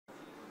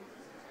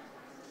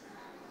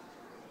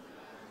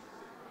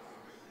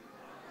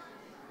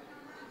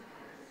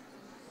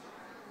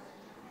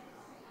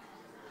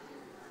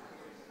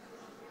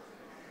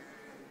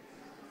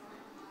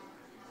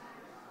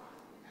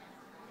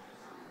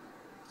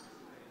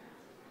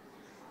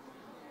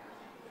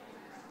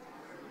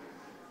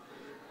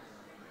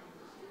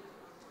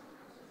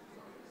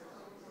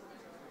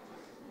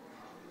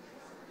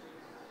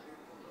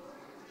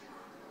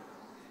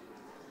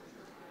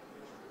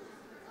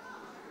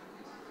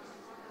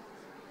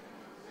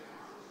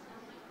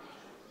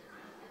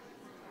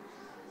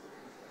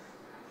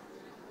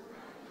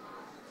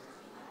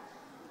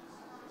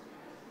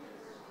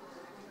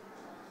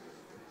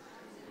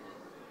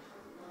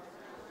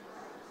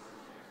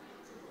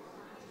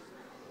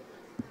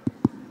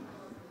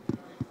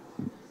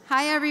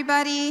Hi,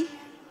 everybody.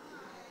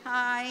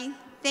 Hi.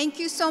 Thank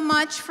you so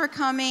much for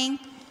coming.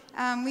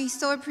 We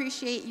so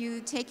appreciate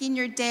you taking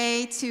your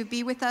day to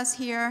be with us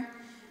here.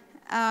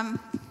 Our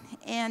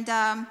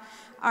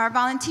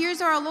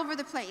volunteers are all over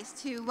the place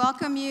to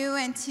welcome you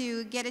and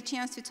to get a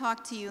chance to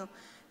talk to you.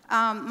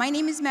 My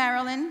name is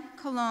Marilyn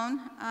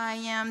Colon. I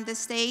am the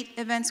State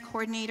Events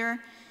Coordinator,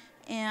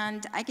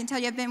 and I can tell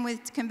you I've been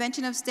with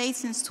Convention of States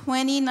since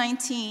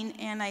 2019,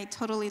 and I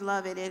totally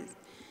love it.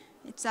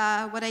 It's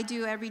what I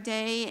do every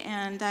day,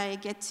 and I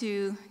get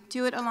to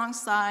do it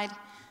alongside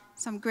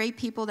some great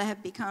people that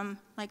have become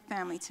like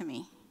family to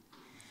me.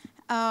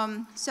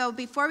 So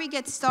before we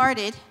get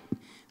started,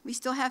 we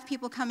still have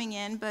people coming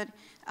in, but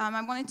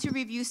I wanted to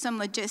review some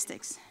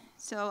logistics.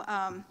 So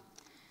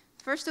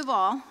first of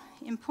all,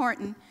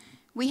 important,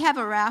 we have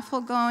a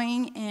raffle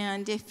going,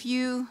 and if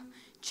you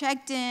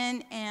checked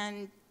in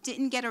and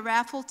didn't get a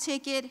raffle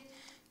ticket,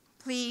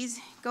 please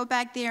go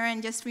back there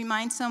and just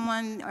remind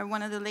someone or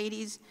one of the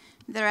ladies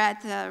that are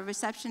at the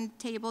reception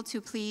table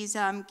to please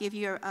give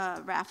you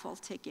a raffle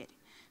ticket.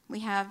 We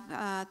have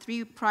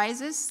 3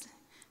 prizes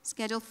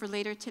scheduled for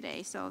later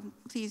today, so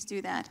please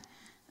do that.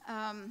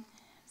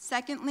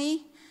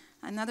 Secondly,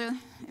 another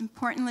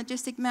important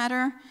logistic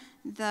matter,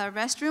 the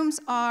restrooms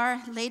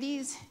are,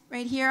 ladies,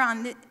 right here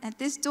at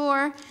this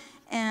door,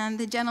 and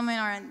the gentlemen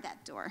are in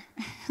that door.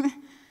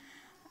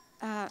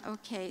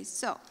 Okay,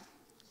 so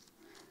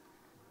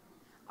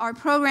our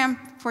program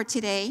for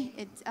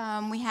today,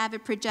 we have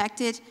it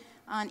projected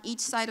on each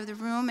side of the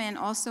room and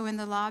also in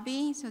the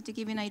lobby. So to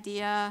give you an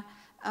idea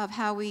of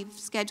how we've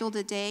scheduled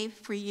a day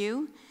for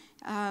you,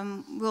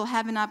 we'll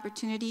have an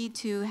opportunity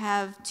to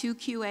have 2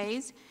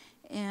 QAs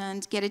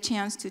and get a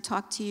chance to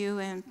talk to you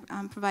and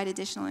provide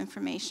additional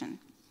information.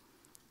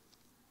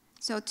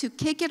 So to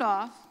kick it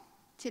off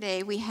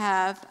today, we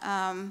have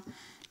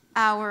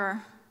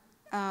our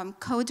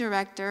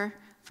co-director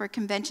for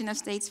Convention of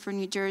States for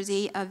New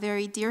Jersey, a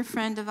very dear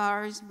friend of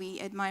ours. We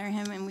admire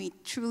him and we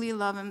truly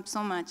love him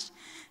so much,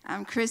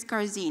 Chris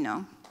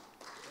Garzino.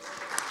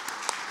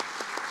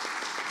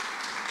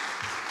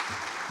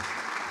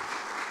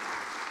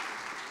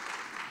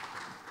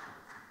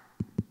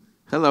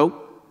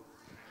 Hello.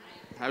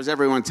 How's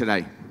everyone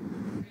today?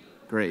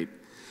 Great.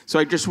 So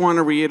I just want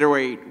to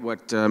reiterate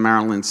what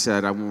Marilyn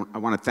said. I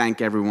want to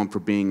thank everyone for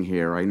being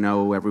here. I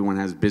know everyone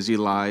has busy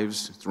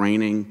lives, it's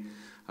raining,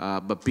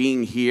 but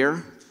being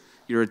here,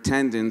 your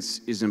attendance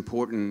is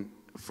important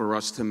for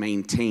us to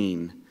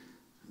maintain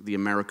the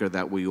America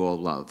that we all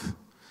love.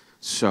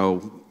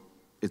 So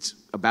it's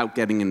about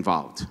getting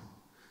involved.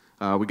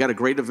 We got a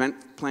great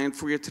event planned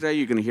for you today.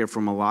 You're going to hear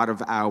from a lot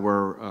of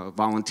our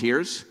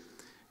volunteers,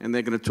 and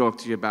they're going to talk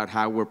to you about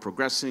how we're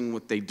progressing,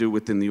 what they do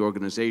within the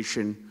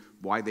organization,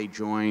 why they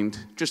joined,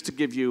 just to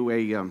give you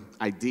an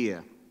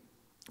idea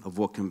of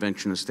what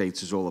Convention of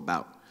States is all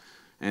about.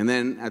 And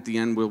then at the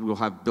end, we'll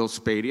have Bill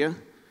Spadea,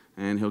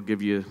 and he'll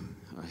give you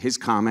his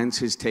comments,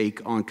 his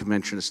take on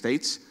Convention of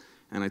States,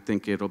 and I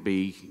think it'll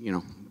be,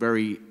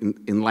 very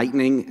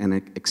enlightening and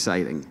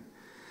exciting.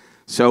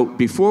 So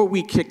before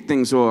we kick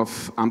things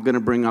off, I'm going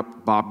to bring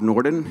up Bob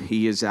Norton.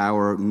 He is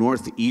our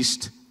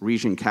Northeast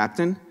Region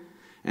Captain,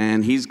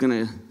 and he's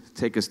going to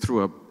take us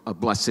through a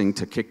blessing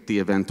to kick the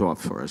event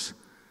off for us.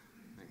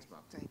 Thanks, Bob.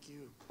 Thank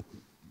you.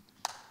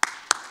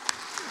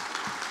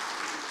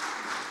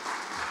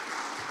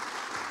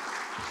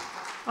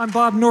 I'm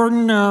Bob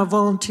Norton,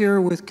 volunteer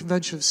with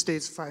Convention of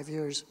States, 5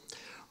 years.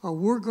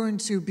 We're going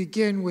to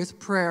begin with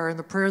prayer, and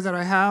the prayer that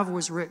I have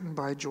was written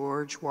by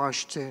George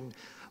Washington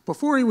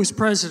before he was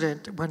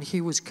president, when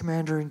he was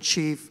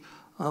commander-in-chief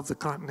of the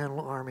Continental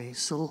Army.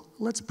 So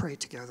let's pray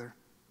together.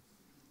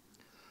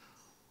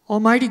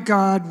 Almighty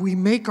God, we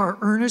make our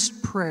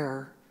earnest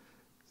prayer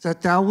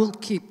that thou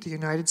wilt keep the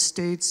United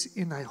States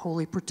in thy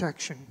holy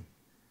protection,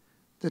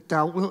 that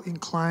thou wilt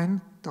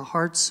incline the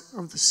hearts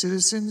of the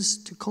citizens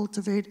to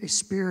cultivate a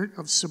spirit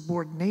of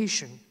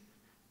subordination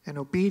and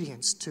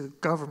obedience to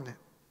government,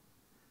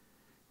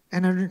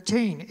 and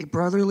entertain a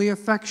brotherly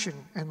affection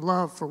and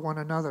love for one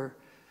another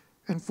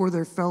and for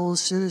their fellow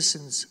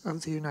citizens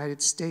of the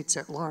United States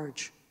at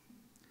large,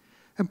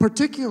 and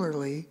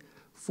particularly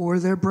for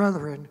their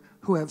brethren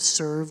who have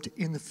served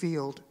in the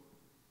field.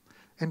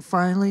 And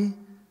finally,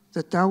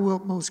 that thou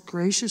wilt most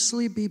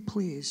graciously be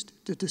pleased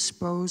to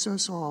dispose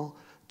us all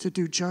to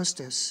do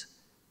justice,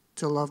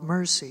 to love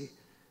mercy,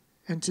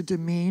 and to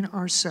demean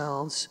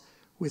ourselves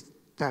with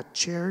that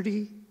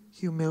charity,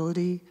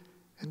 humility,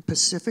 and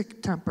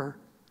pacific temper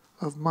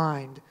of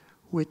mind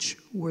which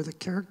were the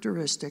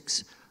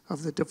characteristics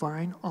of the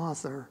divine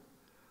author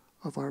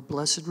of our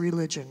blessed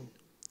religion,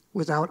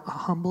 without a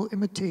humble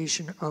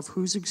imitation of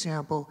whose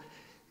example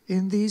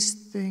in these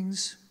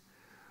things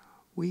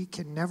we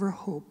can never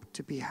hope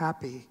to be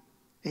happy,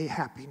 a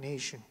happy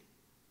nation.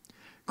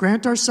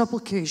 Grant our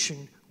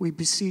supplication, we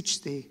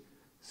beseech thee,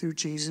 through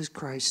Jesus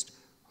Christ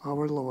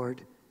our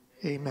Lord.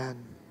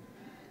 Amen.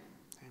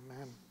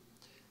 Amen.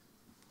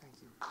 Thank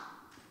you.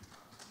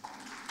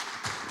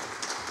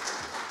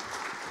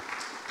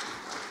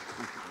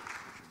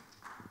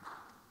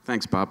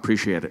 Thanks, Bob.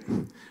 Appreciate it.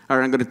 All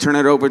right, I'm going to turn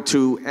it over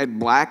to Ed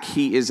Black.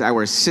 He is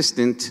our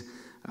Assistant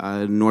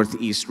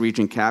Northeast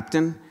Region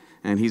Captain,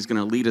 and he's going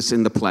to lead us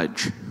in the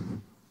pledge.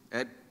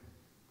 Ed?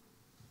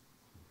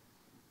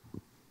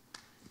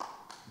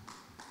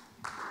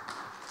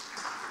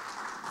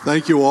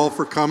 Thank you all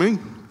for coming.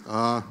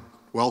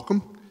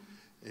 Welcome.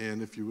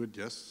 And if you would,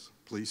 yes,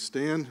 please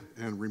stand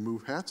and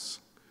remove hats.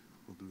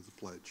 We'll do the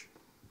pledge.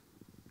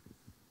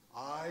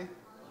 I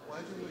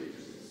pledge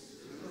allegiance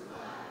to the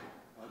flag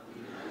of the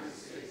United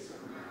States of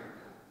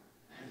America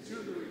and to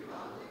the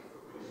republic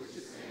for which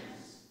it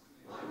stands,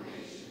 one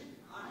nation,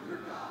 under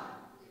God,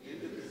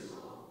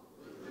 indivisible,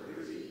 with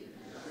liberty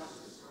and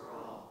justice for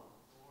all.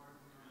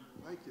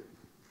 Thank you.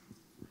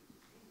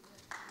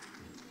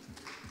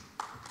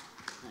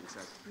 Thanks,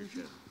 Ed.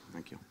 Appreciate it.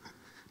 Thank you.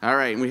 All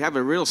right, and we have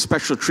a real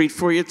special treat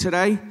for you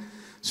today.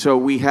 So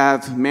we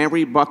have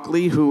Mary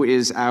Buckley, who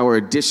is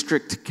our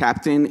district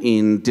captain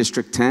in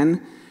District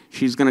 10.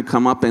 She's going to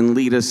come up and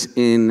lead us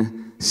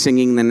in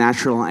singing the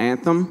national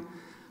anthem.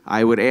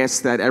 I would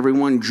ask that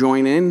everyone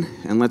join in,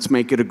 and let's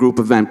make it a group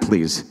event,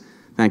 please.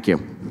 Thank you.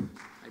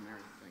 Hi,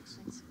 Mary. Thanks.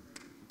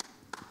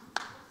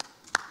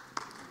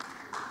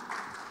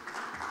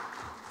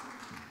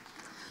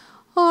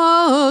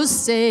 Oh,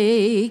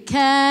 say,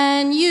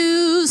 can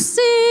you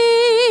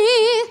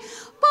see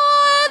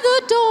by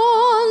the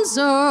dawn's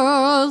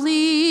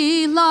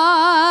early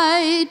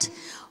light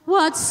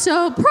what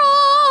so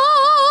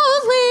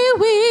proudly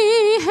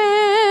we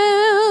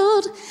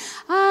hailed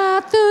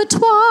at the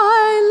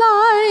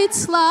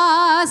twilight's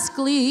last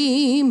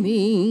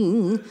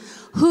gleaming,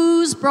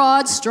 whose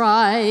broad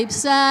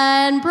stripes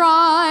and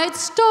bright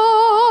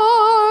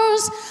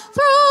stars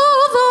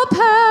through the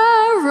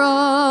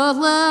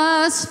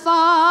perilous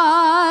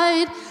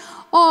fight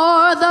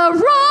o'er the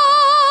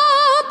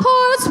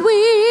ramparts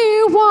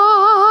we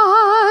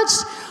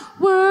watched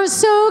were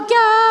so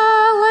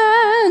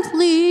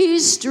gallantly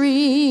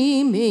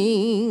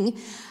streaming,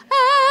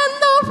 and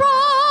the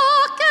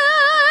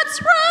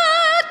rockets'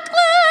 red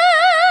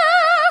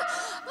glare,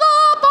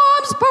 the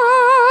bombs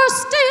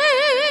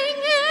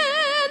bursting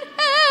in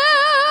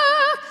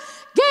air,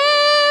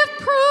 gave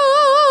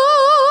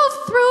proof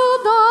through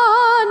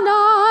the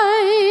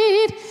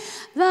night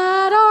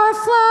that our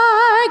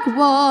flag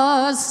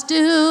was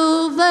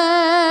still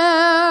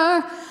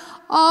there.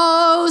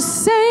 Oh,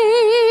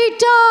 say,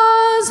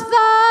 does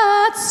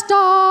that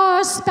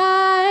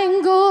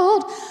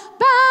star-spangled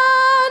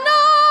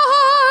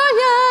banner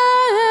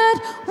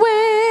yet wave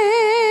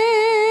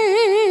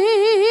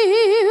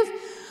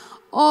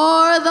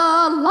o'er the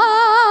land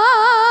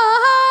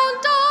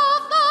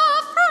of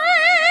the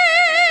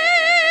free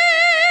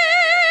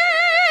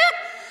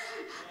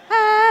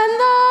and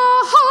the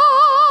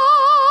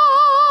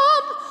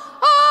home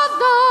of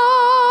the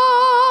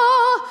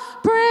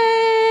brave?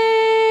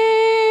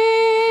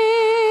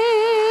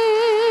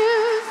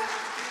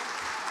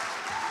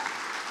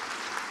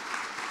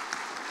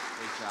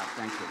 Great job.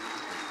 Thank you.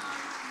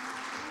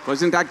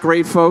 Wasn't that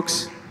great,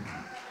 folks?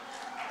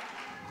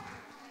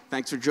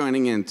 Thanks for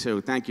joining in,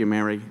 too. Thank you,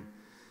 Mary.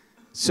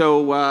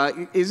 So,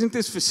 isn't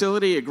this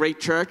facility a great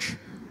church?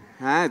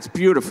 It's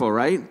beautiful,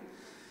 right?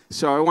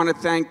 So I want to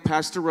thank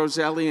Pastor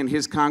Roselli and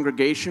his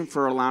congregation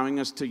for allowing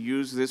us to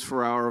use this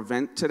for our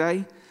event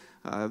today.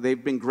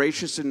 They've been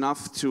gracious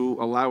enough to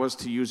allow us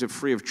to use it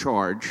free of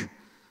charge.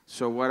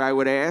 So what I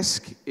would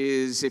ask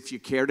is, if you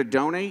care to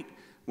donate,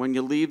 when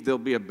you leave, there'll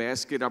be a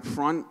basket up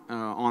front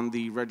on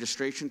the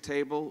registration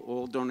table.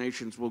 All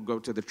donations will go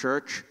to the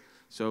church.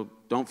 So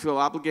don't feel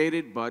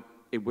obligated, but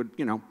it would,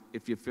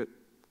 if you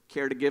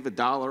care to give $1,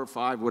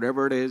 $5,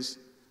 whatever it is,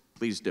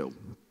 please do.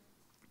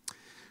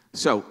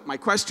 So my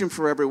question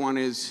for everyone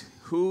is,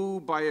 who,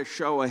 by a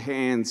show of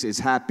hands, is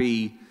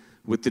happy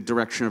with the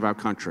direction of our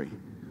country?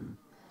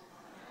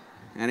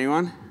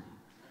 Anyone?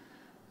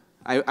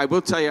 I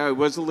will tell you, I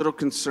was a little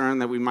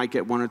concerned that we might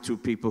get 1 or 2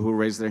 people who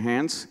raise their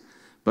hands,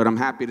 but I'm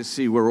happy to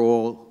see we're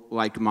all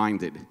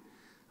like-minded.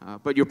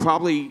 But you're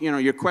probably,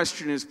 your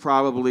question is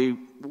probably,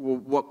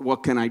 well,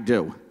 what can I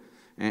do?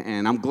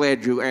 And I'm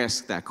glad you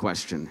asked that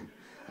question.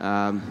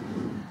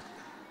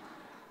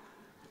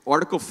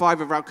 Article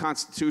 5 of our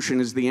Constitution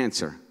is the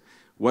answer.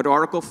 What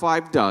Article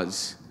 5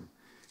 does,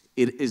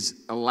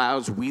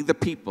 allows we the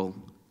people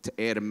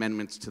to add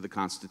amendments to the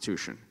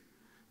Constitution,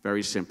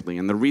 very simply.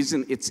 And the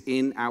reason it's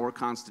in our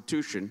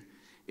Constitution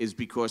is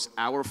because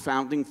our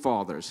founding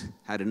fathers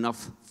had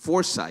enough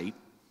foresight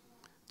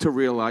to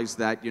realize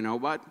that, you know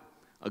what,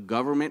 the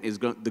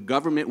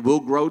government will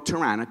grow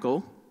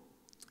tyrannical,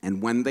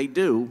 and when they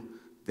do,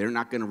 they're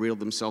not going to reel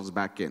themselves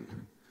back in.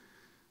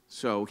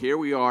 So here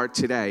we are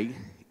today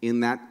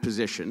in that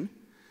position,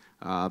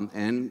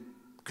 and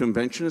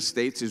Convention of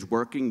States is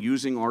working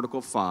using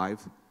Article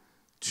 5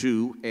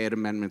 to add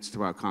amendments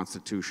to our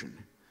Constitution.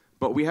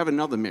 But we have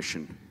another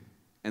mission,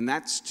 and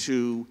that's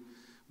to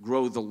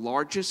grow the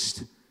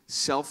largest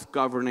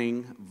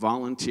self-governing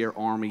volunteer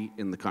army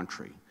in the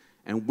country.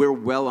 And we're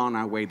well on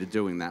our way to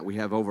doing that. We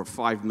have over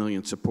 5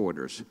 million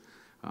supporters.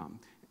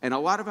 And a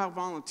lot of our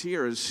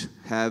volunteers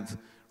have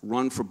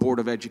run for Board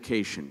of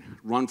Education,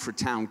 run for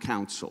town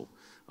council,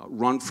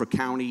 run for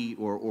county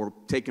or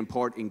taking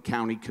part in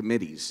county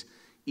committees,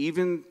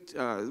 even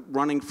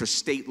running for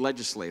state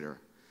legislator.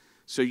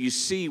 So you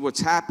see what's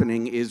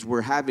happening is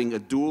we're having a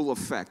dual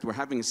effect. We're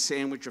having a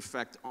sandwich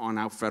effect on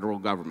our federal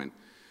government.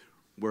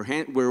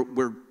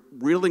 We're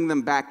reeling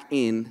them back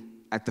in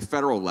at the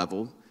federal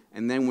level,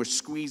 and then we're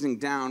squeezing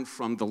down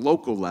from the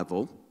local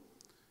level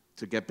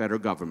to get better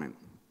government.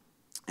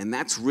 And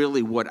that's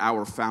really what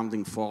our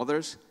founding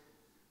fathers,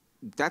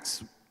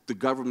 that's the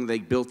government they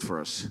built for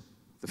us.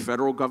 The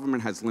federal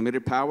government has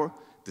limited power.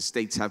 The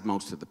states have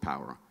most of the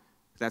power.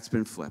 That's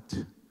been flipped.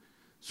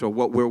 So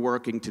what we're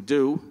working to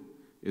do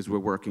is we're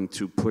working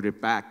to put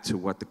it back to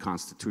what the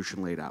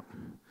Constitution laid out.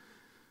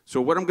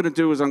 So what I'm going to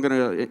do is I'm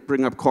going to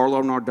bring up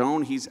Carlo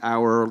Nardone. He's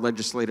our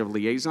legislative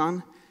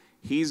liaison.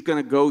 He's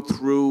going to go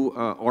through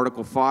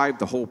Article 5,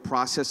 the whole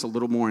process, a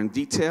little more in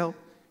detail.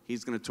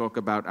 He's going to talk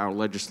about our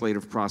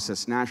legislative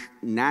process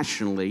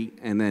nationally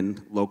and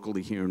then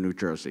locally here in New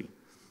Jersey.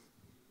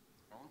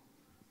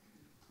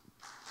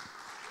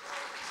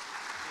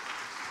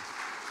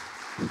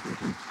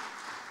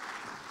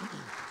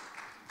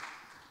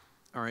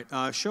 All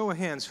right, show of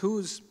hands,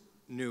 who's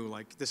new?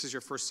 Like, this is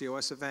your first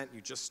COS event,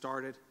 you just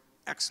started?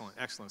 Excellent,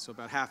 excellent. So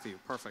about half of you,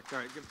 perfect. All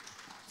right, give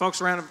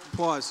folks a round of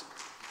applause.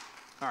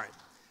 All right,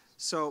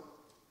 so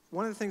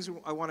one of the things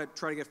I want to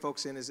try to get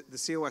folks in is the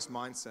COS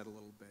mindset a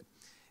little bit.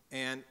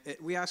 And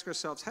we ask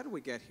ourselves, how do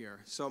we get here?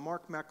 So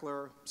Mark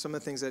Meckler, some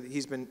of the things that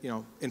he's been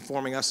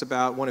informing us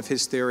about, one of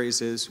his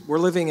theories is we're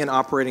living and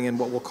operating in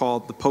what we'll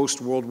call the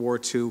post-World War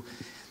II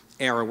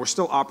era. We're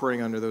still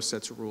operating under those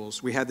sets of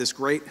rules. We had this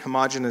great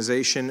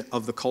homogenization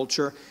of the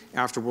culture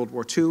after World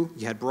War II.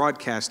 You had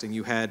broadcasting.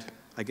 You had,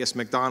 I guess,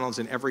 McDonald's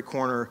in every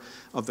corner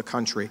of the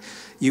country.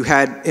 You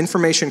had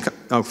information.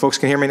 Oh, folks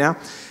can hear me now?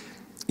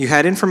 You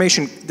had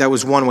information that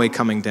was one way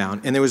coming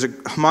down. And there was a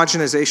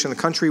homogenization of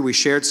the country. We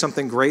shared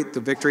something great, the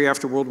victory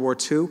after World War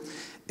II.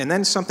 And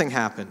then something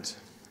happened.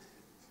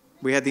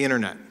 We had the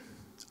internet.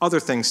 Other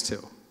things,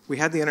 too. We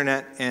had the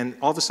internet, and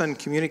all of a sudden,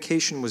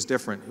 communication was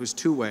different. It was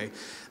two-way.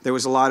 There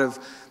was a lot of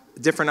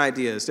different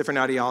ideas, different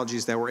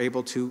ideologies that were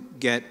able to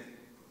get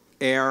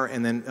air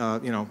and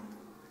then,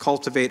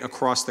 cultivate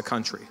across the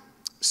country.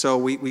 So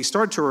we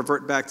started to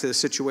revert back to the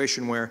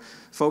situation where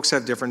folks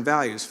have different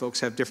values,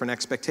 folks have different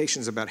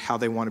expectations about how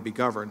they want to be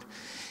governed.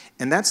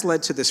 And that's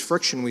led to this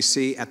friction we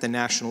see at the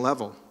national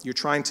level. You're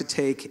trying to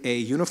take a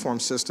uniform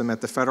system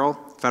at the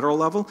federal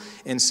level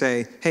and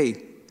say,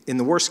 hey, in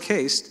the worst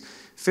case,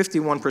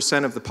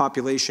 51% of the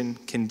population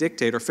can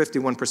dictate, or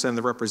 51% of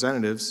the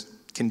representatives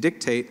can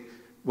dictate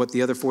what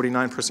the other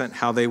 49%,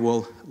 how they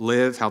will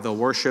live, how they'll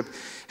worship,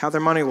 how their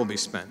money will be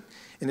spent.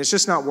 And it's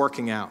just not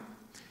working out.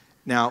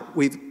 Now,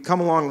 we've come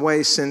a long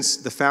way since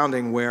the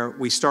founding where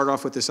we start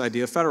off with this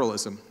idea of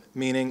federalism,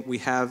 meaning we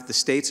have the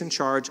states in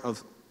charge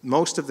of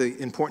most of the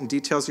important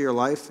details of your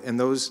life, and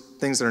those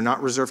things that are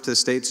not reserved to the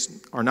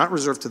states are not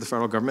reserved to the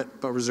federal government,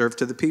 but reserved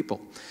to the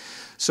people.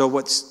 So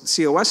what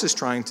COS is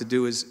trying to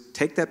do is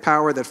take that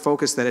power, that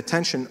focus, that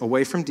attention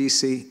away from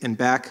DC and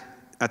back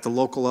at the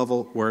local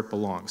level where it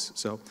belongs.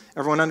 So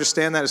everyone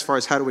understand that as far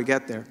as how do we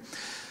get there?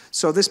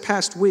 So this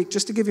past week,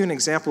 just to give you an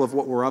example of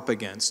what we're up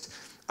against,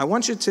 I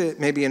want you to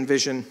maybe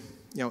envision,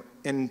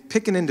 and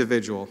pick an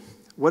individual.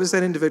 What does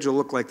that individual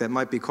look like that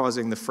might be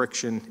causing the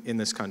friction in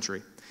this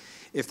country?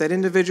 If that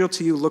individual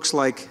to you looks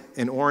like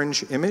an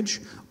orange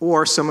image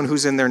or someone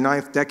who's in their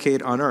 9th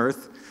decade on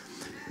Earth,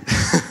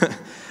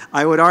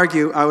 I would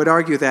argue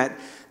that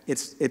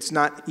it's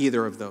not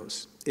either of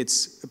those.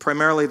 It's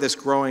primarily this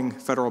growing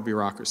federal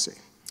bureaucracy.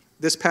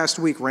 This past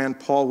week, Rand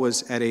Paul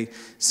was at a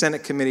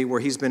Senate committee where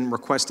he's been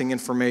requesting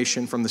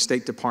information from the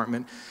State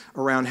Department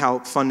around how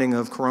funding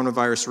of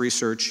coronavirus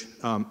research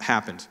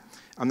happened.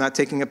 I'm not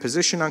taking a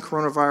position on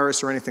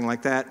coronavirus or anything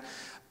like that,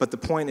 but the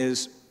point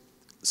is,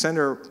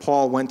 Senator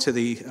Paul went to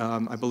the,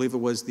 I believe it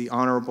was the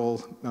Honorable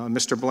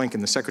Mr.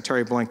 Blinken, the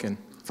Secretary Blinken,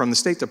 from the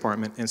State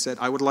Department and said,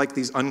 I would like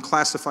these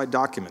unclassified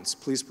documents.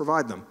 Please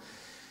provide them.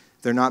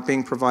 They're not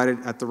being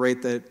provided at the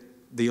rate that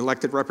the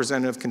elected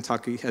representative of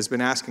Kentucky has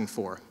been asking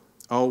for.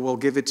 Oh, we'll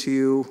give it to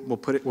you,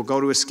 we'll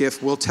go to a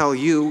SCIF, we'll tell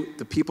you,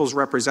 the people's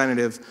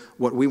representative,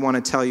 what we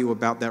want to tell you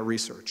about that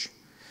research.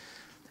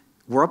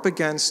 We're up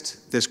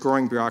against this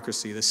growing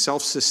bureaucracy, this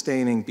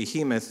self-sustaining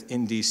behemoth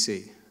in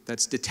DC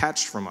that's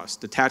detached from us,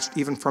 detached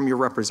even from your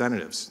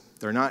representatives.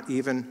 They're not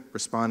even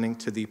responding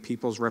to the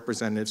people's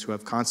representatives who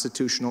have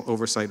constitutional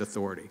oversight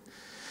authority.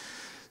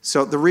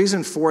 So the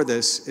reason for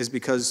this is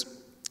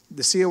because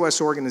the COS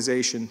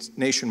organizations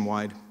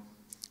nationwide,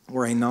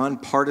 we're a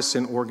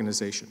nonpartisan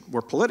organization.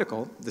 We're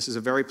political. This is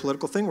a very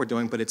political thing we're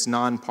doing, but it's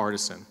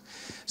nonpartisan.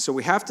 So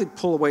we have to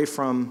pull away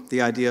from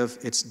the idea of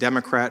it's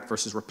Democrat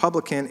versus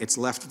Republican, it's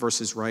left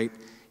versus right.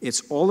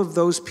 It's all of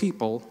those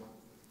people,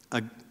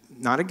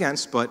 not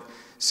against, but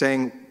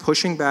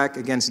pushing back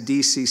against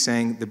DC,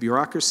 saying the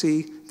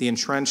bureaucracy, the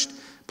entrenched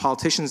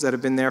politicians that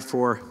have been there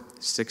for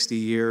 60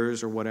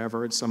 years or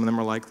whatever, and some of them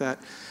are like that,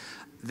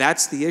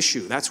 that's the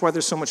issue. That's why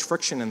there's so much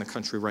friction in the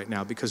country right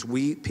now, because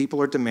people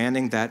are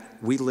demanding that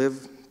we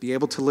live be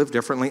able to live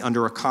differently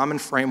under a common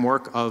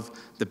framework of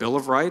the Bill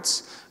of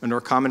Rights, under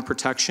a common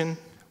protection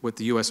with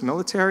the U.S.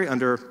 military,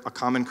 under a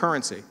common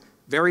currency.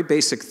 Very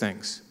basic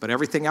things, but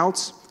everything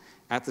else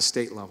at the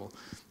state level.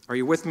 Are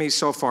you with me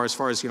so far as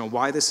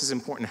why this is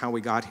important and how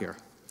we got here?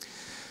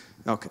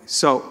 Okay,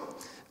 so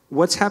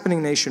what's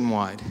happening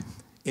nationwide?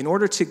 In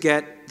order to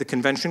get the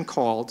convention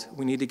called,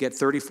 we need to get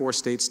 34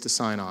 states to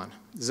sign on.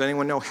 Does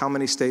anyone know how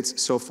many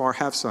states so far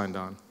have signed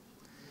on?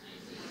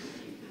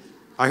 19.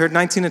 I heard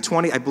 19 and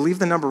 20. I believe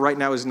the number right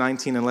now is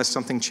 19 unless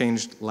something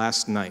changed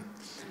last night.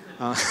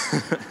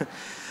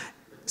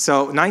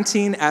 So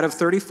 19 out of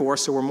 34,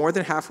 so we're more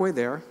than halfway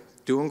there,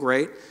 doing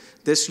great.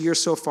 This year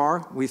so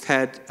far, we've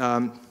had,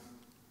 I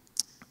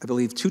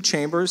believe, two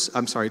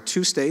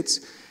states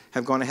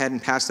have gone ahead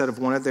and passed out of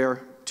one of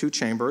their two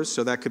chambers,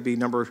 so that could be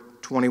number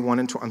 20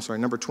 and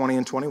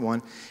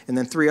 21, and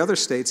then 3 other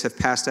states have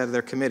passed out of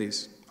their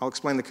committees. I'll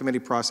explain the committee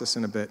process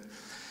in a bit.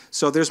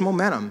 So there's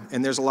momentum,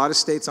 and there's a lot of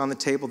states on the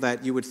table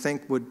that you would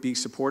think would be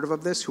supportive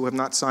of this who have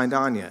not signed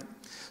on yet.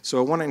 So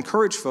I want to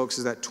encourage folks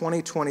is that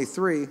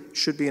 2023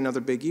 should be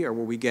another big year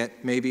where we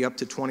get maybe up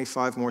to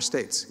 25 more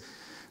states.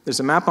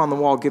 There's a map on the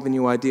wall giving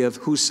you an idea of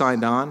who's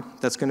signed on.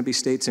 That's going to be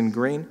states in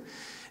green.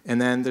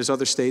 And then there's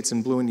other states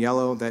in blue and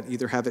yellow that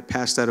either have it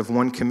passed out of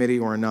one committee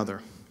or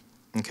another.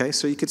 Okay,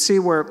 so you can see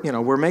where,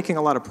 we're making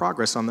a lot of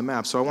progress on the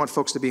map. So I want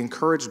folks to be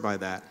encouraged by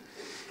that.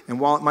 And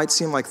while it might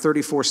seem like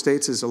 34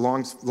 states is a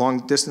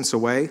long distance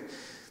away,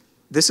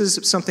 this is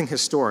something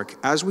historic.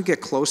 As we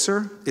get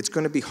closer, it's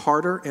going to be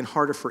harder and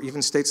harder for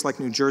even states like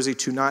New Jersey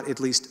to not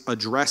at least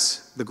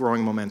address the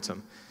growing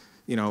momentum.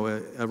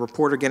 A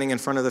reporter getting in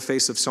front of the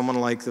face of someone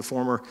like the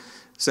former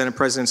Senate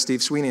President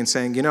Steve Sweeney and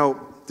saying,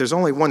 there's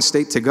only one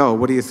state to go.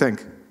 What do you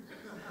think?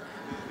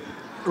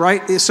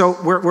 Right?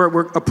 So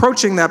we're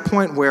approaching that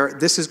point where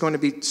this is going to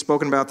be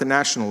spoken about at the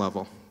national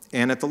level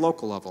and at the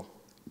local level.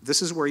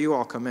 This is where you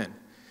all come in.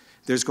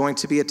 There's going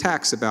to be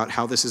attacks about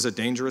how this is a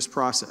dangerous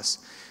process.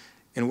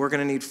 And we're going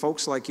to need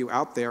folks like you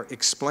out there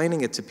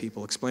explaining it to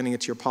people, explaining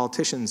it to your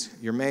politicians,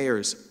 your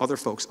mayors, other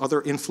folks,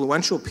 other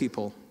influential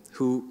people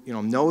who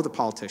know the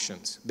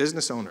politicians,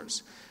 business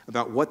owners,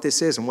 about what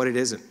this is and what it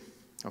isn't.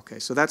 Okay,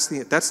 so that's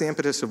the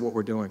impetus of what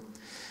we're doing.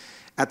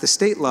 At the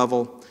state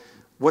level,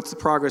 what's the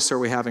progress are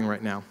we having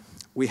right now?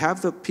 We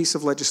have the piece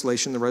of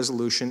legislation, the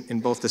resolution, in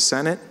both the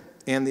Senate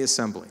and the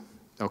Assembly.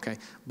 Okay,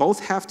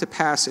 both have to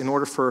pass in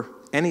order for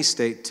any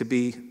state to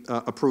be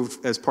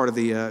approved as part of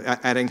the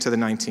adding to the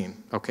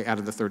 19. Okay, out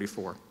of the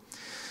 34.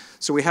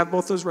 So we have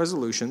both those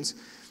resolutions.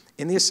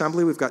 In the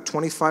Assembly, we've got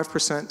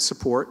 25%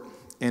 support,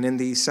 and in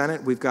the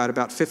Senate, we've got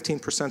about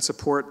 15%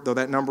 support, though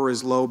that number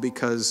is low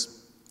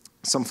because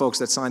some folks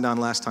that signed on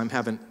last time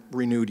haven't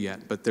renewed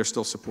yet, but they're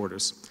still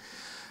supporters.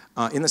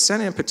 In the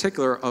Senate in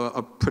particular,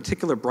 a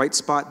particular bright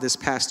spot this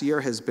past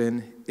year has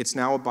been, it's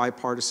now a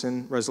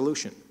bipartisan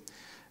resolution.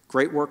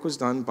 Great work was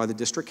done by the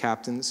district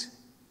captains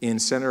in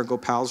Senator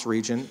Gopal's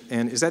region.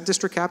 And is that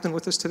district captain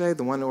with us today?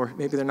 The one, or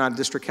maybe they're not a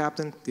district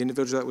captain, the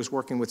individual that was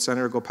working with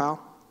Senator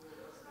Gopal?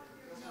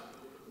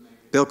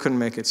 Bill couldn't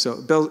make it.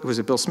 So was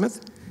it Bill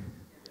Smith?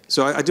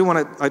 So I do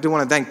want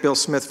to thank Bill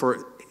Smith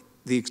for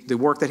the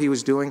work that he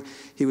was doing.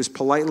 He was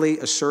politely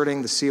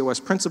asserting the COS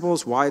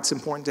principles, why it's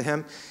important to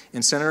him,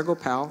 and Senator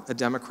Gopal, a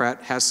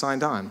Democrat, has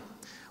signed on.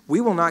 We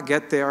will not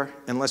get there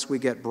unless we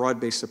get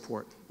broad-based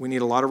support. We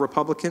need a lot of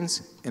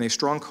Republicans and a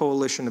strong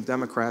coalition of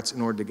Democrats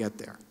in order to get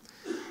there.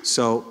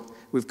 So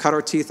we've cut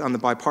our teeth on the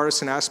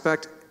bipartisan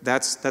aspect.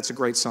 That's a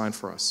great sign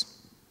for us.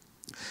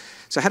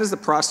 So how does the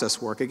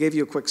process work? I gave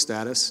you a quick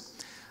status.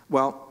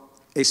 Well,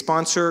 a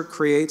sponsor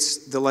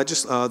creates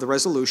the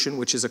resolution,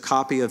 which is a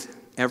copy of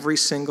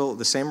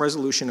the same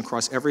resolution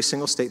across every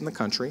single state in the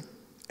country.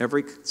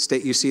 Every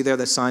state you see there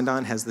that signed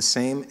on has the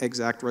same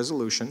exact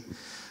resolution,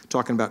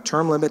 talking about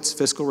term limits,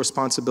 fiscal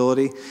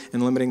responsibility,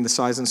 and limiting the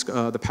size and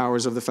the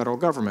powers of the federal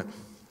government.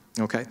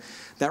 Okay,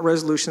 that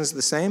resolution is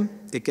the same.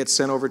 It gets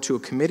sent over to a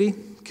committee.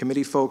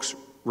 Committee folks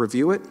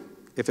review it.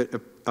 If it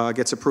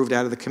gets approved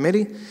out of the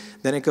committee,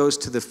 then it goes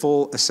to the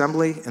full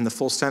Assembly and the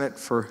full Senate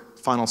for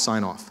final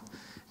sign-off.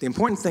 The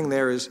important thing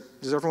there is,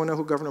 does everyone know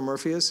who Governor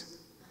Murphy is?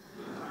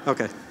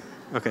 Okay.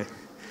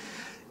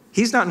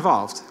 He's not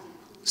involved.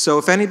 So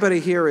if anybody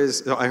here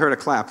is, I heard a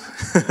clap.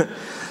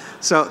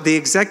 So the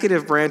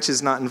executive branch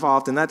is not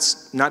involved, and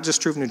that's not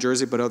just true of New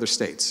Jersey, but other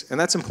states. And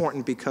that's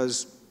important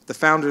because the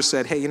founders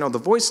said, hey, the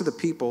voice of the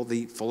people,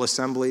 the full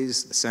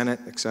assemblies, the Senate,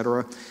 et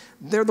cetera,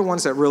 they're the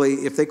ones that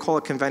really, if they call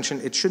a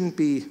convention, it shouldn't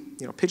be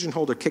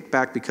pigeonholed or kicked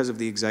back because of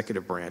the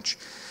executive branch.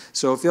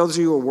 So if those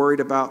of you are worried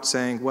about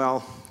saying,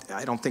 well,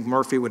 I don't think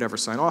Murphy would ever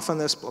sign off on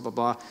this, blah, blah,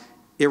 blah,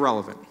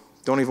 irrelevant.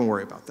 Don't even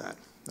worry about that.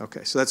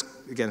 Okay, so that's,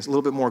 again, it's a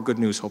little bit more good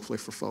news, hopefully,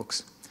 for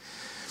folks.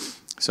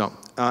 So,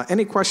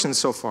 any questions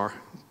so far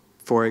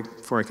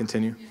before I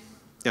continue?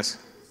 Yes?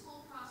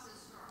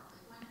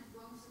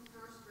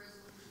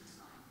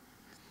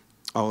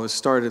 Oh, it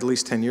started at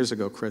least 10 years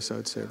ago, Chris, I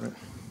would say, right? 2014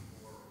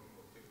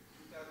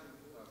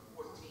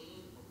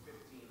 or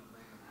 15,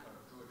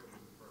 Georgia was the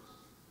first.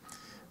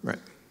 Right.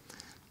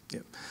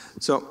 Yeah.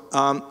 So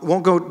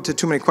won't go to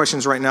too many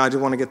questions right now. I do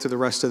want to get through the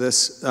rest of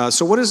this.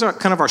 So what is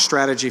kind of our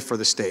strategy for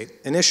the state?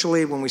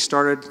 Initially, when we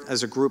started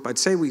as a group, I'd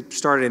say we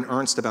started in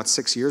earnest about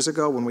 6 years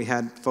ago when we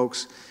had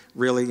folks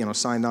really,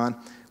 signed on.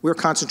 We were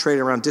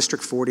concentrated around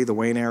District 40, the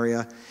Wayne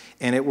area,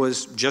 and it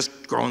was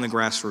just growing the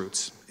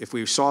grassroots. If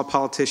we saw a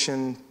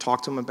politician,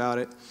 talk to them about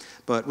it.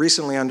 But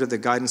recently, under the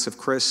guidance of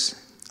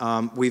Chris,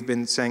 we've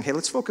been saying, hey,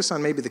 let's focus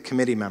on maybe the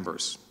committee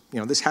members.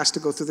 This has to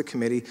go through the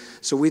committee.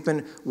 So we've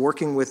been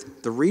working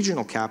with the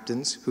regional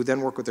captains, who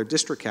then work with their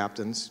district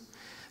captains,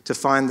 to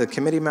find the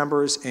committee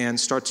members and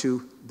start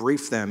to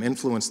brief them,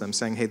 influence them,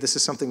 saying, hey, this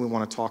is something we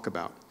want to talk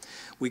about.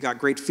 We got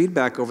great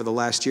feedback over the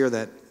last year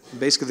that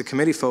basically the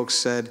committee folks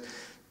said,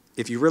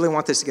 if you really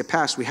want this to get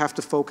passed, we have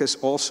to focus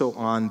also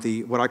on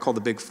what I call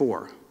the big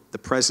four: the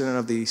president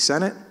of the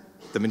Senate,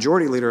 the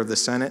majority leader of the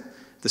Senate,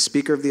 the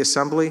Speaker of the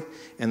Assembly,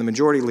 and the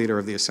majority leader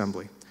of the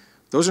Assembly.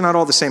 Those are not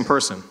all the same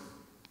person.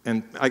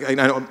 And I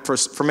know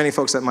for many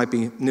folks that might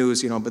be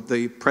news, but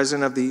the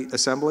president of the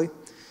Assembly,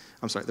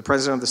 the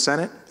president of the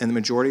Senate and the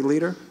majority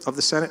leader of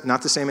the Senate,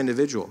 not the same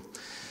individual.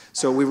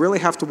 So we really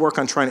have to work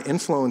on trying to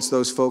influence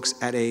those folks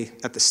at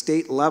the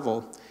state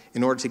level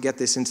in order to get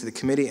this into the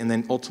committee and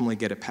then ultimately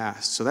get it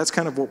passed. So that's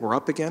kind of what we're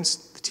up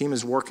against. The team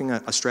is working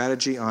a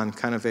strategy on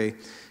kind of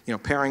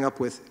pairing up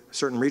with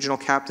certain regional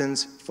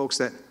captains, folks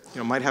that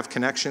might have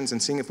connections,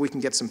 and seeing if we can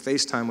get some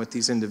face time with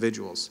these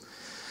individuals.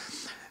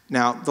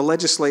 Now, the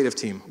legislative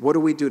team, what do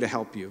we do to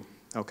help you?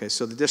 Okay,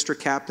 so the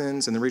district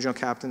captains and the regional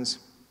captains,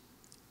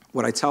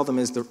 what I tell them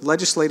is the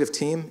legislative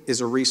team is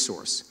a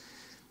resource.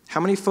 How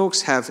many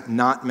folks have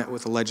not met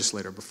with a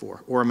legislator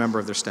before, or a member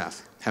of their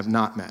staff have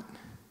not met?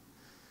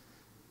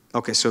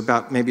 Okay, so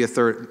about maybe a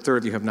third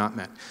of you have not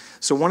met.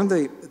 So one of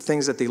the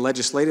things that the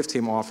legislative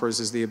team offers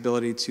is the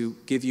ability to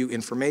give you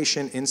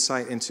information,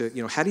 insight into,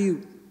 how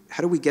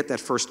do we get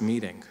that first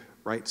meeting?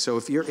 Right? So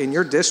if you're in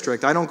your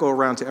district, I don't go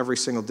around to every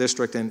single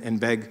district and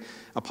beg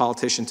a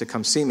politician to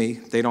come see me.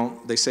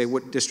 They say,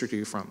 what district are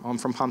you from? Oh, I'm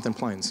from Pompton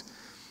Plains.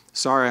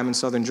 Sorry, I'm in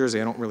Southern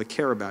Jersey. I don't really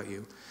care about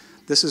you.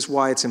 This is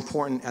why it's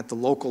important at the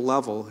local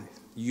level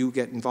you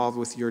get involved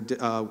with your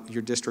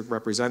district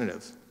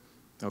representative.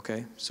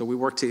 Okay? So we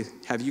work to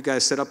have you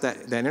guys set up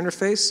that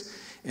interface,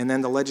 and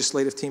then the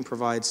legislative team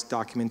provides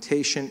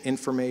documentation,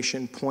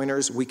 information,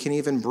 pointers. We can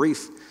even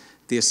brief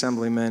the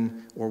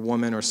assemblyman or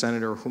woman or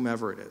senator or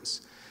whomever it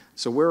is.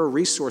 So we're a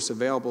resource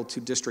available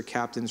to district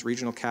captains,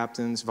 regional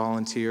captains,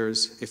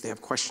 volunteers, if they have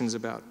questions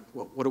about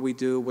what do we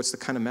do, what's the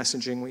kind of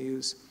messaging we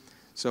use.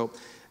 So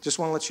just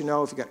want to let you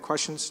know, if you got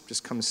questions,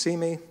 just come see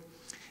me.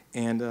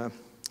 And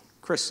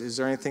Chris, is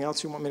there anything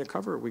else you want me to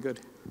cover? Are we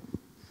good?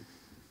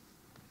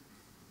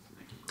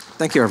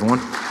 Thank you, everyone.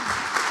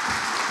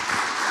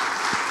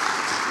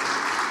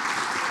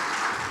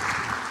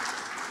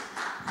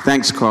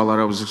 Thanks, Carla.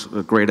 That was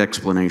a great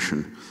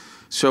explanation.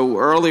 So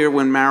earlier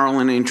when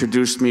Marilyn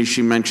introduced me,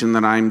 she mentioned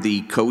that I'm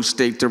the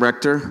co-state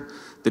director.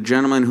 The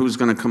gentleman who's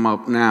going to come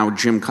up now,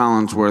 Jim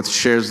Collinsworth,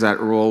 shares that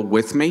role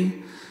with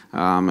me.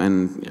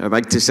 And I'd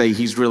like to say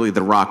he's really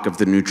the rock of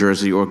the New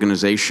Jersey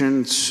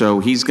organization. So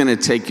he's going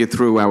to take you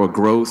through our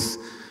growth,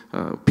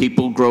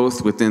 people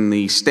growth within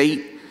the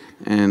state,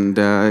 and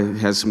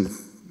has some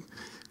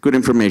good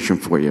information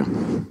for you.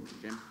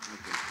 Jim?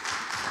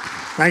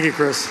 Thank you,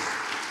 Chris.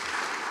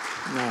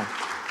 No.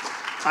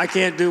 I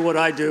can't do what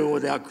I do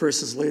without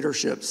Chris's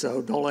leadership,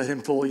 so don't let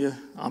him fool you.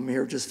 I'm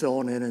here just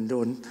filling in and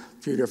doing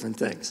a few different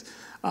things.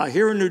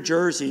 Here in New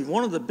Jersey,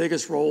 one of the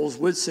biggest roles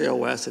with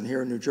COS and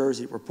here in New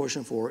Jersey we're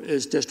pushing for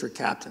is district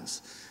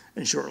captains.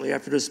 And shortly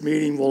after this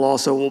meeting,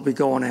 we'll be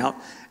going out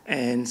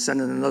and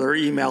sending another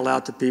email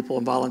out to people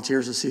and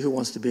volunteers to see who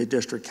wants to be a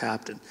district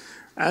captain.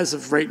 As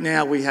of right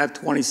now, we have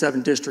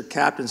 27 district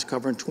captains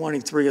covering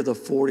 23 of the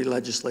 40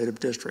 legislative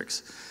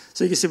districts.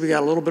 So you can see we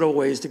got a little bit of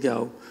ways to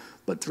go.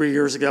 But 3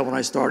 years ago when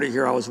I started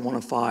here, I was one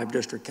of 5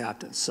 district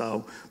captains.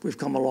 So we've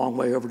come a long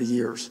way over the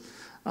years.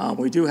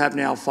 We do have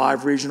now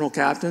 5 regional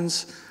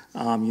captains.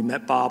 You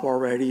met Bob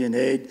already and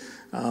Aid.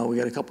 We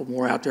got a couple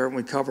more out there,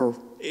 and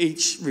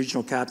each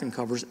regional captain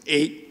covers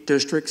 8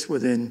 districts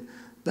within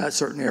that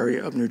certain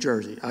area of New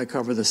Jersey. I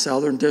cover the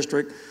Southern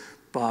District.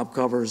 Bob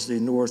covers the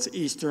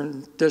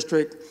Northeastern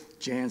District.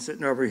 Jan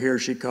sitting over here,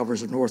 she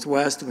covers the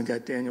Northwest. And we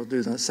got Daniel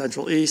doing the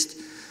Central East.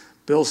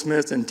 Bill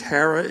Smith and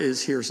Tara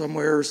is here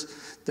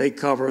somewheres. They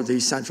cover the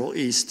Central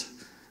East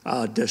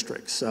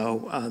district.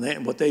 So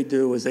what they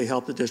do is they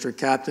help the district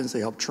captains, they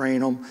help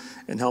train them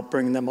and help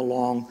bring them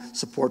along,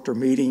 support their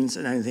meetings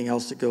and anything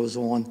else that goes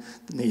on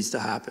that needs to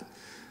happen.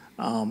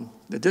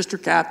 The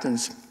district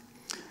captains,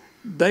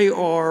 they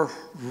are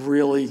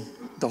really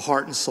the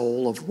heart and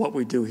soul of what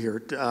we do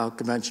here at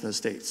Convention of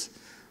States.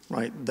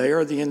 Right? They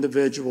are the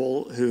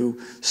individual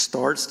who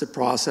starts the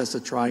process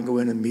to try and go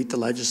in and meet the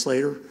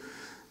legislator.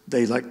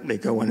 They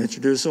go and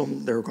introduce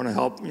them. They're going to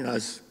help,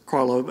 as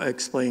Carlo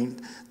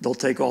explained, they'll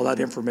take all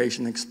that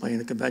information, explain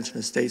the Convention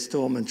of States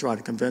to them, and try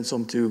to convince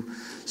them to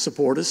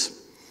support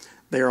us.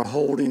 They are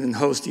holding and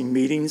hosting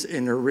meetings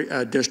in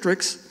their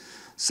districts.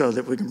 so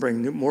that we can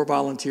bring more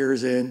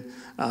volunteers in,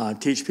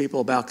 teach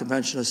people about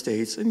convention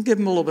estates, and give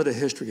them a little bit of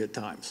history at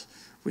times.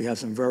 We have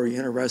some very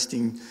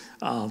interesting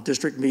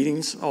district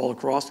meetings all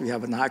across. We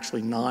have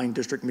actually 9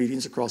 district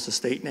meetings across the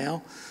state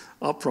now,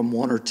 up from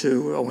 1 or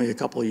 2 only a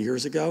couple of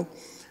years ago.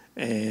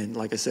 And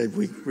like I said,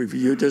 we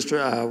review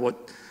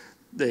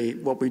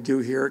what we do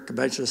here at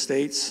Convention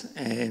Estates,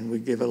 and we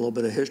give it a little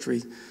bit of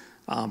history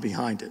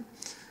behind it.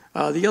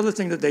 The other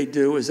thing that they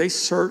do is they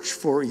search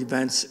for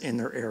events in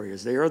their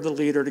areas. They are the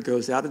leader that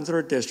goes out into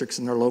their districts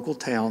and their local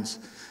towns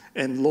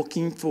and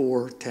looking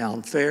for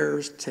town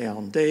fairs,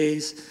 town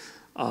days,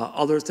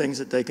 other things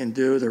that they can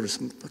do. There's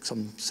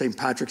some St.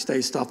 Patrick's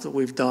Day stuff that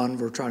we've done.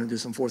 We're trying to do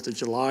some 4th of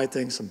July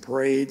things, some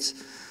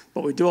parades.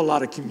 But we do a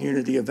lot of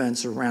community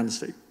events around the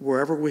state,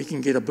 wherever we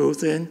can get a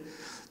booth in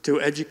to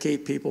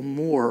educate people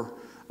more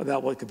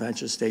about what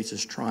Convention Estates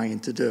is trying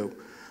to do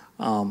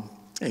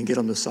and get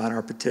them to sign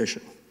our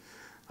petition.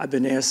 I've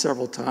been asked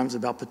several times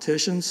about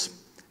petitions.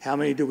 How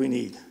many do we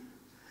need?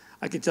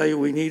 I can tell you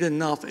we need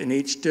enough in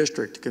each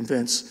district to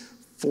convince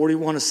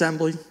 41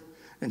 assembly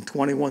and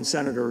 21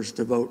 senators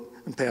to vote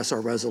and pass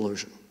our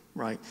resolution,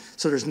 right?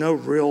 So there's no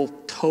real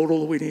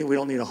total we need. We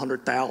don't need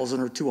 100,000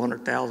 or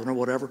 200,000 or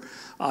whatever.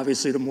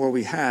 Obviously, the more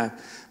we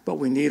have, but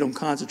we need them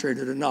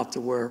concentrated enough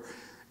to where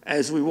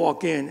as we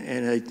walk in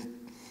and a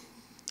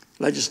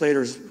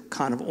legislators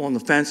kind of on the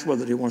fence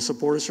whether they want to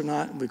support us or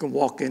not, we can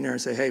walk in there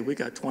and say, hey, we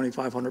got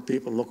 2,500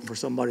 people looking for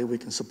somebody we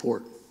can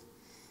support,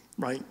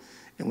 right?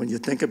 And when you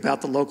think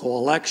about the local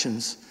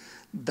elections,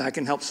 that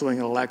can help swing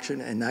an election,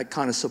 and that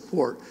kind of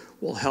support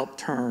will help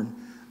turn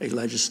a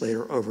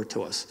legislator over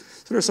to us.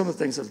 So there's some of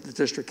the things that the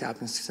district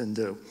captains can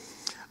do.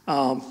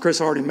 Chris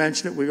already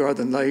mentioned it. We are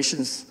the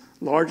nation's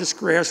largest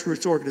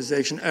grassroots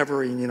organization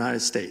ever in the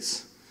United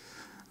States,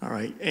 all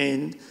right?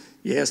 And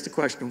you asked the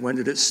question, when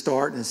did it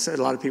start? And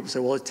a lot of people say,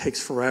 well, it takes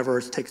forever,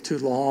 it takes too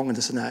long, and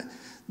this and that.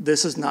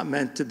 This is not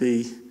meant to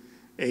be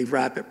a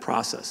rapid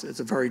process. It's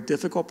a very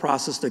difficult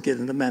process to get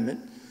an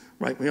amendment,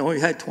 right? We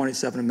only had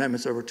 27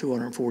 amendments over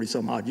 240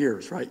 some odd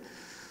years, right?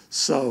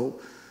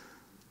 So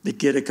to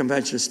get a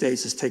convention of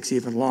states, this takes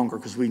even longer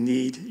because we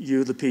need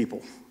you, the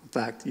people. In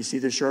fact, you see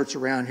the shirts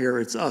around here,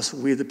 it's us,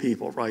 we the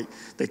people, right?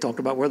 They talked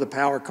about where the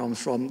power comes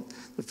from.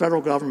 The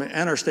federal government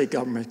and our state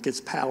government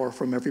gets power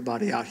from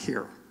everybody out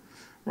here.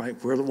 Right?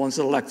 We're the ones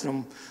that elected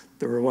them.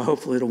 They're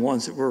hopefully the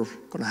ones that we're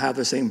going to have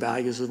the same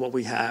values as what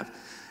we have.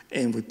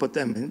 And we put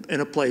them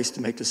in a place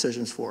to make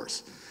decisions for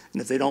us.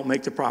 And if they don't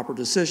make the proper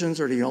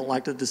decisions or they don't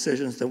like the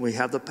decisions, then we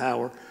have the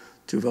power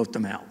to vote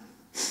them out.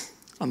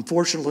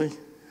 Unfortunately,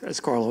 as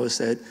Carlo has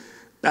said,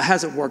 that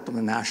hasn't worked on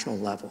the national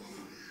level,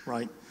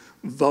 right?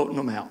 Voting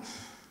them out,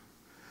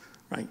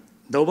 right?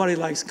 Nobody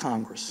likes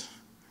Congress.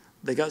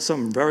 They got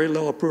some very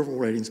low approval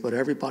ratings, but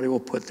everybody will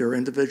put their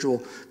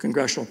individual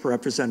congressional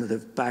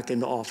representative back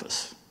into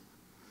office,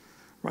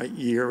 right?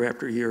 Year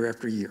after year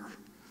after year.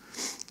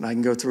 And I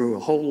can go through a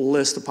whole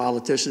list of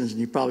politicians,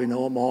 and you probably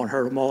know them all and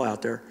heard them all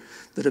out there,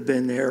 that have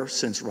been there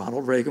since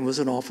Ronald Reagan was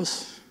in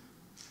office.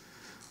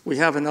 We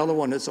have another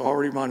one that's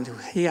already run.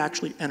 He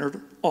actually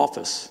entered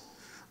office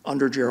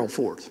under Gerald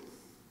Ford.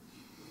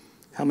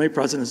 How many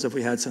presidents have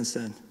we had since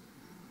then?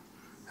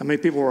 How many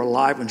people were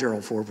alive when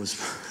Gerald Ford was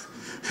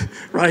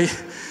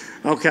right?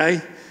 Okay?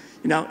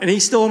 You know, and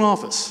he's still in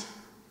office.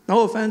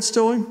 No offense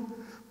to him,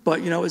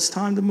 but, you know, it's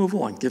time to move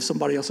on. Give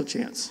somebody else a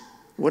chance.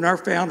 When our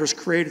founders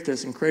created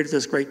this and created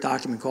this great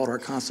document called our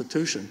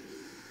Constitution,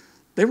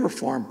 they were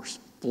farmers,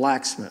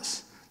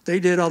 blacksmiths. They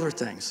did other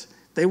things.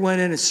 They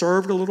went in and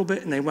served a little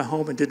bit, and they went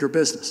home and did their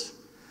business.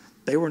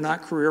 They were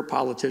not career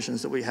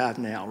politicians that we have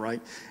now,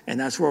 right? And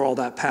that's where all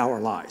that power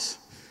lies.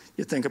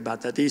 You think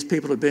about that. These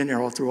people have been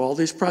there all through all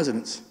these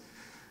presidents.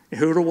 And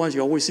who are the ones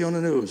you always see on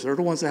the news? They're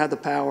the ones that have the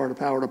power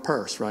of the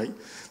purse, right?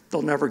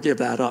 They'll never give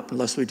that up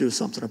unless we do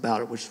something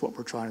about it, which is what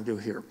we're trying to do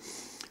here,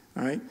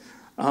 all right?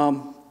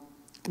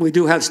 We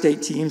do have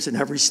state teams in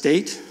every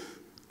state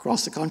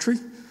across the country.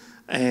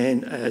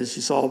 And as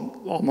you saw,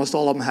 almost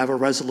all of them have a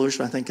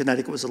resolution. I think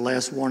Connecticut was the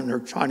last one, and they're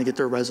trying to get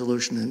their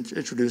resolution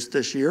introduced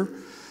this year.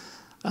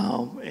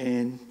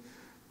 And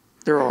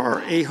there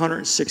are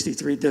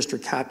 863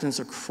 district captains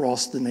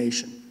across the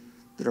nation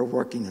that are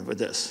working with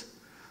this.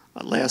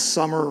 Last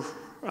summer,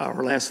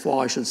 or last fall,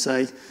 I should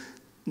say,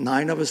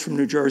 9 of us from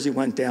New Jersey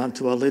went down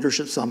to a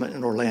leadership summit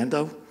in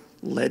Orlando,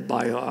 led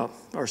by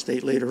our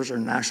state leaders, our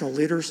national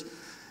leaders,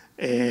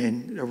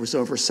 and there was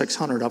over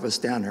 600 of us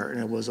down there, and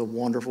it was a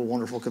wonderful,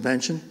 wonderful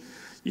convention.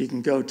 You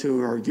can go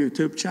to our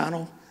YouTube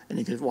channel, and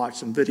you can watch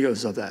some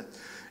videos of that.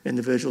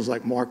 Individuals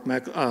like Mark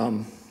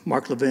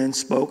Levin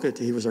spoke.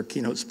 He was our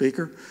keynote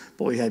speaker,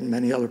 but we had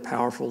many other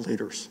powerful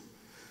leaders,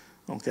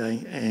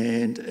 okay?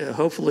 And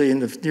hopefully in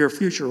the near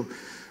future,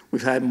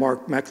 we've had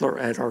Mark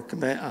Meckler at our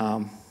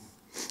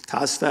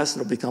COSFest.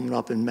 It'll be coming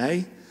up in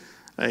May.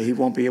 He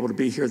won't be able to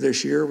be here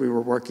this year. We were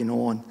working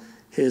on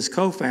his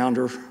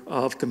co-founder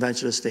of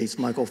Convention Estates,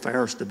 Michael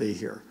Farris, to be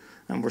here.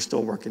 And we're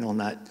still working on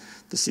that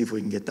to see if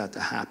we can get that to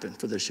happen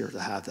for this year to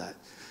have that.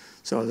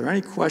 So are there any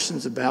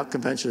questions about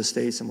Convention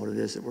Estates and what it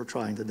is that we're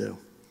trying to do?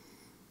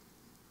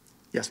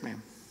 Yes,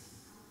 ma'am.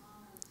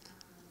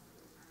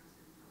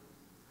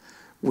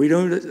 We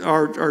don't,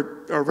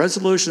 our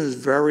resolution is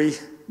very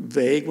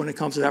vague when it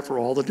comes to that for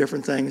all the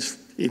different things,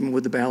 even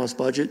with the balanced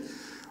budget.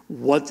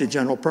 What the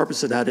general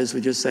purpose of that is,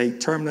 we just say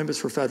term limits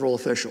for federal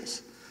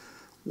officials.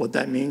 What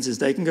that means is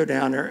they can go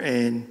down there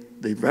and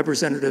the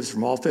representatives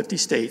from all 50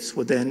 states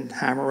would then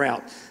hammer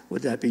out.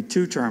 Would that be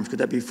 2 terms? Could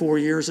that be 4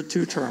 years at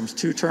 2 terms?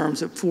 2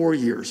 terms at 4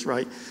 years,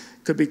 right?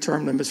 Could be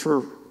term limits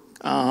for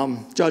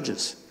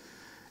judges.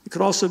 It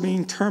could also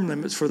mean term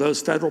limits for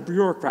those federal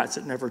bureaucrats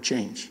that never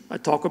change. I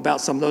talk about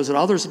some of those and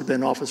others that have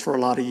been in office for a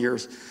lot of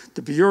years.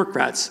 The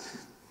bureaucrats,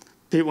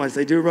 people, if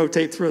they do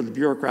rotate through, the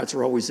bureaucrats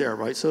are always there,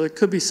 right? So there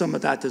could be some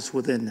of that that's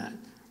within that,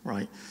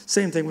 right?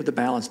 Same thing with the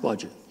balanced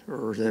budget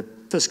or the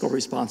fiscal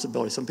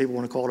responsibility. Some people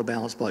want to call it a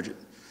balanced budget.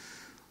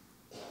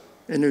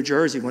 In New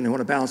Jersey, when they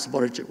want to balance the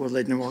budget, what do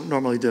they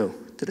normally do?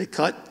 Do they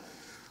cut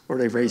or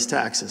do they raise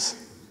taxes?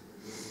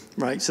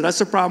 Right? So that's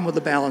the problem with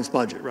the balanced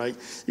budget, right?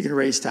 You can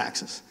raise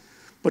taxes.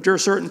 But there are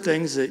certain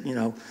things that,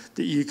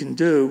 that you can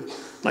do,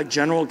 like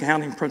general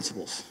accounting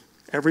principles.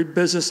 Every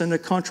business in the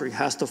country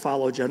has to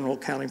follow general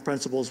accounting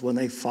principles when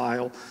they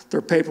file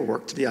their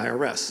paperwork to the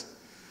IRS.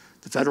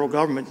 The federal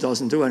government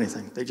doesn't do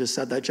anything. They just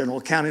said that general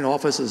accounting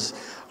office is,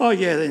 oh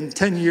yeah, in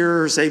 10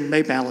 years they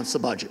may balance the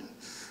budget,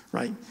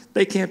 right?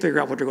 They can't figure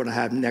out what they're going to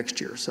have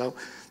next year. So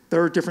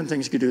there are different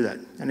things you could do that.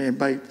 And then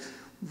by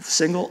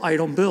single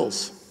item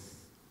bills,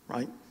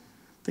 right?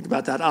 Think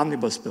about that,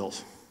 omnibus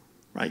bills,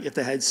 right? If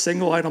they had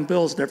single item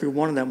bills and every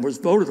one of them was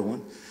voted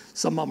on,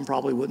 some of them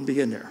probably wouldn't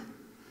be in there.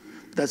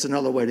 But that's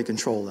another way to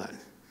control that.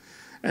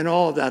 And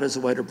all of that is a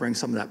way to bring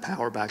some of that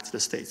power back to the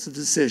states, the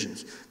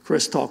decisions.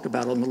 Chris talked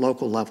about on the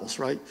local levels,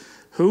 right?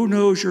 Who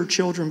knows your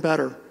children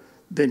better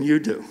than you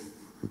do?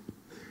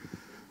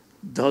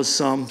 Does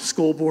some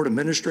school board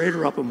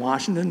administrator up in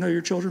Washington know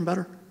your children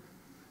better?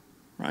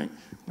 Right?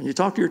 When you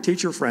talk to your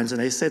teacher friends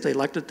and they say they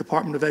like the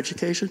Department of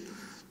Education,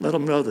 let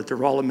them know that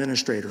they're all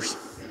administrators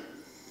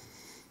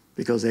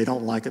because they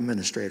don't like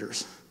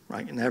administrators,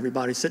 right? And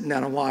everybody's sitting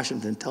down in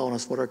Washington telling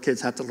us what our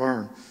kids have to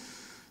learn,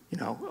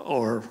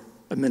 or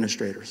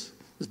administrators.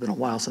 It's been a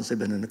while since they've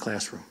been in the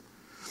classroom.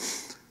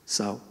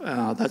 So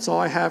that's all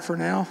I have for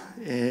now.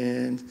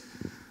 And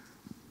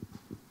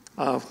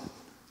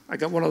I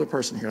got one other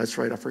person here. That's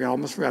right. I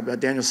almost forgot about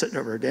Daniel sitting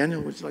over there.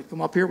 Daniel, would you like to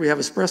come up here? We have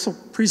a special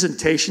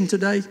presentation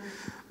today.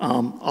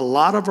 A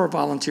lot of our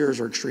volunteers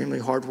are extremely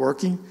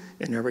hardworking,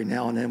 and every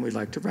now and then we'd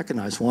like to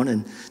recognize one.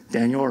 And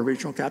Daniel, our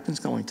regional captain, is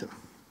going to.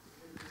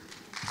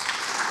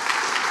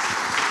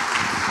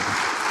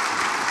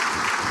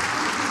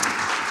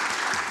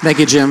 Thank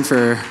you, Jim,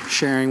 for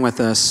sharing with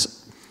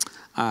us.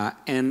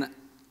 And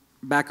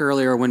back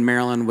earlier when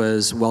Marilyn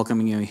was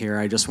welcoming you here,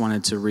 I just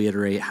wanted to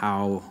reiterate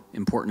how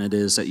important it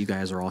is that you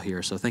guys are all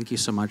here. So thank you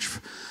so much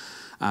for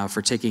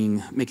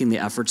making the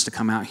efforts to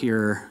come out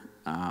here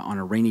on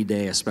a rainy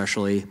day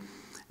especially.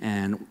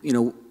 And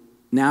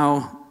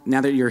now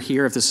that you're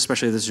here,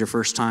 especially if this is your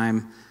first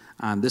time,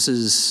 this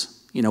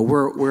is,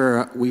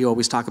 we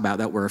always talk about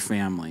that we're a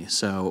family.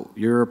 So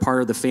you're a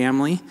part of the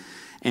family,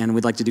 and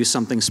we'd like to do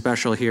something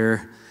special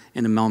here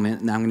in a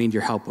moment, and I'm going to need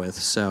your help with,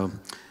 so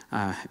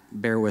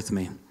bear with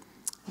me.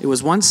 It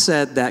was once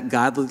said that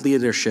godly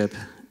leadership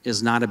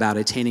is not about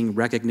attaining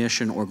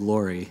recognition or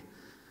glory.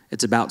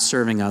 It's about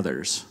serving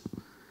others.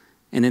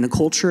 And in a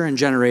culture and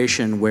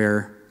generation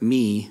where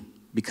me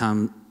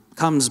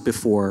comes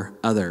before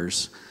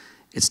others,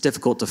 it's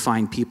difficult to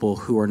find people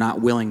who are not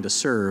willing to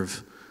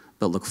serve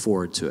but look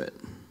forward to it.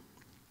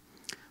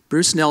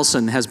 Bruce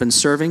Nelson has been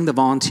serving the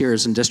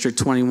volunteers in District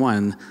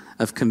 21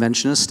 of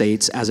Convention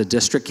Estates as a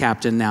district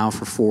captain now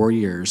for 4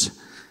 years.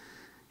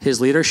 His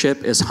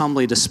leadership is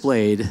humbly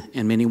displayed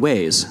in many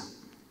ways.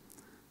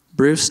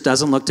 Bruce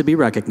doesn't look to be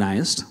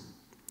recognized.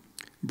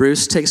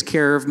 Bruce takes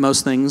care of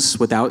most things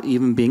without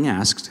even being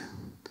asked.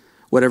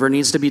 Whatever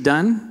needs to be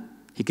done,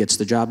 he gets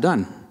the job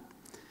done.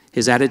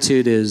 His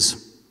attitude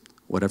is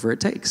whatever it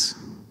takes.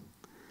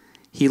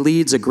 He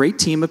leads a great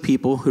team of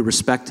people who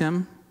respect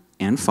him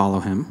and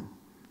follow him.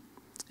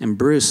 And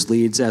Bruce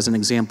leads as an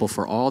example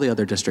for all the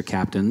other district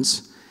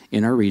captains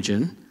in our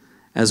region,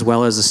 as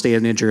well as the state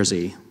of New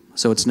Jersey.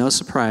 So it's no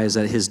surprise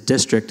that his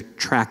district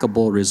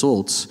trackable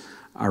results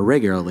are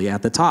regularly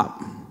at the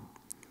top.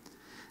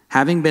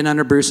 Having been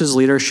under Bruce's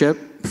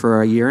leadership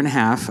for a year and a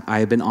half, I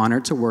have been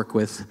honored to work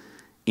with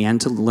and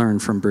to learn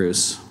from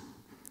Bruce.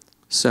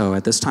 So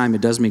at this time,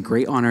 it does me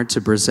great honor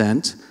to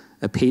present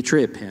a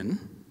Patriot pin.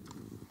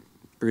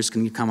 Bruce,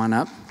 can you come on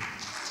up?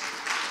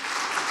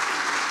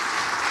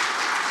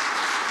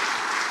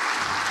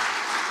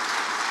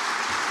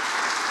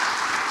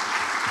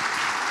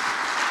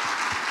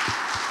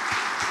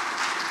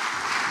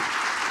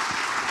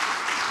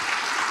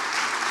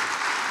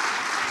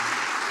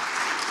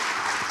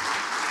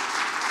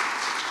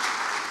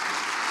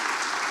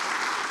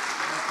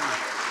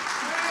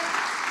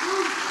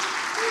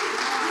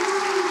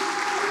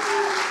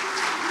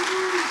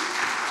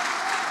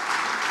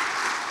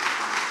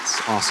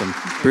 Awesome.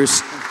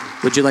 Bruce,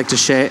 would you like to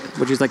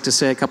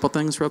say a couple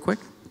things real quick?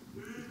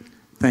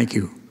 Thank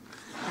you.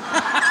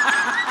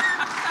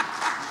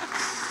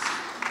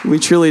 We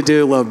truly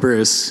do love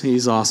Bruce.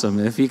 He's awesome.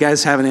 If you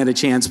guys haven't had a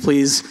chance,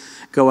 please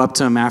go up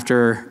to him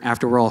after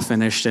we're all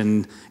finished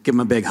and give him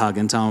a big hug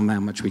and tell him how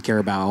much we care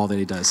about all that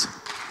he does.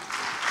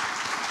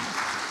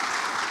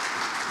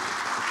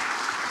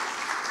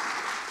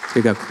 Here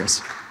you go,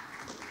 Chris.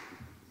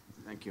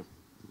 Thank you.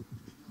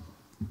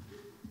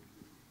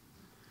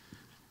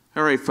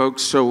 All right,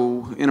 folks,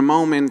 so in a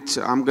moment,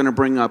 I'm going to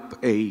bring up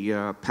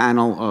a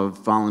panel of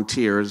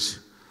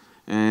volunteers,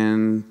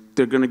 and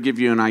they're going to give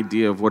you an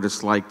idea of what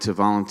it's like to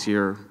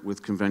volunteer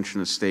with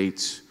Convention of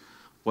States,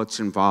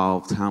 what's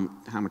involved, how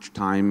much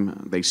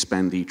time they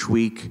spend each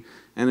week,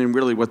 and then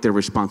really what their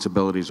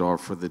responsibilities are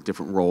for the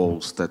different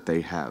roles that they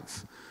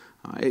have.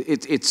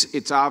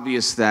 It's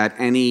obvious that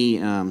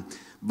any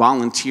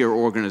volunteer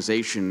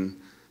organization,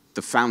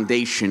 the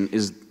foundation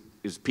is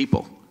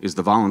people, is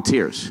the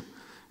volunteers.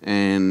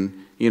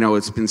 And, you know,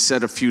 it's been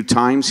said a few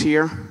times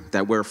here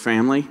that we're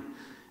family,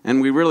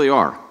 and we really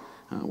are.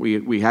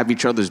 We have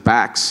each other's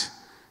backs.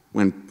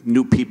 When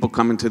new people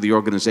come into the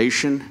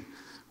organization,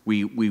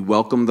 we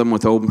welcome them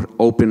with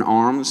open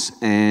arms,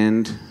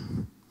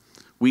 and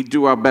we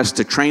do our best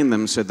to train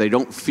them so they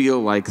don't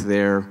feel like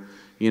they're,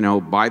 you know,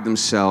 by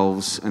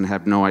themselves and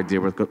have no idea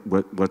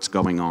what's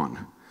going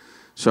on.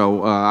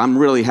 So I'm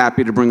really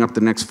happy to bring up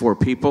the next 4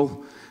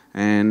 people,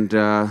 and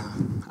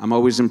I'm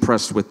always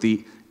impressed with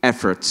the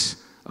efforts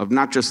of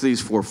not just these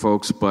 4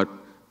 folks, but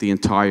the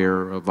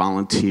entire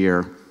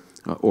volunteer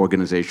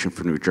organization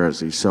for New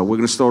Jersey. So we're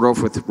going to start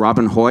off with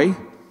Robin Hoy.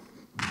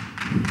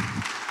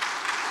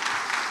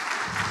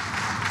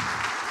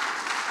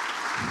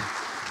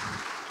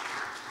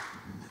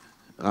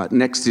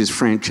 Next is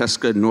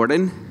Francesca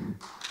Norden.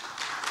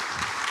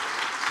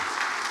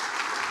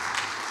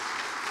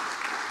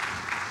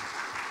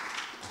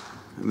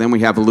 And then we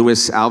have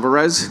Luis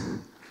Alvarez.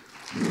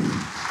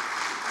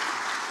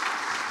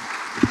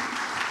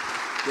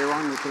 They're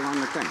on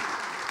the thing.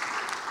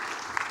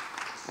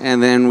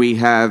 And then we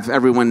have,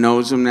 everyone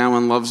knows him now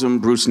and loves him,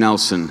 Bruce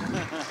Nelson. You're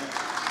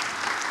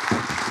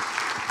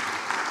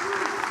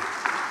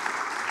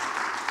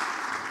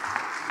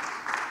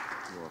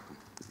welcome.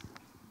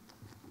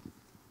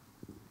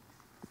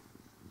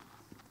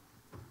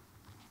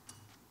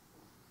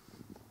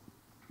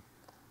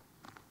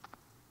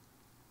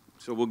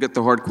 So we'll get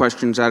the hard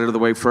questions out of the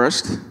way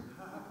first.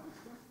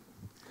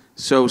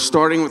 So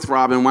starting with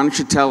Robin, why don't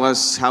you tell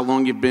us how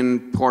long you've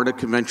been part of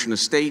Convention of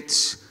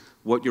States,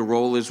 what your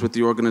role is with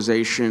the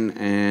organization,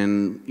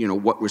 and you know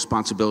what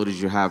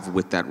responsibilities you have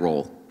with that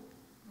role.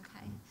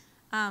 Okay.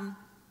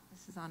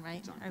 This is on,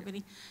 right,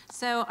 everybody?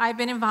 So I've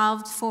been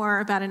involved for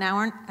about an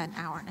hour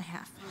and a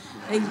half.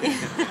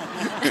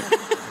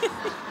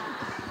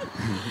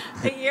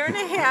 A year and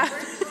a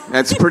half.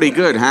 That's pretty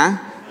good, huh?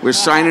 We're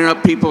signing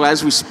up people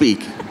as we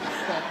speak.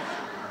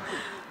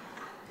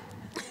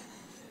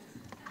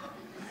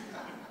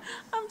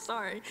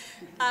 Sorry.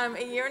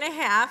 A year and a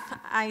half,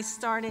 I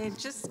started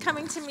just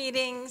coming to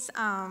meetings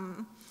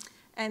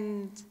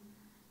and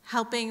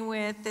helping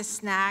with the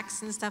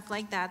snacks and stuff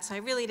like that, so I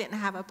really didn't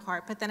have a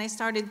part. But then I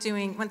started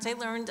doing, once I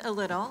learned a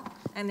little,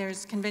 and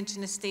there's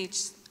Convention of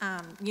States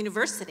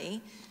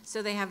University,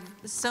 so they have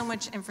so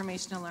much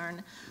information to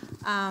learn,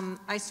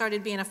 I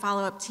started being a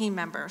follow-up team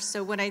member.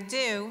 So what I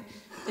do,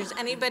 if there's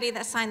anybody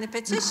that signed the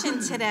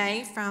petition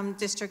today from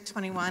District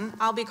 21,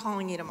 I'll be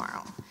calling you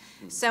tomorrow.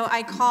 So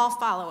I call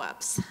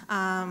follow-ups,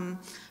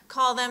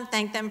 call them,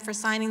 thank them for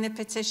signing the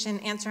petition,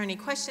 answer any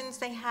questions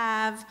they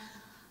have,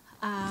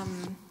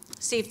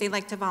 see if they'd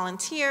like to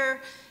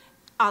volunteer.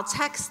 I'll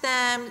text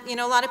them. You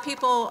know, a lot of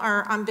people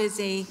are, I'm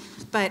busy,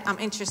 but I'm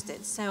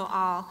interested. So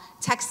I'll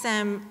text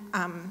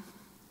them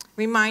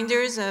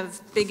reminders of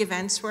big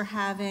events we're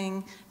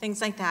having, things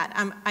like that.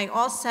 I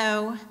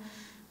also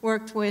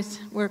work with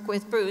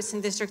Bruce in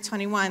District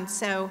 21,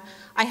 so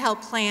I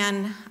help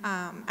plan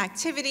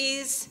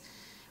activities.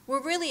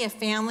 We're really a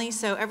family,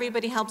 so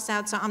everybody helps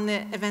out. So I'm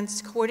the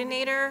events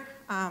coordinator.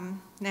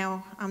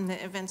 Now I'm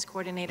the events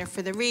coordinator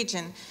for the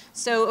region.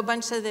 So a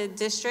bunch of the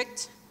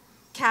district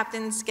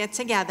captains get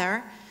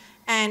together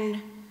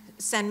and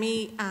send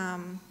me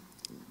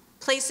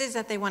places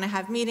that they want to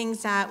have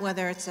meetings at,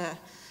 whether it's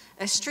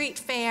a street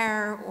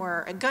fair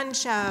or a gun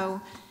show,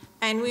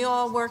 and we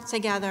all work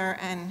together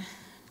and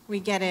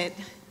we get it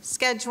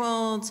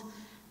scheduled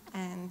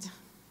and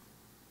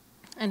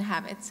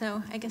have it.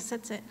 So I guess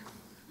that's it.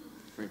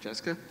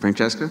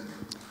 Francesca?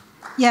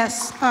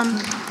 Yes.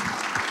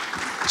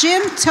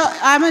 Jim,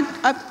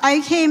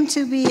 I came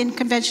to be in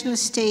Convention of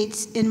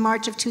States in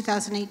March of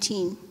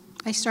 2018.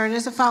 I started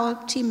as a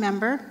follow-up team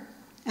member,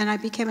 and I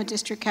became a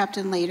district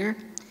captain later.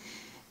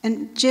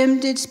 And Jim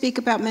did speak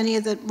about many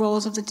of the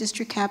roles of the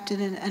district captain,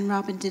 and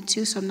Robin did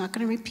too, so I'm not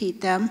going to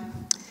repeat them.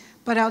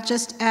 But I'll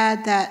just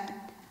add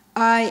that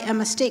I am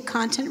a state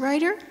content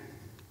writer,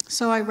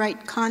 so I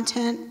write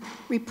content,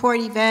 report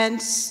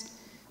events,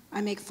 I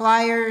make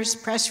flyers,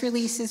 press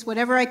releases,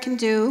 whatever I can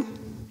do.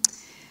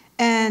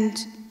 And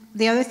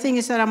the other thing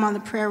is that I'm on the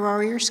Prayer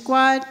Warrior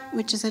Squad,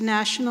 which is a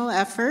national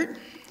effort.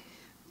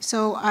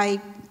 So I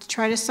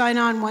try to sign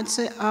on once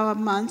a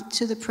month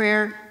to the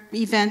prayer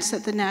events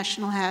that the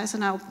National has,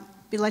 and I'll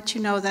let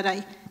you know that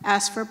I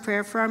asked for a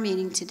prayer for our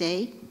meeting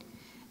today.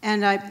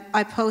 And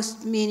I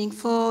post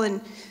meaningful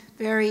and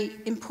very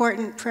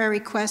important prayer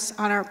requests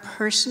on our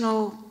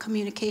personal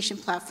communication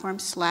platform,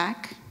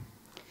 Slack.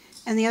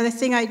 And the other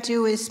thing I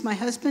do is my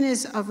husband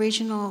is a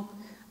regional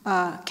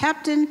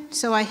captain,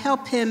 so I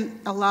help him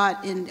a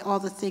lot in all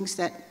the things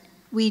that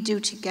we do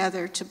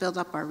together to build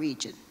up our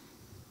region.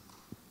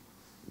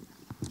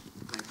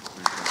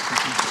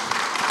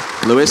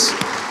 Luis?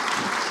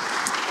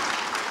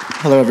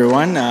 Hello,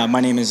 everyone.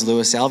 My name is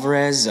Luis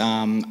Alvarez.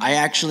 I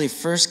actually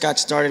first got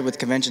started with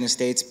Convention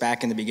Estates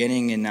back in the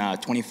beginning in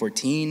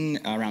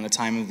 2014, around the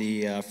time of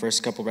the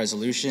first couple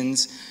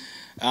resolutions.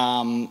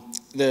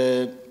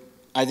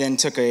 I then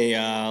took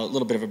a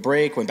little bit of a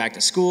break, went back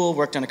to school,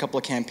 worked on a couple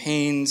of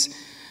campaigns,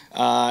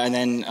 and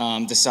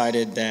then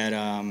decided that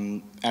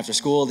after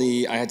school,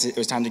 it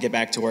was time to get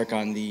back to work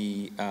on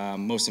the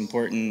most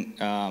important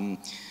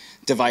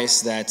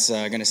device that's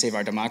going to save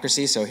our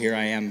democracy. So here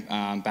I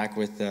am back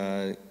with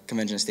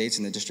Convention Estates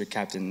in the district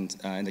captain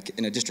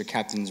in a district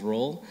captain's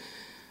role.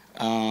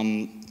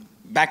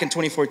 Back in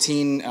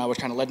 2014, what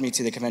kind of led me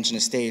to the Convention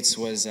Estates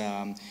was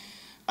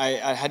I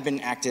had been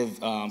active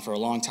for a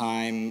long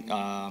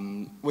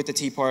time with the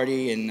Tea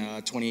Party in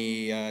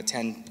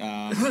 2010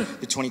 to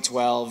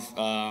 2012.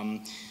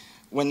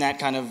 When that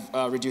kind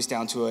of reduced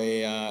down to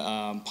a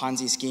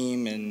Ponzi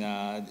scheme and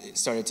it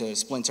started to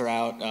splinter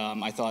out,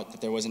 I thought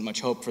that there wasn't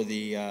much hope for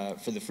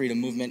the freedom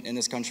movement in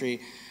this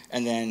country.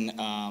 And then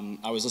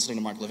I was listening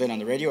to Mark Levin on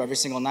the radio every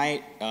single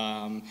night,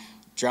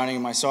 drowning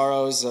in my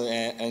sorrows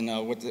and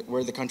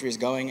where the country is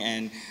going.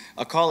 And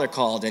a caller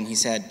called and he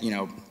said, you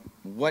know,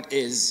 what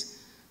is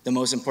the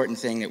most important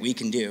thing that we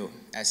can do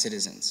as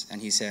citizens?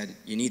 And he said,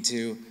 you need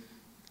to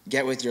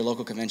get with your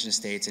local convention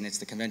estates, and it's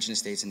the convention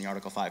estates and the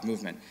Article 5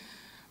 movement.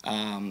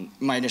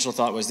 My initial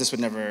thought was this would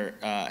never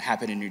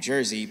happen in New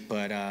Jersey,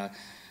 but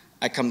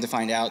I come to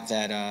find out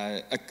that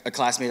a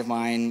classmate of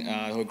mine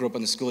who grew up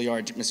in the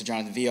schoolyard, Mr.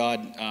 Jonathan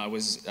Viod,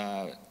 was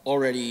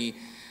already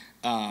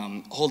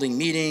holding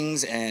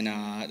meetings, and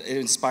it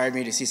inspired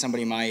me to see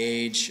somebody my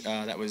age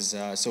that was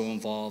so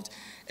involved.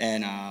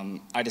 And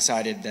I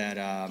decided that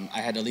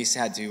I had at least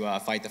had to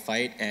fight the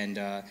fight. And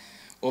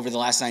over the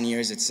last 9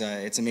 years,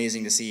 it's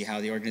amazing to see how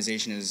the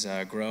organization has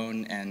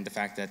grown, and the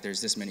fact that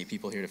there's this many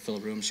people here to fill a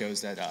room shows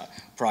that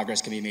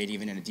progress can be made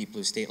even in a deep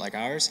blue state like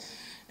ours.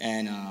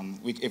 And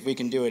if we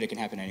can do it, it can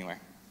happen anywhere.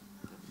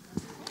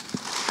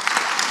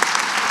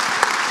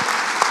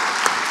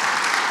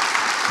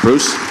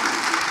 Bruce?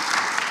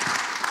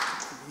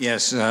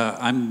 Yes,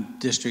 I'm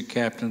district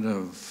captain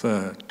of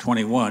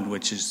 21,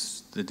 which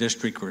is the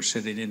district we're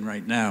sitting in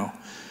right now.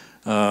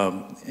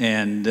 I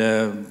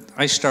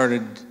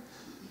started a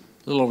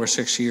little over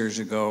 6 years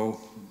ago.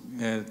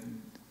 The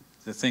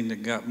thing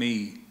that got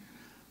me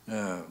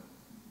to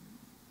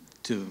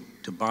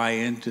buy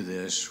into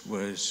this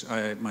was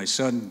my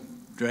son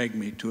dragged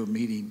me to a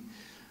meeting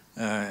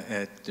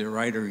at the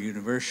Rider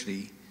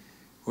University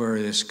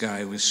where this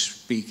guy was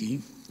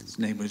speaking. His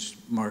name was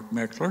Mark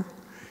Meckler.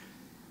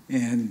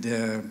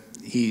 And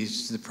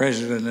he's the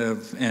president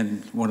of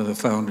and one of the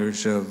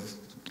founders of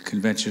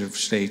Convention of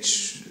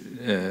States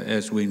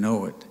as we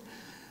know it.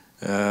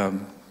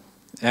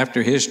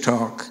 After his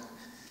talk,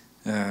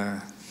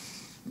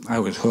 I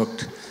was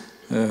hooked.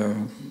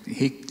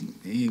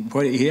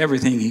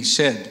 Everything he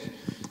said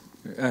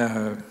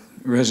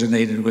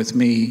resonated with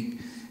me,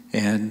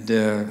 and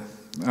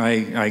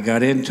I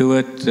got into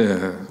it.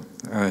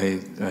 I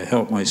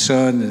helped my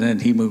son, and then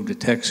he moved to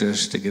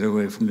Texas to get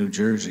away from New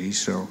Jersey.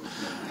 So,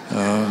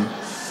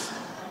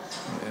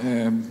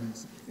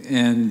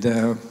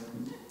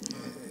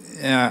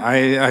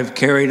 I've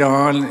carried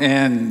on,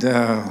 and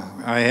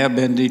I have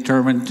been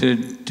determined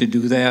to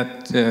do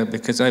that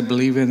because I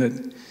believe in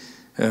it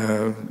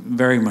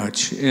very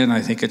much, and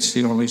I think it's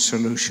the only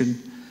solution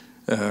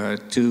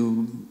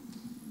to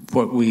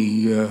what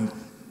we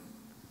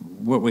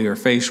are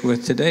faced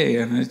with today,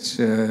 and it's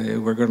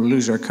we're going to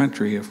lose our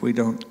country if we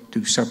don't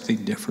do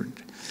something different.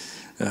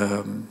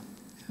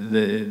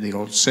 The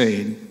old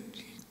saying,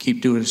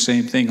 keep doing the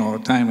same thing all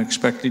the time,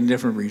 expecting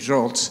different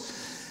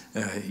results,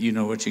 you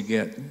know what you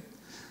get.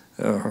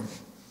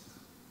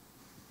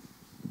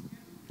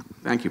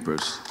 Thank you,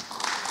 Bruce.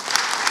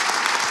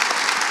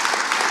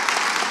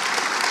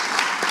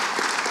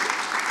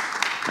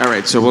 All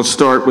right, so we'll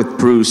start with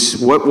Bruce.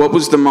 What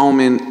was the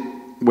moment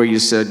where you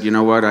said, you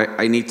know what,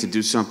 I need to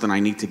do something, I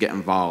need to get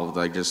involved?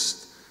 It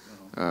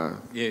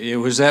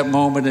was that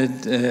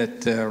moment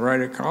at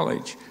Rider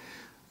College.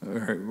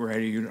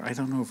 I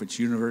don't know if it's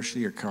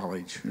university or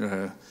college.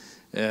 And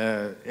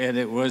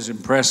it was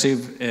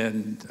impressive,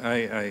 and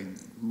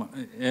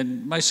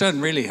and my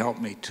son really helped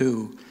me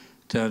too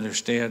to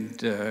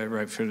understand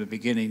right from the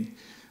beginning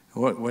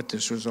what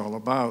this was all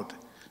about.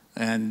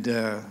 And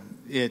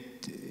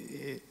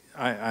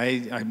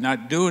I'm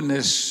not doing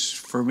this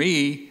for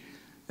me,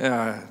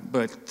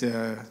 but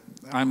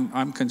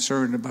I'm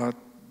concerned about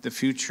the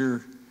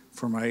future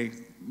for my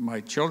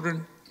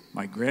children,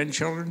 my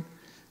grandchildren,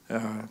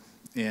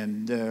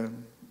 and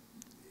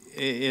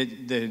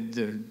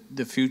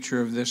the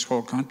future of this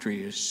whole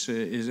country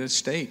is at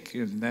stake,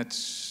 and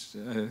that's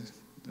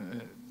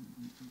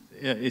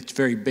it's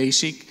very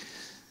basic,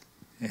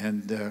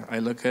 and I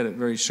look at it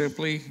very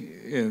simply,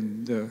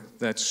 and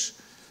that's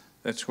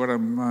what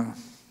I'm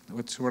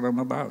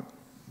about.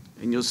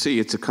 And you'll see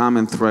it's a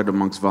common thread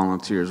amongst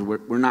volunteers.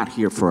 We're not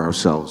here for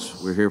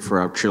ourselves. We're here for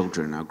our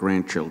children, our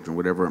grandchildren,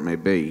 whatever it may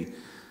be,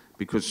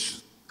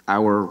 because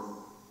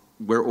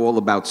we're all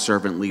about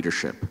servant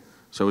leadership.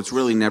 So it's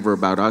really never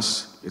about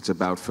us. It's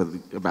about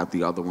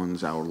the other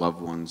ones, our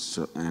loved ones,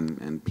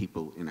 and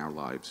people in our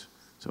lives.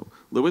 So,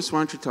 Louis,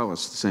 why don't you tell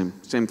us the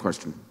same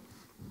question?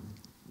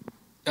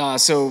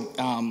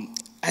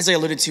 As I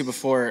alluded to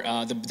before,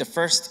 the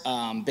first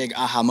big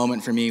aha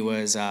moment for me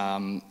was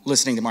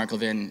listening to Mark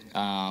Levin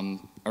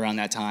around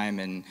that time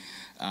and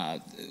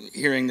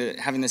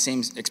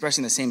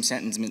expressing the same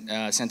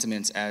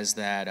sentiments as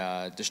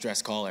that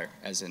distressed caller,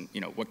 as in,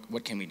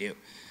 what can we do?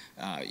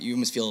 You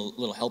almost feel a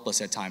little helpless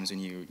at times when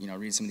you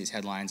read some of these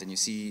headlines and you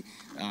see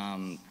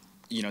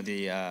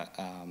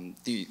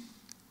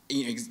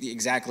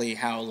exactly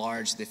how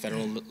large the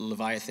federal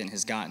Leviathan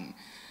has gotten,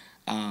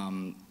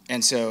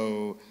 and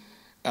so.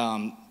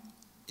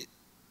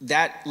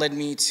 That led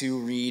me to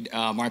read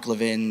Mark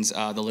Levin's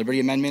The Liberty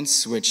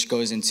Amendments, which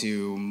goes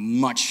into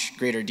much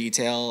greater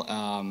detail.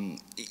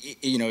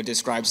 It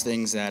describes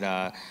things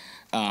that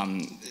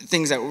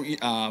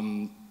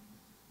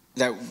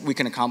we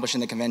can accomplish in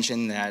the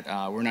convention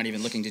that we're not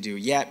even looking to do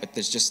yet, but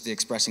there's just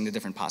expressing the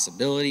different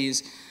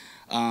possibilities.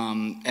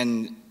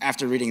 And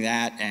after reading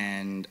that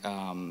and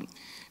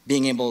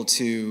being able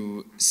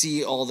to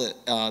see all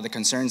the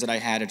concerns that I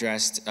had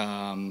addressed,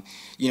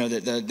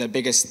 the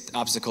biggest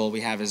obstacle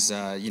we have is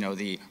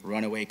the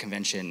runaway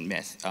convention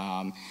myth.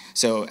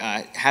 So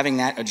having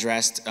that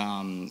addressed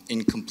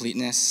in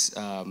completeness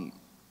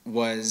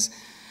was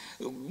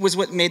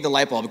what made the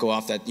light bulb go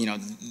off. That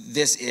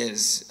this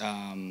is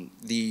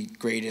the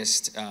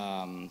greatest.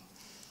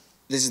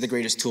 This is the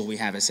greatest tool we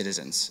have as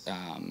citizens,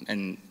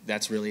 and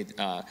that's really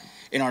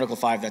in Article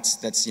 5. That's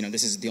this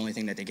is the only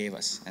thing that they gave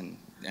us, and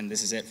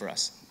this is it for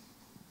us.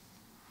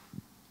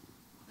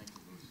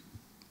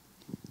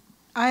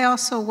 I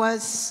also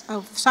was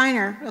a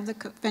signer of the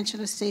Convention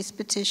of States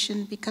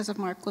petition because of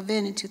Mark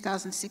Levin in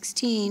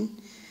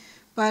 2016,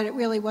 but it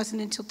really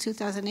wasn't until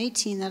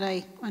 2018 that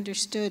I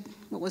understood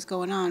what was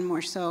going on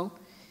more so.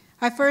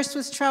 I first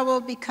was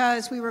troubled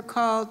because we were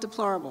called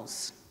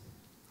deplorables.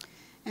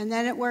 And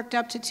then it worked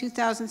up to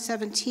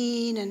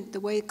 2017, and the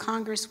way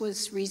Congress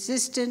was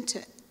resistant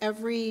to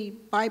every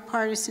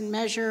bipartisan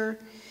measure.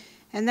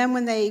 And then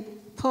when they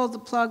pulled the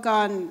plug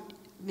on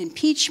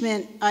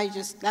impeachment,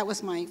 that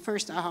was my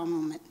first aha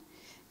moment.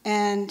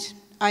 And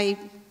I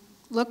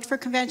looked for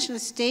Convention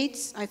of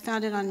States. I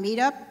found it on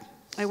Meetup.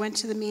 I went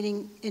to the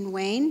meeting in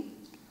Wayne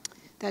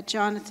that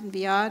Jonathan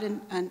Viad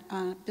and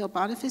Bill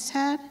Boniface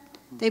had.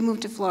 They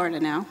moved to Florida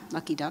now,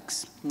 lucky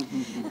ducks.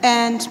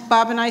 And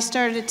Bob and I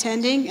started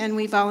attending, and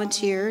we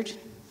volunteered.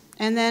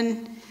 And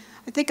then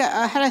I think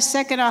I had a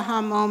second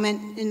aha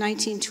moment in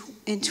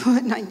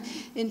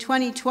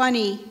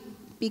 2020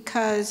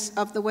 because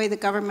of the way the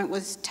government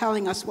was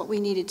telling us what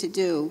we needed to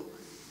do.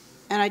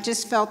 And I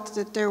just felt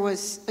that there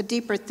was a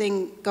deeper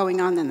thing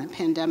going on than the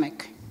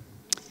pandemic.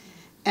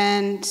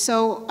 And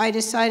so I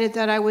decided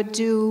that I would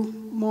do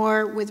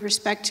more with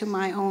respect to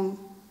my own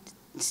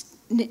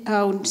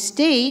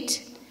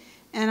state,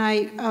 and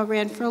I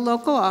ran for a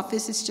local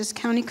office. It's just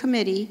county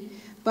committee,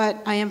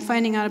 but I am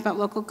finding out about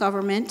local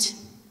government,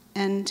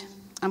 and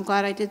I'm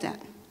glad I did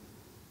that.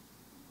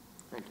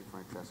 Thank you,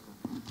 Francesca.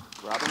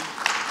 Robin?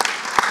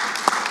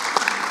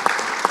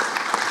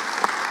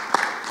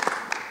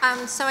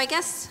 So I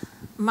guess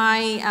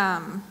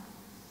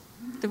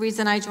the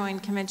reason I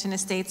joined Convention of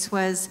States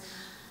was,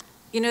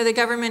 the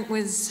government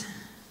was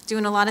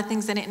doing a lot of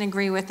things I didn't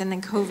agree with, and then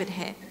COVID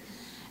hit.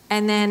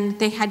 And then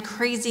they had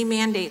crazy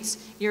mandates.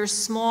 Your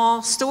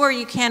small store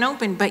you can't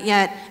open, but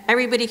yet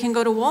everybody can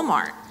go to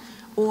Walmart.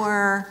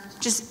 Or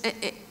just,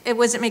 it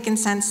wasn't making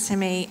sense to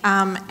me.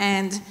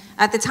 And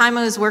at the time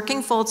I was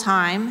working full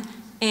time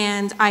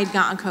and I'd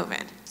gotten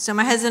COVID. So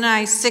my husband and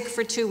I sick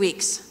for 2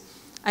 weeks.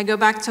 I go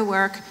back to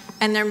work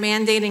and they're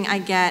mandating I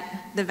get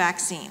the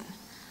vaccine.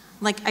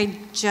 Like I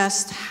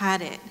just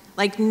had it.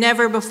 Like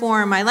never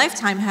before in my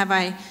lifetime have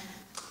I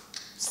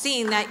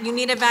seen that you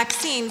need a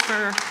vaccine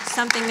for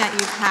something that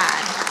you've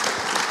had.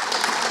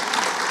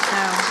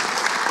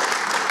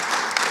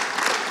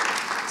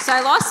 So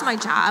I lost my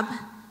job,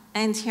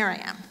 and here I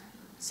am.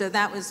 So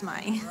that was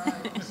my,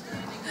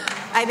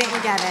 I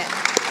didn't get it.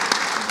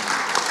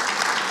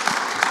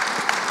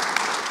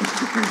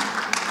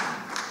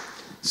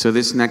 So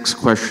this next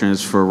question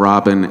is for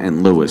Robin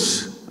and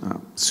Louis.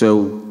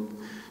 So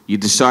you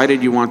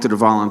decided you wanted to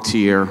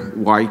volunteer.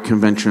 Why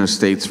Convention of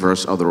States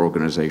versus other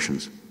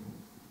organizations?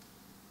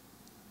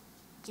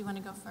 Do you want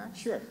to go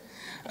first? Sure.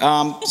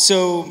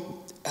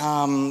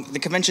 The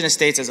Convention of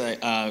States, as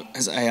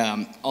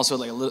I also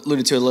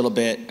alluded to a little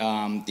bit,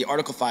 the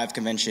Article 5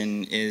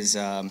 Convention is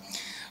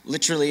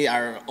literally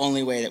our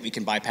only way that we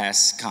can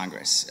bypass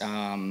Congress.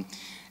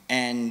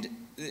 And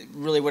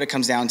really what it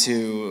comes down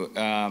to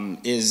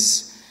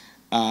is,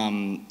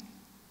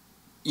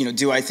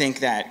 do I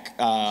think that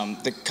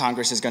the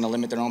Congress is going to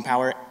limit their own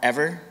power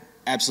ever?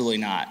 Absolutely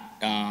not.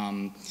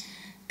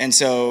 And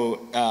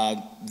so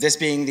this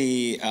being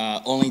the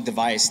only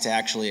device to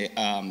actually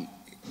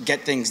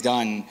get things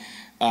done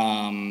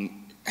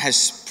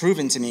has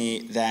proven to me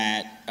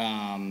that,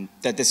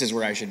 that this is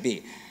where I should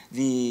be.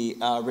 The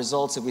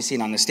results that we've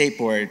seen on the state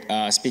board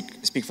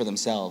speak for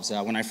themselves.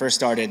 When I first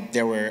started,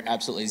 there were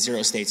absolutely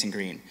 0 states in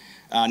green.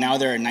 Now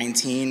there are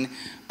 19.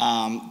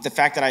 The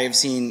fact that I have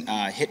seen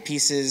hit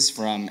pieces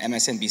from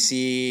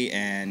MSNBC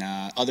and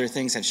other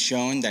things have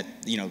shown that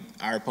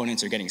our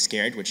opponents are getting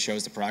scared, which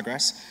shows the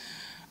progress.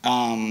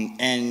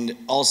 And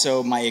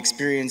also my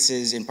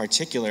experiences in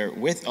particular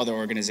with other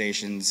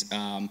organizations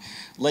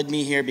led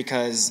me here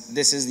because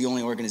this is the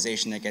only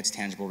organization that gets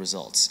tangible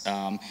results.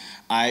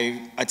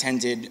 I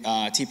attended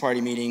Tea Party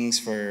meetings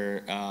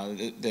for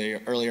the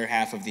earlier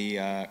half of the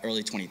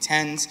early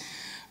 2010s.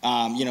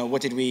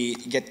 What did we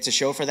get to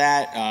show for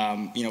that?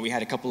 We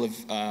had a couple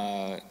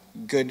of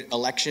good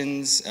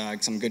elections,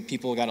 some good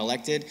people got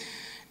elected.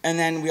 And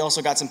then we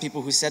also got some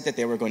people who said that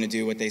they were going to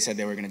do what they said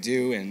they were going to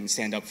do and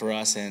stand up for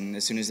us. And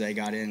as soon as they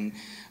got in,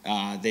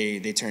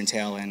 they turned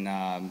tail and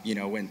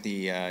went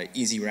the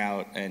easy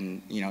route.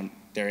 And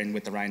they're in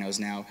with the rhinos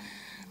now.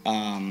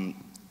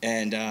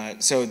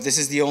 So this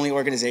is the only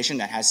organization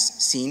that has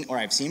seen or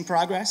I've seen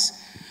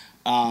progress.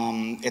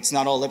 It's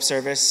not all lip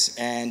service,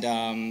 and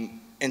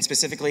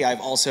specifically,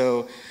 I've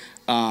also.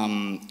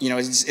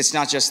 It's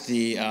not just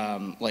the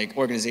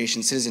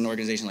citizen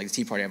organization like the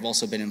Tea Party. I've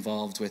also been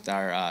involved with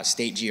our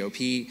state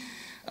GOP,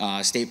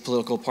 state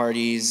political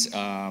parties,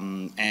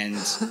 and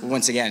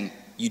once again,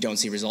 you don't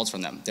see results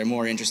from them. They're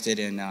more interested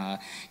in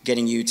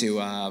getting you to,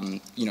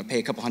 pay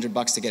a couple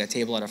 $100 to get a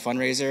table at a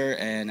fundraiser,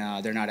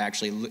 and they're not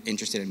actually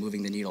interested in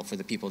moving the needle for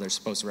the people they're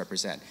supposed to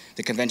represent.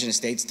 The Convention of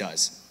States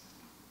does.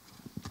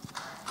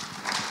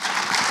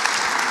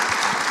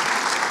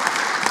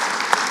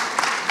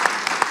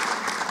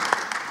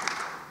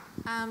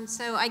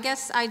 So I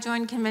guess I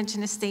joined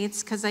Convention of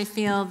States because I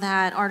feel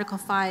that Article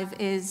 5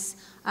 is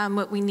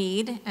what we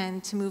need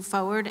and to move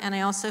forward. And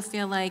I also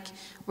feel like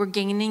we're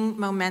gaining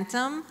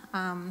momentum.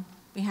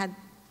 We had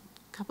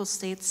a couple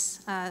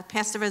states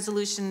pass a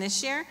resolution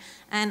this year,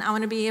 and I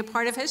want to be a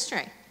part of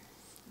history.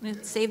 I'm going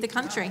to save the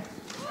country.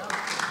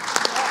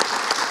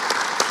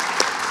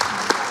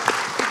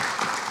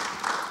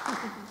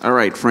 All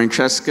right,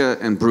 Francesca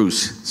and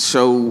Bruce.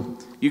 So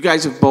you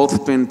guys have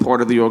both been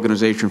part of the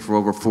organization for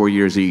over 4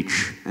 years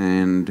each,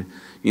 and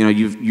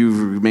you've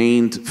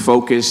remained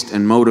focused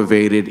and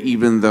motivated,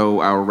 even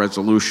though our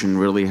resolution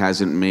really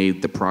hasn't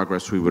made the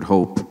progress we would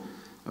hope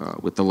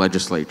with the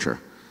legislature.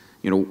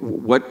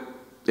 What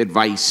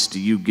advice do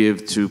you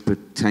give to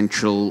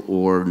potential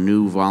or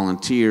new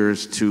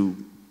volunteers to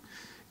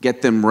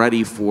get them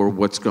ready for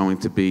what's going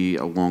to be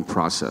a long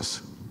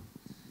process?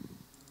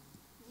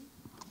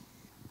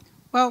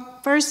 Well,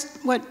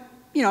 first,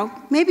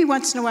 maybe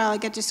once in a while I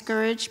get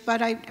discouraged,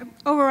 but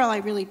overall I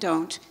really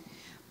don't.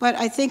 But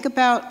I think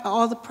about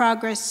all the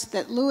progress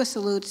that Lewis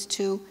alludes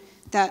to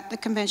that the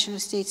Convention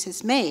of States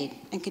has made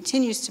and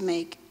continues to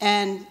make,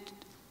 and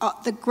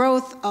the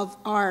growth of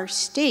our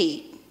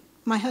state.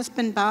 My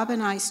husband Bob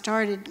and I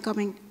started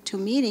coming to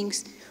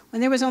meetings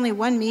when there was only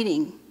one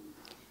meeting,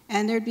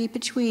 and there'd be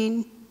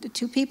between, the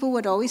two people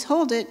would always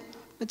hold it,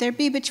 but there'd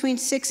be between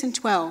 6 and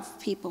 12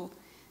 people.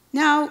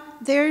 Now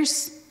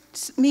there's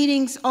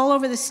meetings all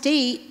over the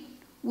state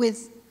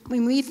with,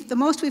 the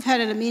most we've had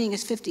at a meeting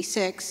is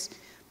 56,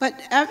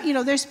 but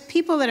there's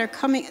people that are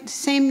coming, the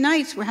same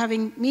nights we're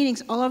having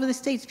meetings all over the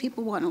states.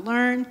 People want to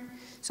learn,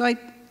 so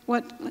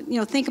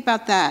think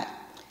about that.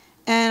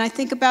 And I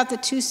think about the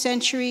 2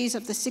 centuries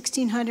of the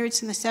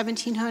 1600s and the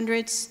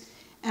 1700s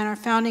and our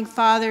founding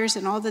fathers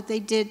and all that they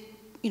did,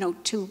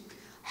 to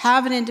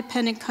have an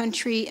independent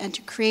country and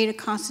to create a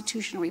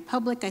constitutional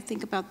republic. I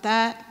think about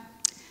that.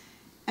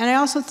 And I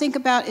also think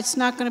about it's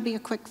not going to be a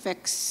quick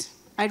fix.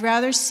 I'd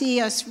rather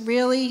see us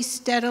really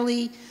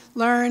steadily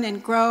learn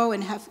and grow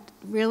and have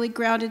really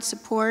grounded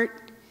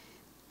support,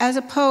 as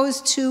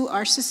opposed to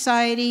our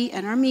society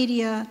and our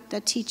media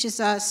that teaches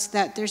us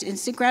that there's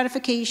instant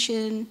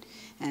gratification,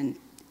 and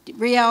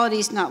reality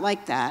is not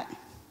like that.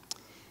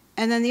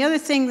 And then the other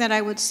thing that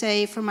I would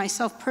say for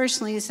myself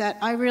personally is that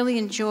I really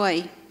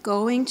enjoy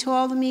going to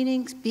all the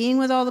meetings, being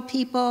with all the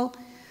people,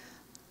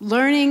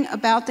 learning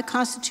about the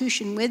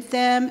Constitution with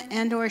them,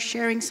 and or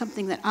sharing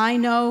something that I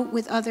know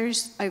with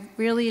others. I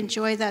really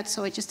enjoy that,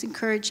 so I just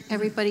encourage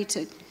everybody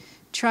to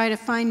try to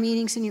find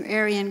meetings in your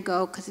area and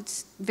go, because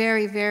it's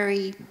very,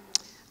 very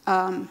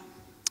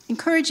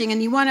encouraging.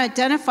 And you want to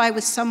identify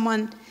with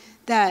someone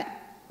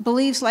that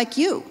believes like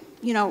you.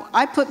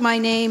 I put my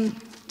name,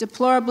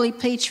 Deplorably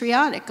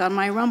Patriotic, on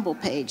my Rumble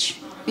page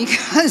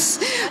because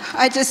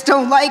I just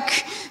don't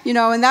like,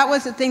 and that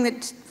was the thing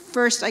that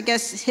first, I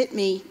guess, hit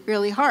me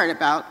really hard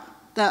about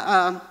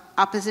the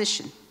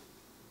opposition.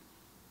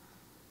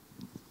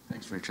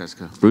 Thanks,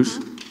 Francesca. Bruce?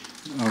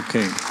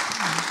 Okay.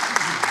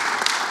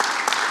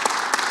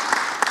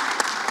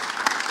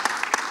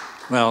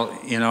 Well,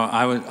 you know,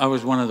 I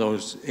was one of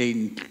those 8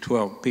 and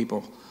 12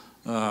 people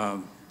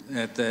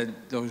at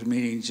those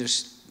meetings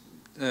just,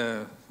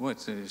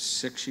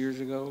 6 years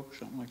ago,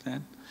 something like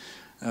that.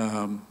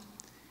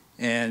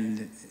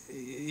 And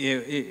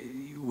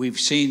we've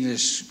seen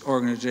this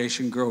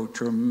organization grow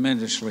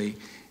tremendously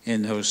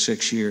in those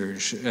 6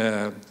 years.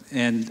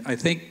 And I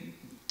think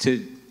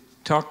to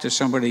talk to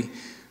somebody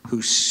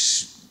who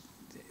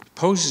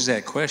poses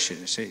that question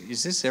and say,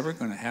 is this ever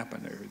going to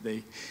happen? Or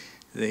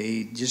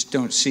they just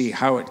don't see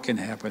how it can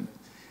happen.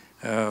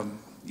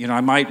 You know,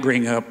 I might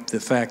bring up the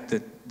fact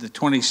that the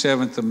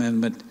 27th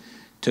Amendment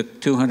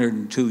took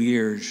 202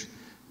 years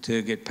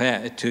to get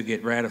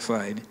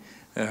ratified.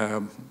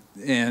 That's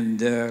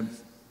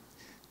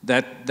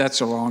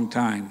a long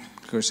time.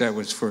 Of course, that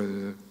was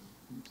for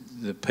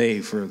the pay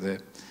for the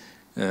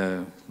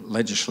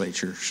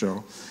legislature.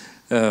 So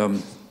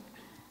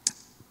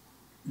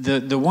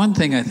the one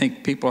thing I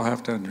think people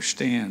have to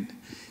understand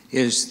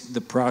is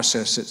the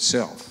process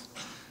itself.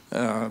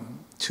 I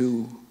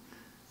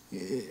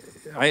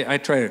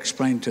try to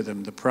explain to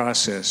them the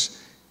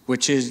process,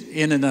 which is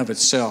in and of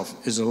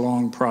itself is a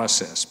long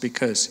process,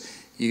 because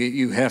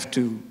you have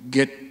to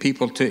get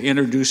people to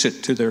introduce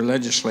it to their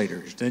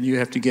legislators. Then you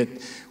have to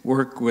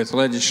work with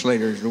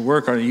legislators to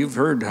work on it. You've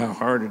heard how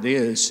hard it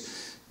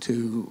is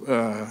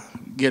to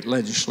get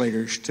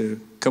legislators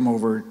to come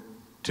over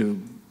to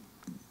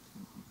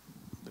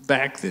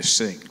back this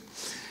thing.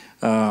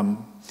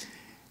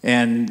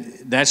 And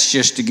that's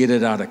just to get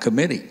it out of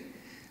committee.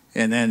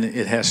 And then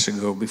it has to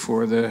go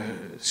before the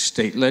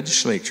state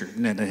legislature,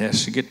 and then it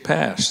has to get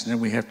passed. And then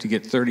we have to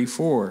get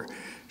 34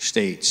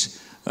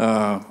 states.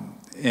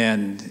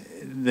 And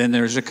then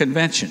there's a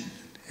convention,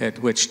 at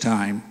which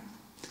time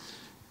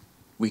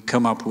we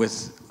come up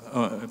with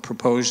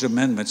proposed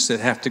amendments that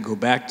have to go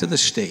back to the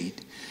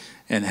state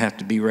and have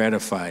to be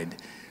ratified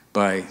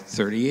by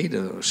 38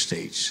 of those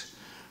states.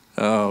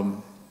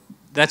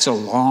 That's a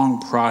long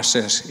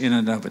process in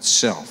and of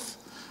itself.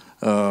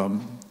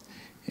 And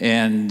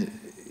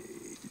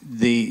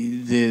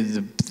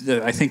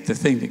I think the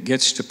thing that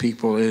gets to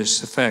people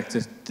is the fact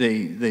that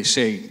they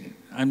say,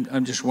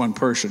 I'm just one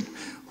person.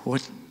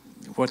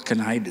 What can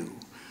I do?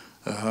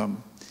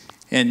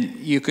 And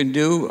you can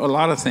do a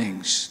lot of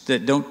things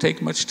that don't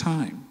take much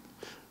time.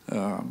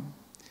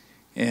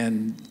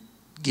 And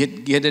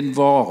get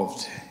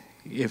involved.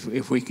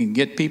 If we can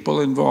get people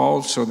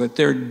involved so that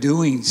they're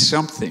doing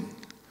something,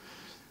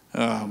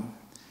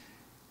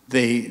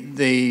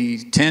 they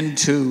tend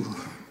to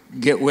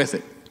get with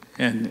it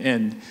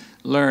and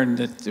learn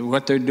that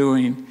what they're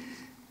doing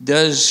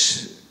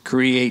does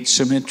create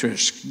some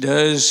interest,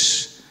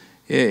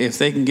 if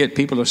they can get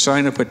people to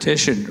sign a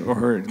petition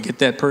or get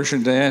that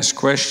person to ask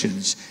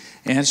questions,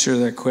 answer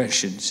their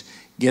questions,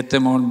 get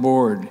them on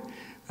board,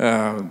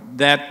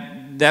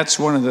 that's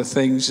one of the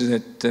things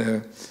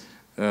that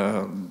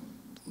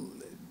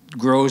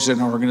grows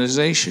an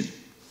organization.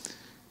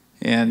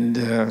 And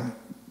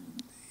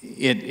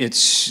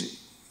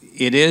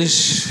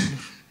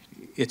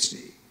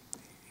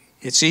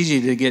it's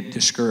easy to get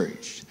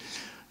discouraged,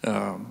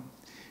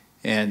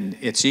 and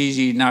it's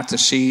easy not to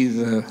see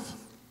the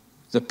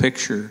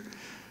picture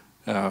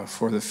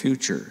for the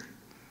future.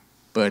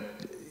 But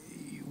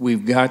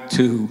we've got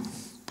to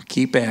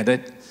keep at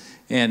it,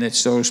 and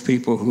it's those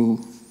people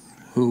who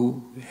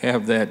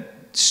have that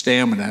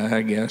stamina,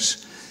 I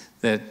guess,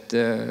 that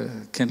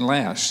can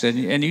last.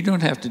 And you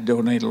don't have to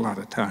donate a lot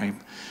of time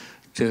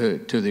to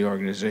the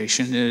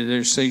organization.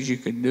 There's things you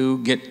can do,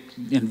 get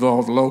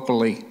involved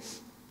locally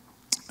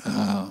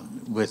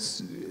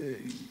with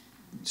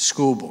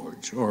school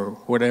boards or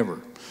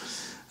whatever,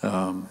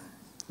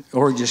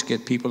 or just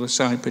get people to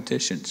sign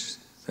petitions.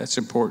 That's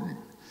important.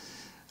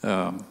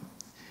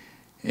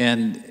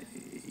 And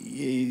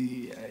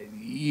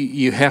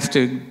you have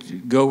to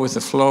go with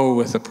the flow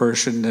with the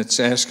person that's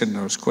asking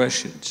those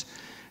questions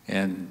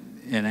and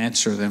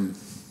answer them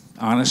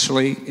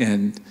honestly,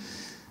 and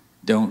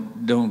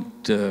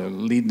don't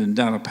lead them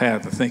down a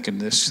path of thinking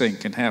this thing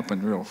can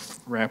happen real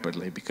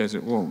rapidly, because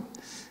it won't.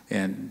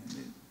 And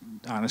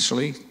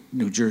honestly,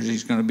 New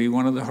Jersey's going to be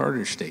one of the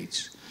harder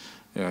states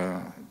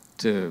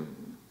to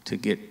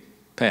get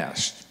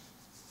passed.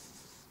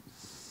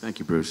 Thank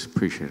you, Bruce.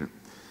 Appreciate it.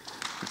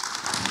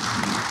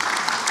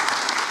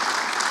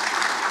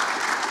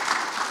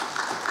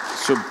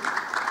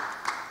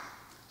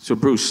 So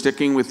Bruce,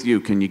 sticking with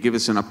you, can you give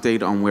us an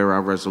update on where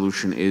our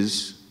resolution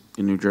is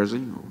in New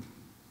Jersey?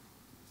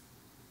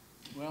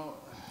 Well,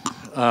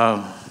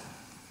 I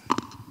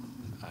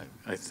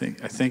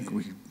think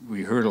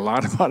we heard a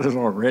lot about it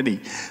already,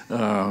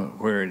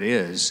 where it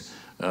is.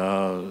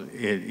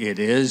 It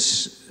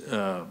is.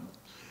 I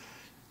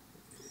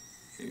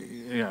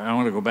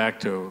want to go back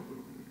to.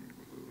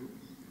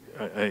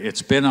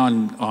 It's been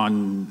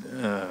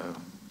on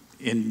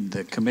in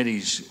the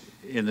committees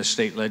in the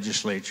state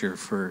legislature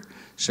for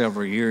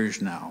several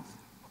years now,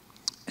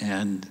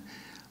 and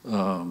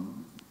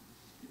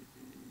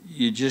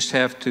you just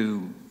have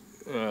to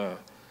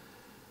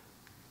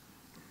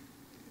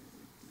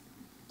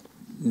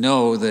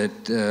know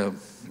that,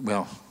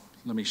 well,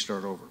 let me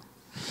start over.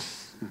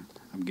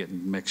 I'm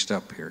getting mixed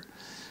up here.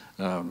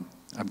 I'm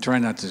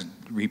trying not to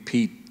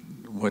repeat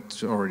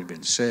what's already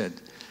been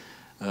said.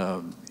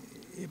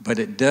 But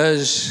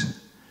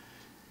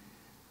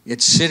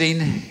it's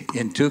sitting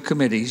in two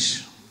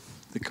committees.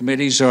 The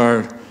committees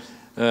are,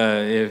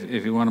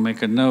 if you want to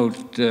make a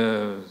note,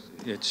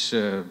 it's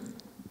the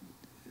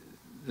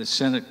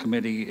Senate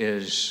committee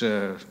is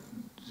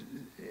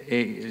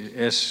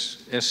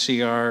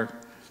SCR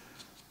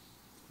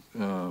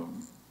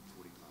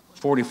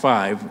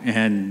 45,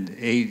 and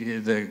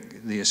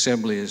the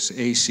Assembly is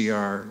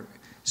ACR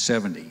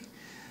 70.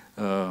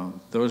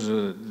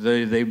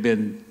 They've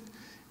been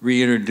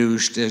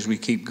reintroduced as we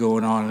keep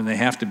going on, and they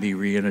have to be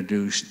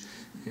reintroduced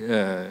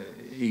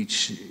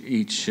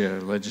each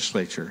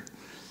legislature.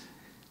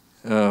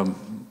 And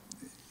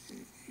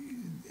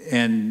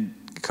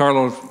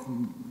Carlos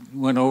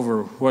went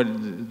over what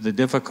the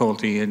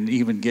difficulty in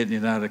even getting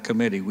it out of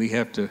committee. We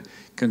have to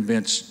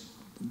convince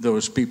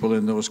those people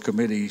in those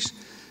committees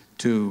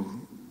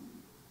to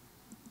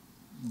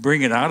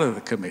bring it out of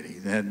the committee.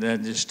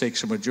 That just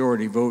takes a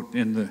majority vote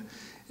in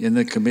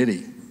the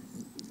committee,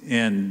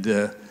 and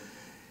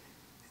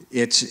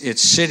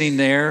it's sitting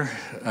there.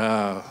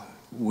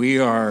 We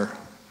are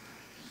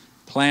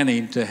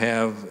planning to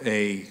have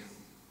a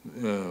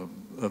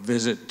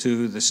visit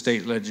to the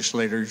state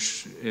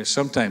legislators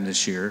sometime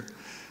this year.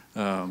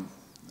 I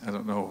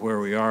don't know where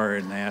we are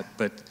in that,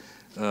 but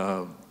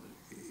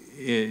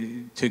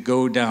to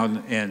go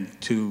down and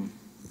to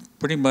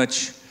pretty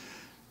much,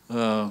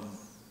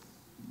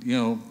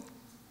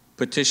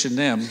 petition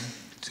them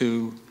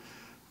to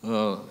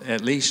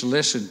at least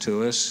listen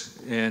to us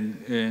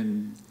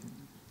and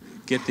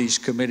get these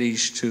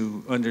committees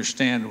to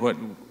understand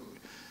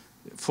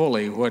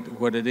fully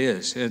what it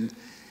is. And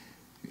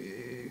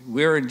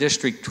we're in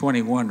District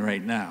 21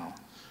 right now,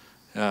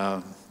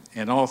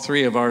 and all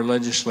three of our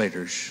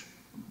legislators,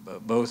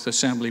 both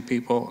Assembly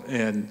people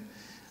and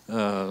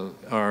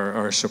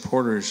are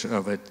supporters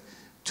of it.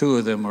 Two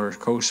of them are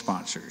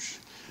co-sponsors,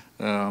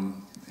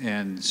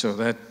 and so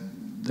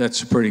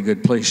that's a pretty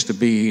good place to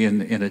be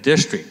in a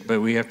district. But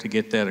we have to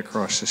get that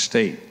across the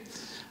state.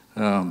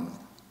 And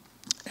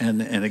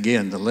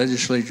again, the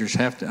legislatures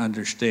have to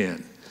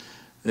understand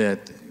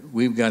that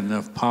we've got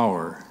enough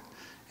power,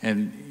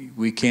 and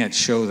we can't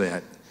show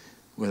that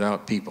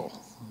without people,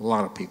 a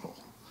lot of people.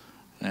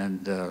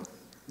 And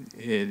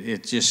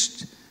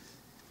it's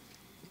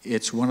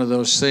one of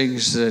those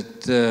things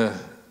that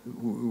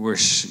we're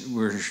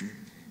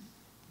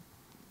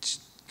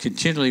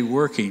continually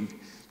working,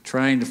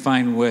 trying to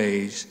find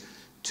ways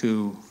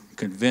to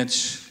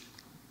convince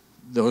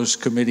those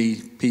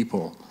committee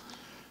people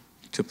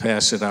to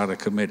pass it out of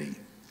committee.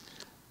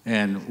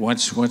 And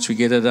once we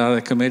get it out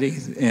of committee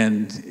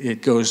and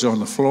it goes on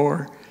the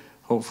floor,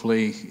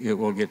 hopefully it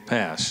will get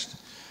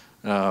passed.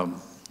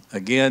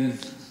 Again,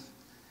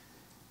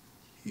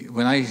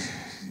 when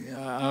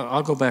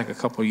I'll go back a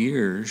couple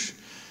years,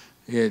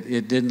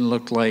 it didn't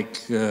look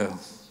like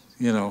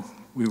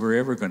we were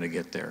ever going to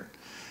get there,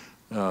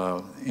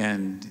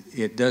 and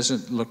it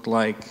doesn't look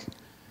like.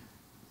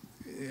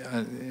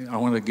 I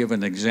want to give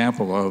an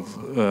example of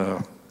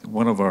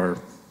one of our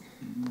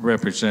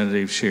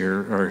representatives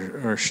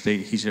here, our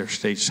state. He's our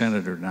state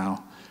senator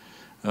now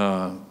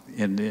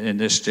in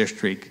this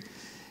district.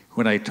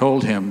 When I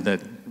told him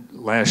that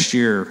last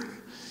year,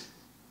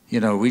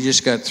 we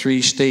just got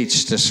 3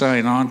 states to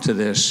sign on to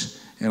this,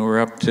 and we're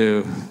up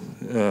to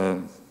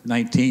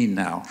 19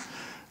 now.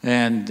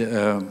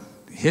 And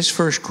his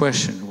first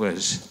question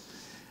was,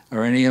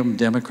 are any of them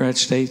Democrat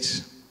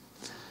states?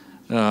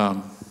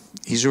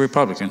 He's a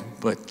Republican,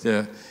 but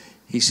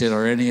he said,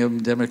 are any of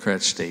them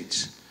Democrat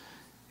states?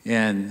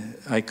 And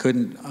I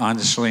couldn't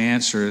honestly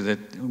answer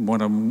that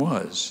one of them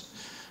was.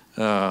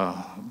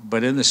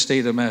 But in the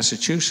state of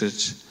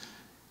Massachusetts,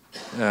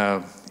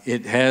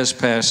 it has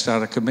passed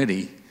out of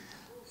committee,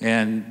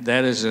 and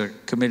that is a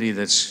committee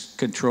that's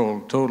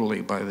controlled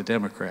totally by the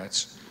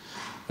Democrats.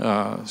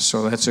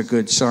 So that's a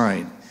good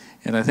sign.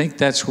 And I think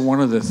that's one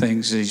of the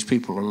things these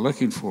people are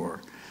looking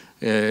for,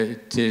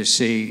 to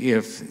see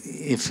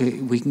if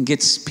we can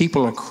get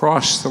people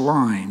across the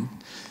line,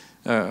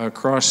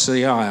 across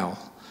the aisle,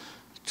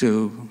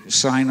 to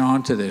sign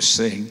on to this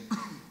thing.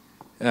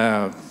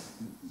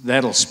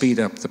 That'll speed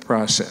up the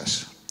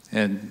process.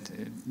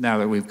 And now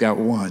that we've got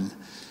one,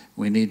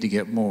 we need to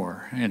get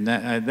more. And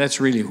that's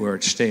really where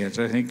it stands.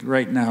 I think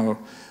right now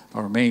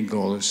our main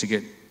goal is to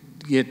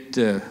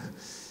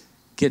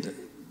get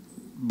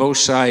both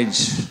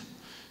sides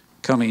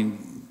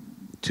coming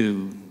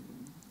to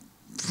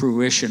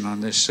fruition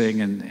on this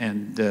thing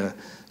and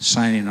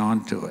signing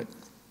on to it.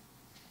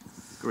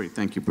 Great,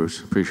 thank you, Bruce.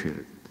 Appreciate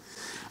it.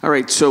 All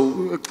right,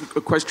 so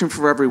a question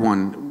for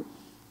everyone.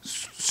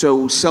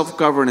 So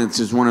self-governance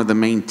is one of the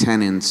main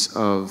tenets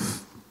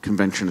of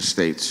Convention of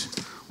States.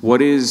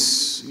 What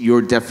is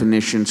your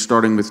definition,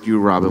 starting with you,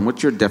 Robin?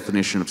 What's your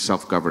definition of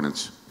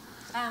self-governance?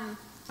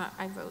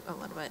 I wrote a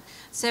little bit.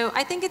 So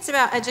I think it's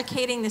about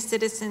educating the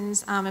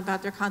citizens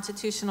about their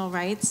constitutional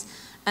rights.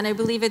 And I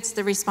believe it's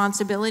the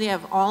responsibility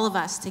of all of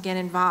us to get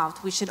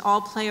involved. We should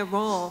all play a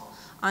role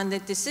on the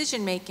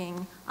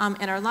decision-making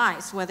in our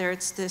lives, whether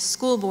it's the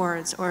school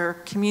boards or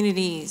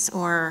communities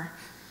or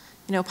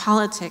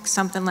politics,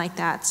 something like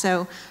that.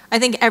 So I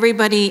think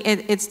everybody,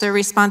 it's their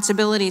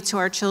responsibility to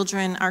our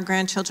children, our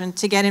grandchildren,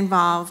 to get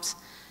involved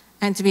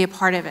and to be a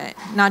part of it,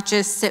 not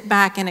just sit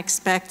back and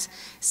expect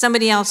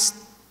somebody else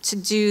to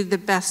do the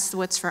best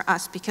what's for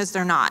us, because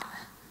they're not.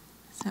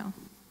 So,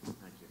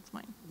 that's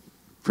mine.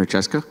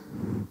 Francesca?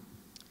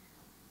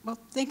 Well,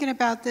 thinking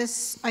about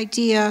this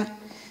idea,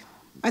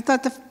 I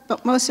thought the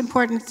most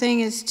important thing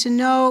is to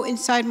know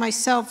inside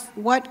myself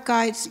what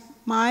guides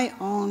my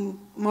own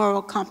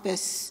moral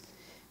compass.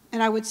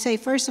 And I would say,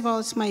 first of all,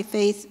 it's my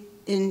faith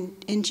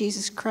in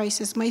Jesus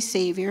Christ as my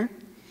Savior.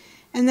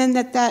 And then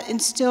that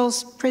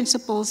instills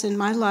principles in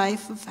my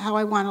life of how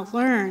I want to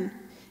learn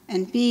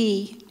and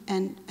be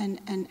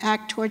and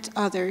act towards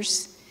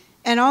others.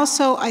 And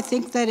also, I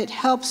think that it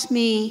helps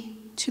me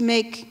to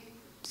make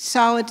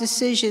solid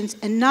decisions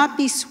and not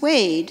be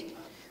swayed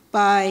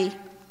by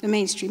the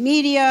mainstream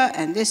media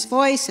and this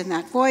voice and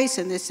that voice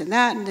and this and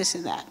that and this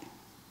and that.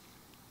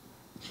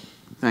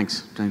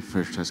 Thanks. Thanks,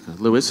 Francesca.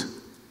 Louis?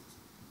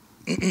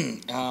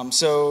 As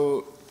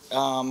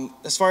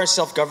far as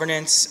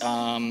self-governance,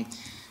 I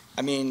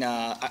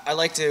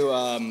like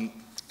to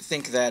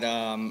think that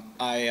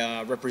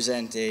I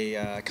represent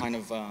a kind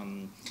of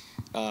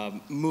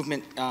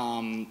movement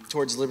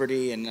towards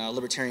liberty and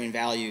libertarian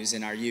values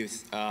in our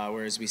youth,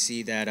 whereas we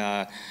see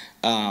that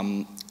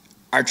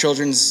our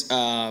children's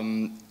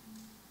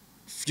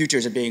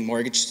futures are being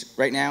mortgaged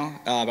right now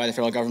by the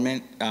federal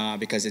government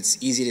because it's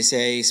easy to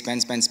say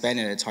spend, spend, spend,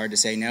 and it's hard to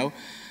say no.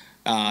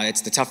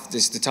 It's the tough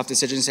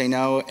decision to say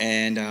no,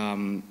 and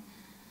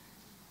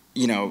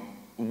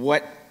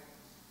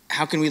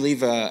how can we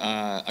leave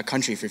a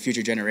country for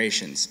future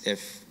generations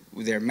if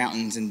there are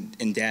mountains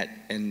in debt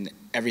and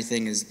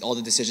all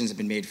the decisions have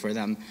been made for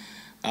them?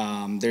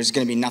 There's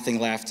going to be nothing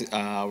left.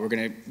 We're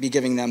going to be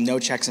giving them no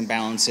checks and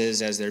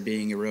balances as they're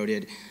being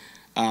eroded,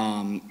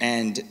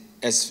 and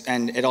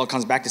it all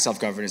comes back to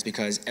self-governance,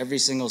 because every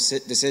single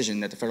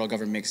decision that the federal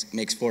government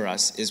makes for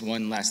us is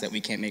one less that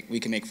we can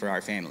make for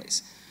our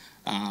families.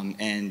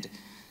 And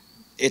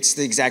it's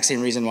the exact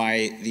same reason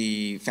why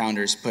the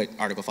founders put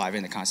Article 5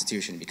 in the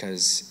Constitution,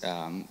 because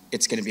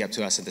it's going to be up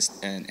to us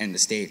and the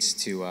states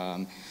to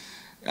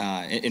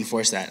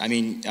enforce that.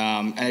 And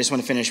I just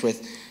want to finish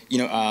with,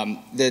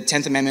 the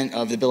 10th Amendment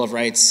of the Bill of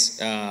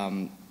Rights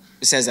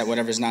says that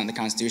whatever is not in the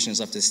Constitution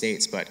is left to the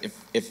states, but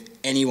if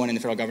anyone in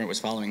the federal government was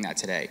following that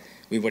today,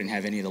 we wouldn't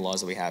have any of the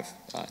laws that we have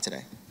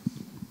today.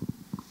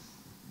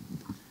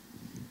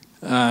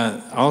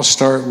 I'll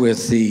start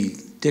with the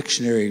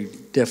dictionary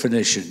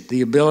definition: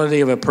 the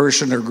ability of a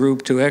person or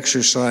group to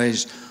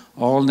exercise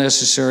all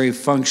necessary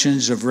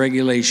functions of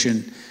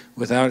regulation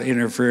without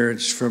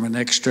interference from an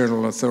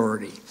external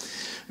authority.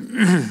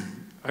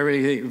 I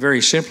really think,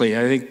 very simply,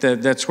 I think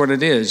that's what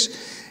it is.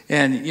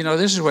 And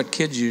this is what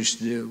kids used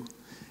to do.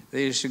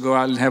 They used to go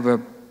out and have a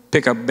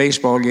pickup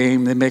baseball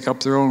game. They make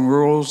up their own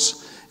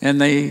rules, and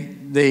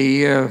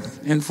they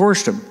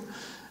enforced them.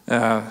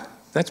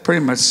 That's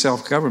pretty much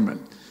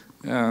self-government.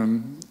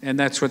 And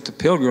that's what the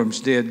Pilgrims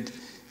did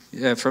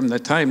from the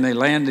time they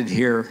landed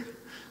here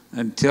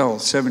until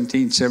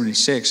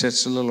 1776.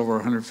 That's a little over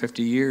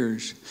 150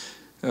 years.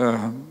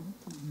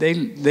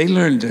 They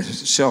learned to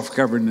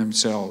self-govern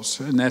themselves,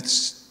 and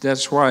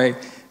that's why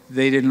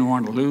they didn't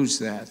want to lose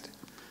that.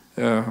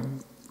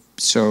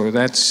 So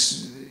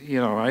that's,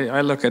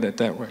 I look at it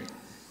that way.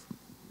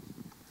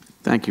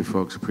 Thank you,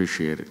 folks.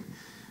 Appreciate it.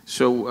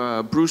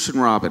 So, Bruce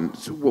and Robin,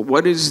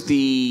 what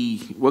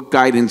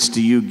guidance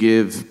do you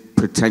give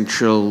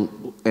potential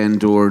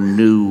and/or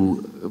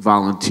new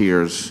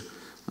volunteers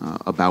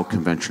about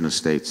Convention of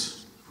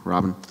States?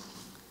 Robin?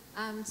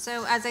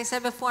 So as I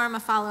said before, I'm a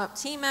follow-up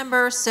team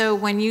member. So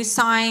when you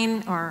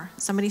sign or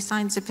somebody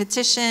signs a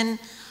petition,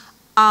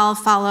 I'll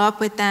follow up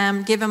with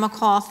them, give them a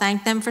call,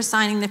 thank them for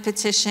signing the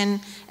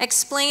petition,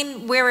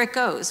 explain where it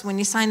goes. When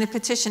you sign the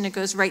petition, it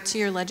goes right to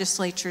your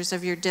legislatures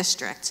of your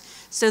district.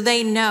 So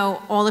they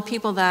know all the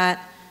people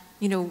that,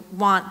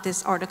 want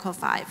this Article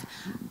 5.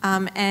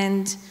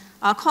 And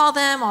I'll call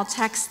them, I'll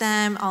text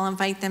them, I'll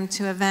invite them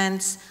to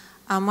events.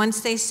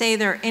 Once they say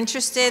they're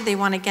interested, they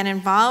want to get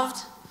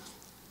involved,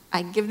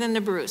 I give them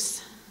to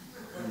Bruce.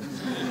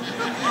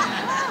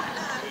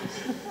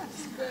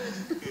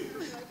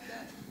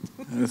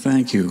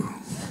 Thank you.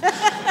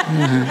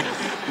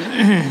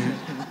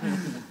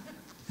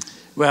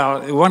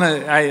 Well,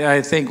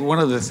 I think one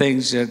of the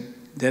things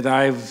that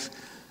I've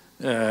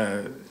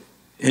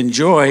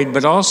enjoyed,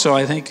 but also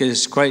I think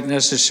is quite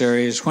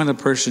necessary, is when a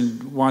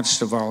person wants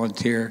to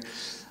volunteer,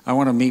 I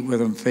want to meet with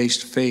them face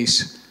to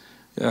face,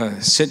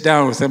 sit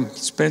down with them,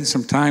 spend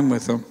some time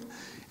with them,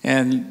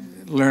 and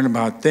learn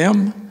about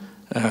them,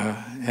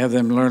 have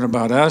them learn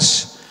about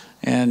us,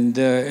 and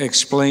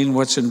explain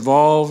what's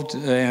involved,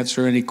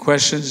 answer any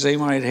questions they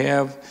might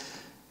have,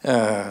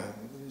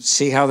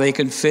 see how they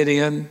can fit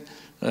in,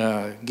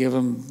 give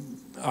them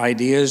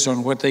ideas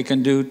on what they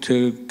can do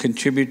to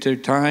contribute their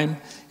time,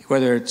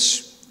 whether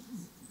it's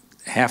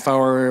half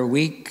hour a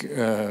week,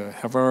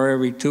 half hour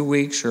every 2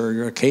 weeks,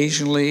 or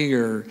occasionally,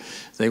 or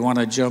they want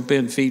to jump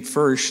in feet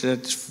first,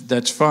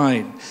 that's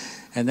fine.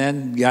 And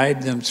then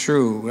guide them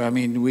through. I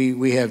mean,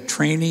 we have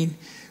training,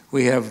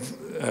 we have,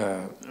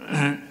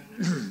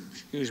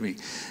 excuse me,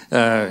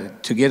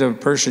 to get a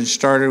person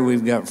started,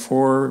 we've got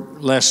 4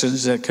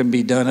 lessons that can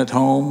be done at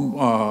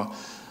home,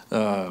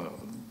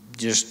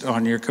 just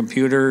on your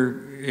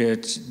computer.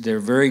 They're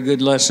very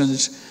good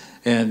lessons,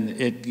 and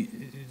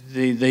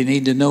they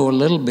need to know a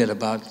little bit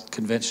about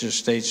convention of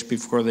states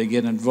before they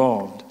get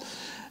involved.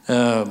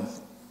 The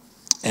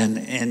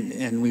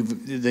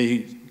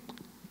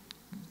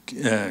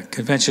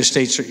Convention of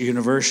States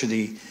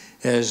University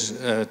has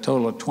a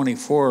total of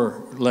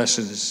 24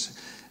 lessons,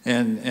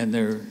 and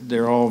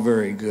they're all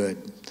very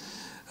good.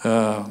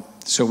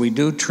 So we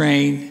do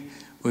train.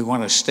 We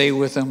want to stay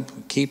with them,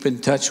 keep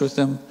in touch with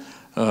them,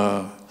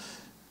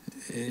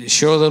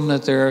 show them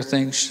that there are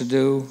things to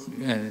do,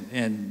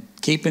 and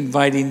keep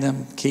inviting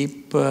them,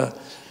 keep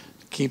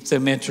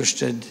them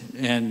interested,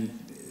 and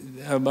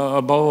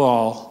above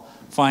all,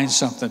 find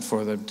something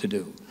for them to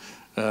do.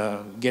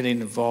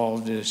 Getting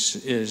involved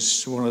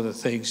is one of the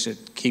things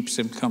that keeps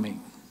them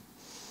coming.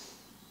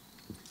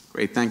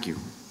 Great, thank you.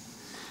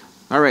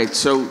 All right,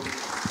 so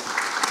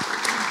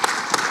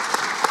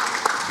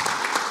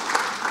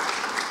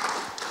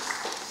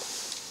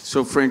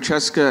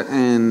Francesca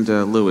and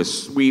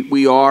Louis,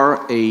 we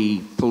are a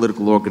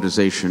political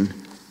organization,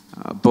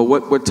 but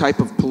what type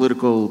of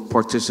political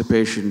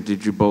participation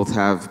did you both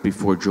have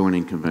before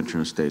joining Convention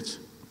of States?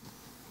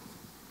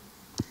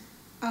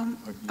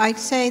 I'd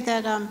say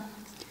that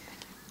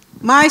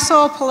my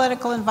sole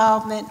political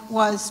involvement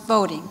was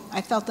voting.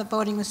 I felt that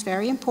voting was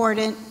very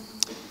important,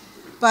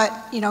 but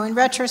in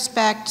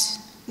retrospect,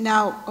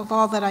 now of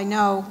all that I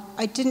know,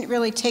 I didn't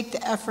really take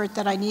the effort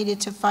that I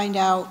needed to find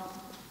out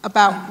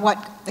about what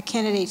the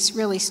candidates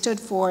really stood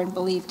for and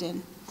believed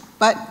in.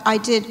 But I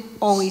did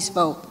always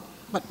vote.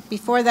 But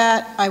before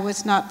that, I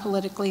was not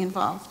politically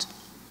involved.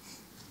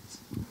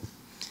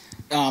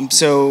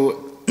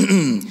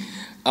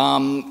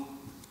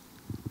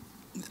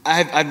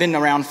 I've been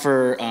around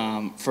for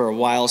a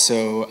while,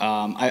 so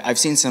I've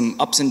seen some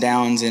ups and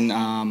downs in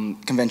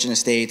convention of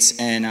states.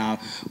 And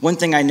one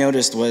thing I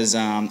noticed was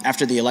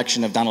after the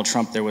election of Donald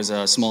Trump, there was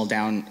a small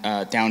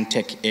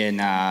downtick in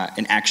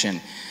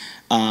action.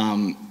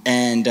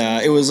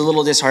 It was a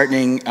little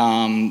disheartening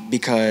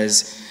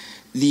because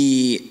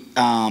the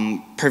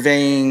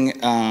purveying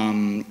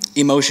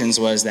emotions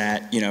was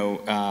that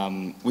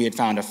we had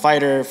found a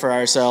fighter for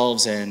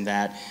ourselves, and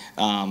that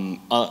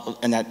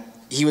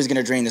he was going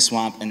to drain the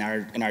swamp, and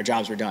our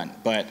jobs were done.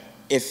 But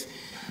if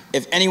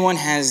anyone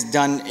has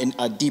done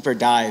a deeper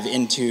dive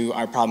into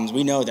our problems,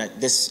 we know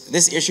that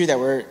this issue that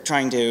we're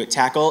trying to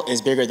tackle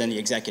is bigger than the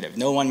executive.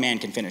 No one man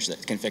can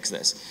fix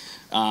this.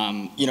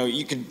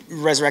 You could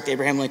resurrect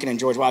Abraham Lincoln and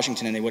George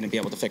Washington, and they wouldn't be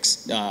able to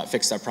fix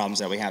our problems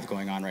that we have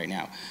going on right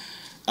now.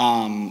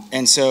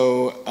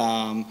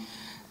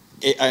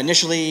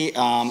 Initially,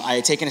 I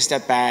had taken a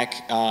step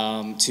back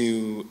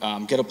to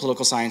get a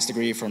political science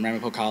degree from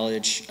Ramapo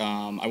College.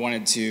 I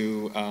wanted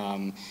to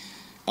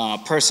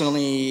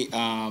personally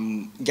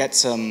get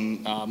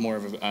some more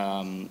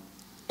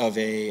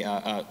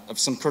of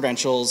some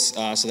credentials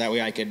so that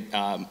way I could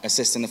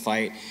assist in the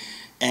fight.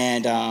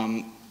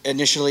 And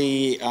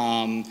initially,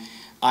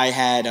 I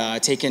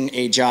had taken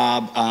a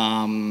job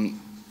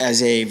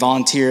as a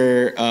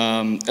volunteer,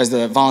 as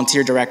the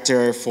volunteer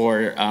director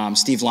for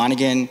Steve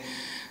Lonigan,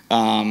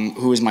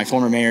 who was my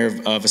former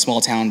mayor of a small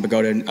town,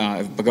 Bogota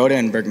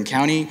in Bergen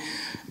County.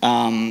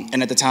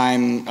 And at the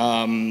time,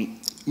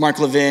 Mark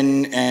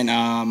Levin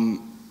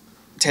and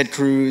Ted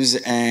Cruz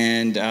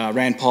and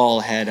Rand Paul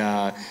had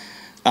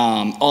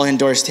all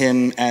endorsed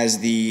him as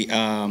the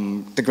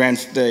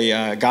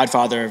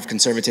godfather of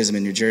conservatism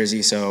in New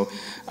Jersey. So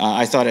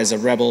I thought, as a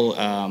rebel,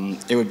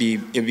 it would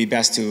be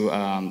best to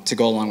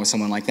go along with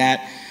someone like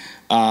that.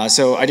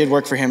 So I did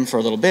work for him for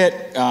a little bit.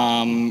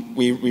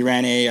 We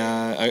ran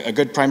a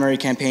good primary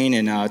campaign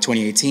in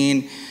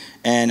 2018,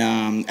 and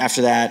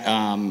after that,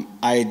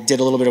 I did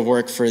a little bit of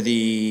work for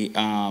the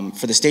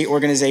state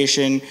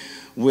organization,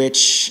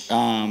 which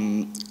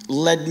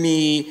led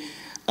me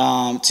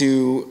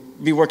to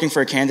be working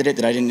for a candidate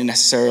that I didn't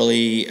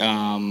necessarily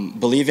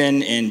believe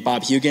in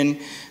Bob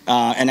Hugin.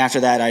 And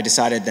after that, I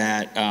decided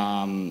that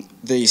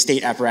the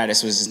state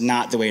apparatus was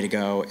not the way to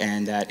go,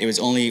 and that it was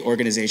only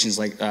organizations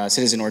like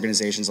citizen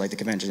organizations like the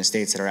Convention of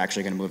States that are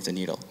actually going to move the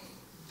needle.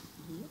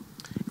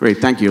 Great,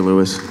 thank you,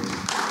 Louis.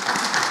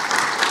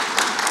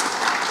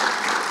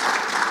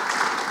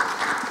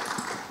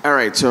 All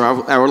right, so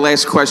our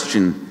last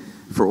question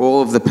for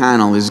all of the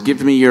panel is,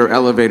 give me your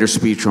elevator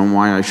speech on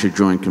why I should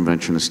join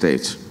Convention of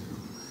States.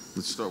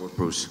 Let's start with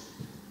Bruce.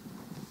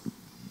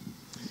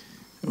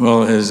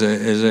 Well,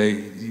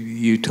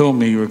 you told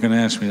me you were going to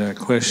ask me that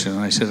question,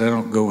 and I said I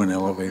don't go in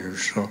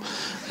elevators. So,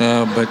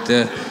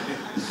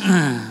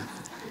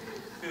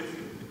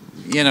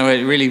 you know,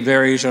 it really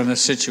varies on the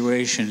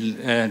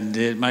situation, and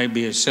it might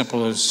be as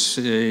simple as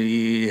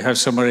you have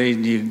somebody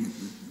and you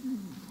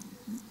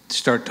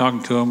start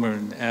talking to them or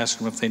ask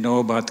them if they know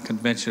about the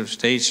Convention of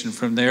States, and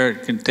from there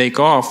it can take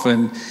off.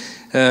 And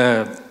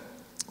the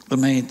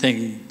main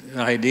thing,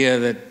 the idea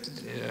that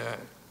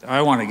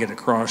I want to get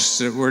across,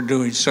 that we're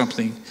doing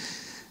something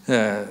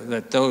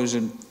that those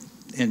in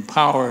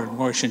power in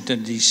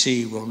Washington,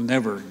 D.C. will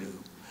never do,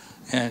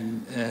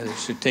 and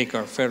to take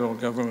our federal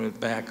government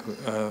back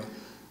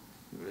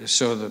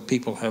so that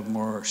people have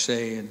more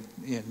say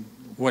in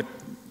what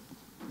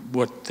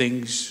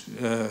things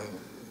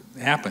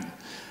happen.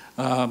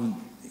 I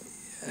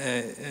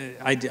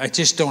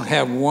just don't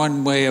have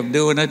one way of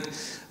doing it.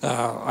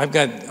 I've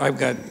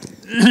got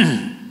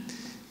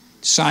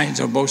signs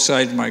on both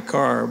sides of my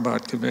car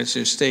about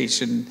Convention of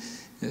States, and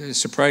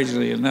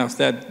surprisingly enough,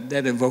 that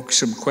evokes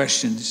some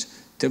questions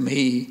to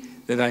me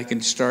that I can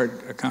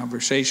start a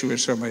conversation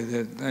with somebody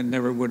that I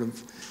never would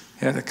have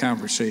had a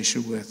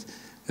conversation with.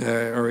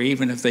 Or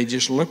even if they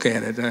just look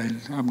at it,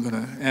 I'm going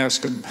to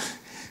ask them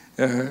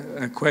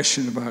a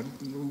question about,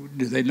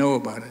 do they know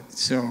about it?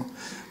 So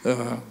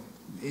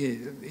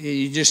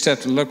you just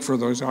have to look for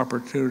those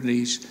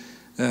opportunities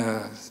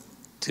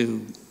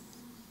to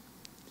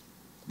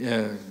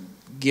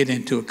get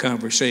into a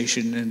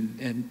conversation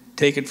and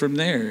take it from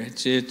there. I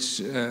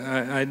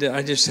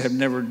just have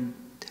never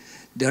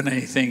done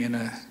anything in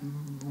a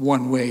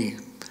one-way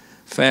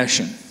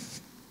fashion.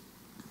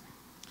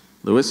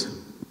 Louis?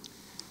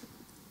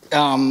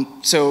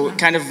 So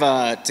kind of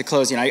to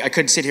close, I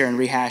could sit here and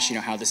rehash,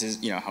 how this is,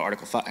 how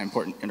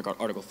important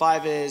Article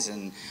 5 is,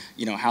 and,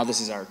 how this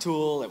is our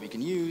tool that we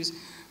can use.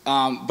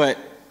 But,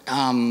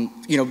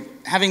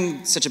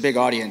 having such a big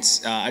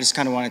audience, I just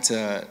kind of wanted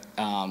to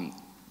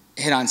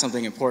hit on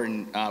something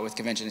important with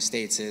Convention of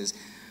States is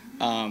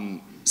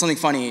something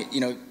funny.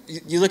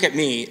 You look at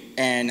me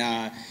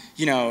and,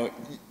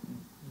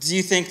 do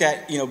you think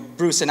that,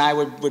 Bruce and I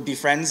would be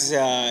friends,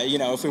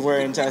 if we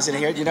weren't sitting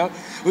here,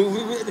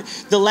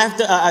 the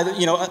left,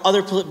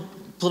 other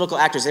political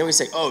actors, they always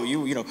say, oh,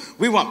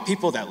 we want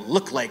people that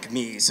look like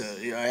me, so,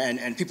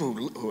 and people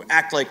who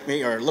act like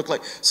me or look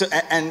like, so,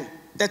 and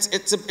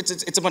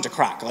it's a bunch of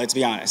crock, let's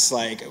be honest.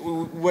 Like,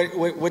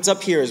 what's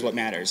up here is what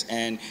matters.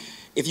 And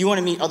if you want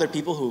to meet other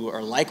people who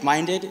are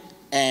like-minded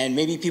and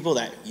maybe people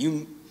that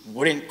you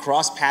wouldn't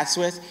cross paths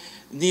with,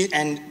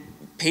 and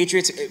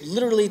Patriots,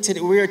 literally,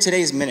 we are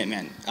today's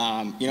Minutemen.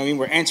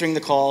 We're answering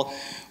the call.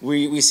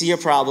 We see a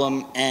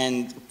problem,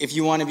 and if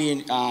you want to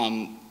be,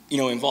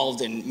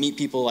 involved and meet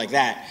people like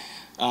that,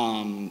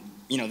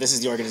 this is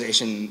the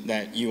organization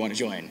that you want to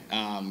join,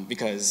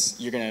 because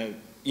you're gonna,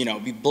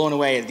 be blown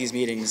away at these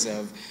meetings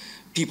of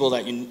people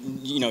that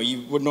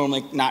you would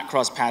normally not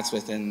cross paths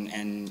with,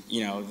 and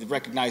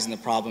recognizing the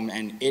problem,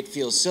 and it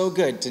feels so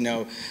good to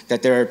know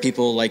that there are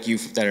people like you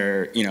that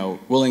are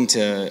willing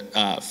to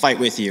fight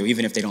with you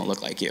even if they don't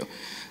look like you,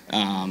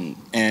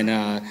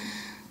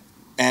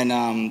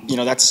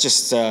 that's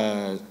just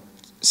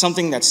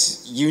something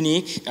that's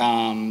unique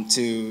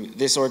to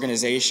this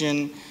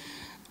organization,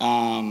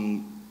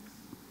 really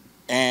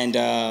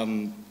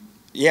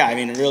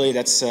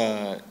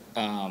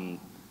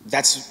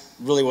that's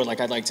really what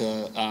I'd like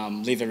to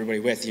leave everybody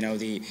with. There's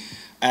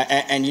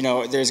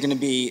going to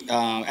be,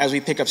 as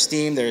we pick up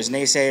steam, there's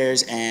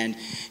naysayers, and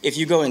if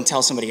you go and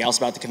tell somebody else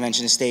about the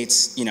Convention of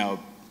States,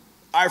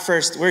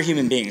 we're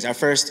human beings. Our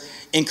first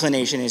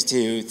inclination is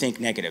to think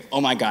negative.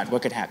 Oh my God,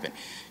 what could happen?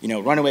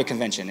 Runaway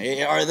convention.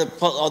 Are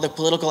the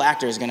political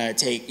actors going to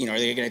take, are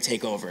they going to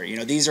take over?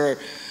 These are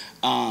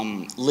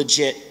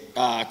legit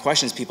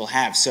questions people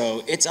have.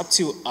 So it's up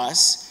to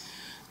us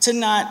to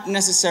not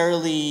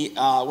necessarily,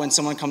 when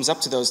someone comes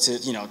up to those,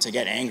 to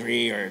get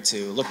angry or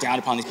to look down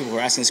upon these people who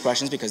are asking these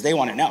questions, because they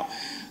want to know.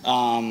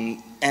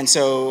 And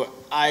so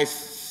I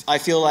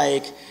feel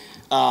like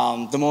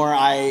the more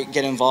I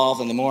get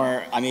involved and the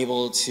more I'm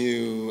able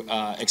to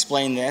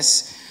explain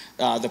this,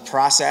 the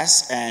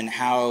process, and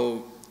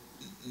how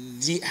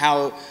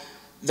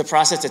the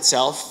process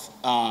itself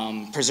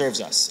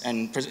preserves us.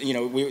 And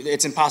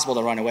it's impossible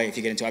to run away if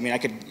you get into it. I mean, I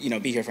could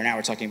be here for an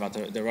hour talking about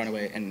the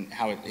runaway and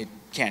how it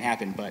can't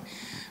happen, but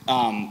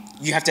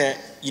you have to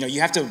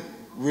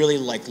really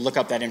look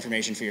up that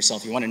information for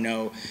yourself. You want to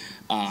know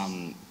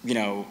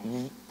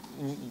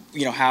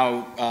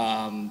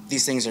how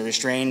these things are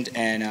restrained,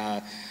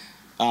 and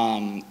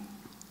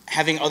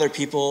having other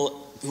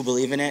people who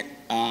believe in it,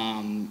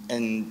 and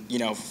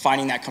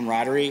finding that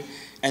camaraderie,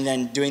 and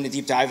then doing the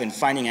deep dive and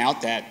finding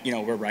out that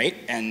we're right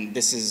and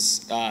this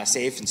is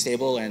safe and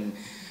stable, and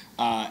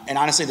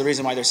honestly, the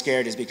reason why they're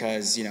scared is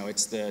because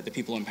it's the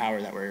people in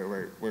power that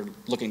we're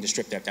looking to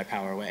strip that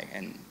power away,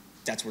 and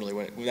that's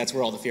really that's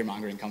where all the fear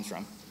mongering comes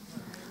from.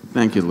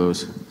 Thank you,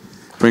 Louis.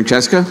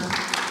 Francesca?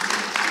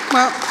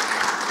 Well,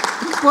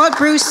 what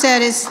Bruce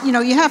said is,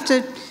 you have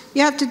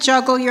to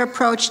juggle your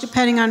approach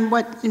depending on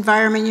what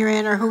environment you're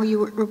in or who you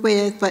were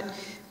with. But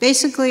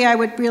basically, I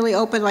would really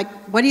open,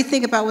 what do you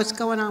think about what's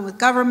going on with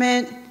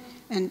government,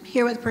 and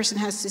hear what the person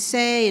has to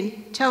say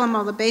and tell them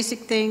all the basic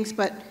things.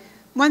 But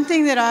one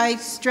thing that I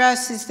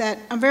stress is that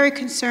I'm very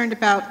concerned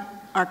about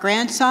our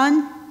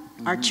grandson,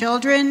 our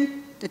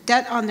children, the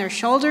debt on their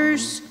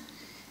shoulders,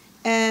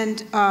 and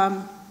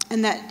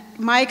that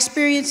my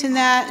experience in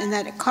that, and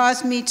that it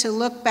caused me to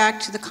look back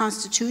to the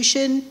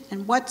Constitution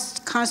and what's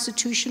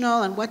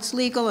constitutional and what's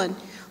legal and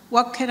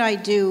what can I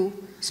do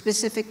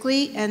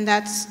specifically, and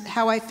that's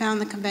how I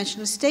found the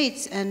Convention of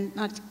States, and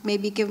not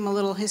maybe give them a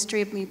little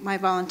history of my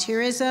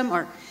volunteerism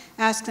or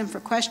ask them for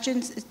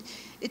questions.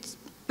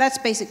 That's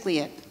basically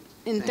it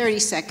in 30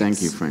 seconds.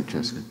 Thank you,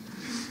 Francesca.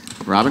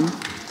 Robin?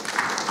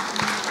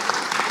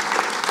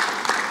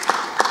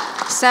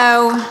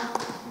 So,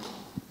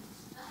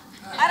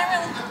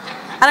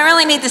 I don't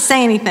really need to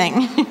say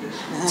anything.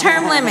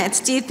 Term limits.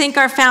 Do you think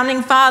our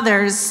founding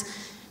fathers,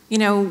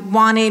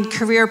 wanted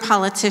career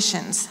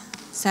politicians?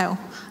 So,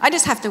 I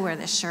just have to wear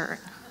this shirt.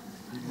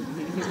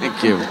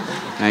 Thank you.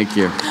 Thank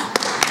you.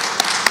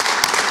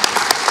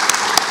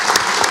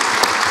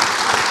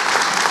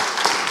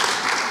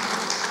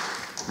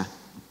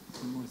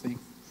 One more thing.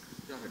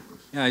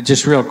 Yeah,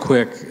 just real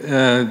quick.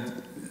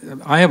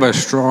 I have a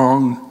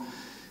strong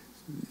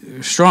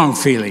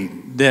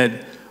feeling that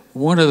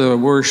one of the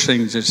worst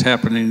things that's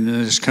happening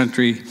in this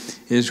country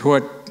is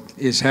what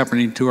is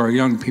happening to our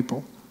young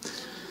people.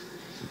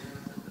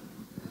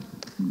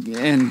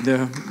 And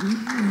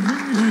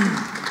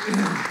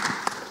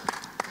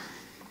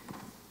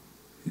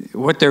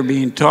what they're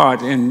being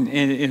taught, and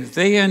if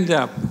they end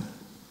up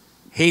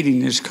hating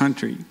this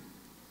country's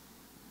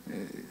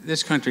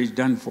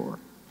done for.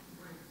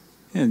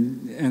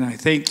 And I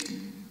think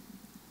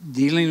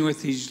dealing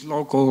with these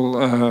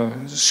local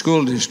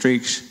school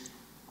districts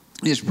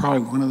is probably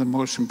one of the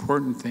most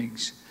important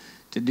things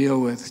to deal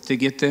with, to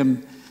get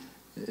them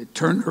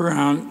turned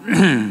around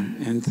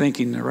and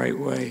thinking the right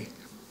way.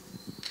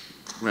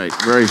 Right,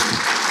 very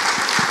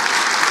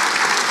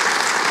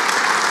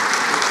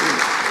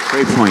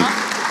great point.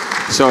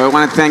 So I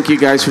want to thank you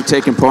guys for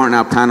taking part in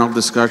our panel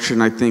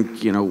discussion. I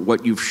think,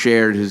 what you've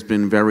shared has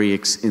been very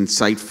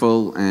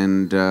insightful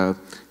and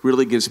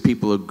really gives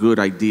people a good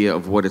idea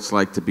of what it's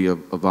like to be a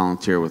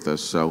volunteer with us.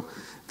 So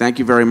thank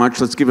you very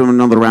much. Let's give them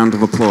another round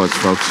of applause,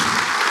 folks.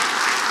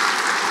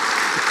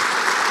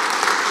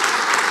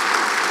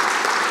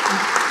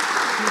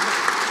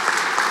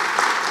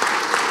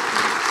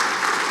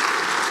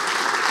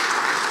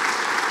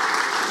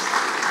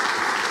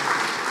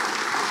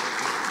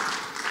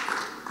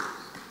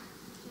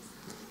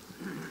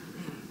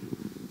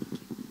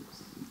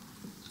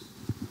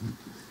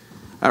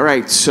 All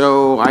right,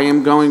 so I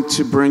am going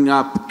to bring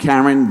up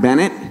Karen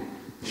Bennett.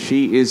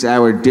 She is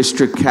our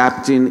district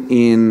captain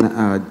in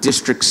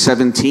District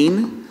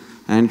 17,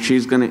 and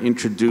she's going to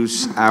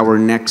introduce our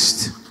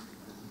next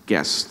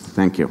guest.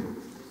 Thank you.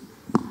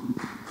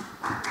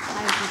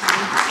 Hi,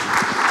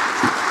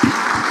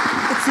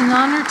 everybody. It's an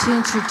honor to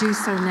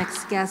introduce our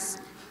next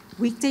guest.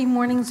 Weekday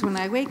mornings when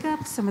I wake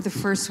up, some of the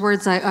first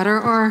words I utter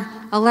are,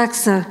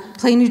 Alexa,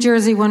 play New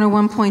Jersey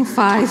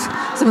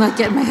 101.5, so I'm not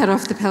getting my head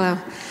off the pillow.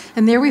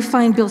 And there we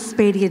find Bill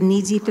Spadea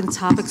knee-deep in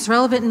topics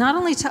relevant not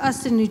only to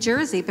us in New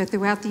Jersey, but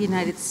throughout the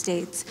United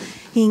States.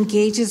 He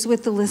engages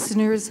with the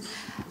listeners,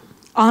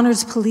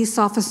 honors police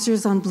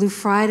officers on Blue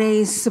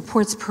Fridays,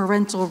 supports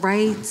parental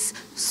rights,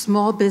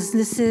 small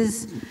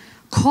businesses,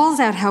 calls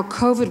out how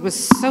COVID was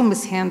so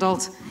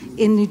mishandled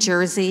in New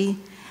Jersey,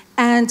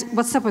 and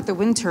what's up with the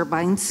wind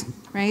turbines,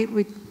 right?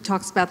 We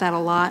talks about that a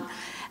lot.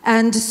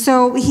 And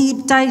so he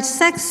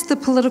dissects the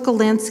political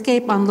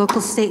landscape on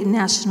local, state, and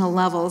national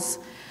levels.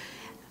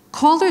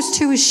 Callers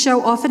to his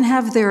show often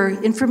have their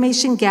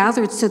information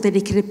gathered so that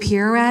he could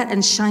appear at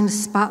and shine a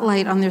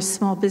spotlight on their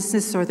small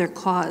business or their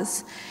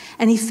cause.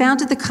 And he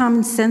founded the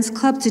Common Sense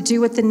Club to do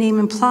what the name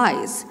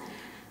implies: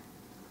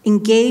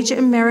 engage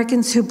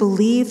Americans who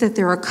believe that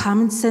there are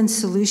common sense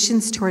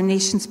solutions to our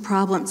nation's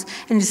problems.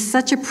 And it is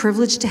such a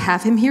privilege to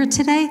have him here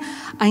today.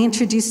 I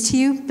introduce to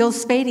you Bill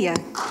Spadea.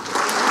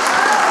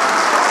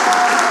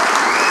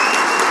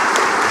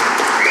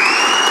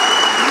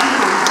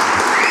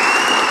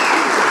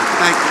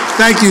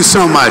 Thank you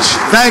so much.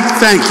 Thank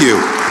you.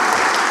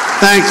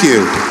 Thank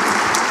you.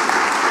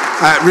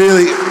 I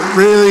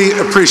really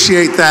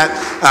appreciate that.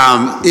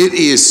 It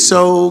is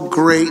so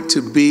great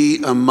to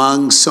be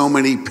among so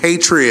many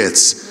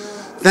patriots.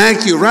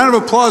 Thank you. Round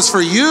of applause for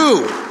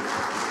you.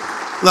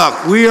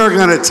 Look, we are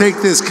going to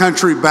take this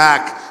country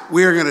back.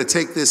 We are going to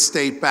take this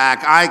state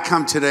back. I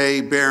come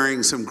today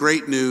bearing some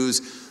great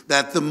news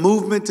that the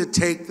movement to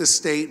take the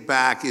state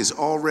back is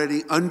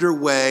already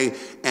underway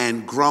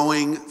and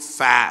growing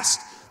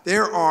fast.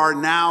 There are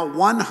now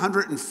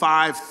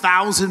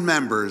 105,000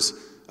 members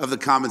of the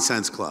Common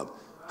Sense Club.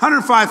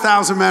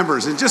 105,000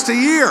 members in just a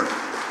year.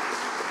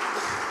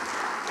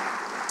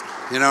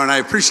 And I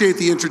appreciate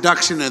the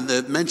introduction and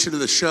the mention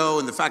of the show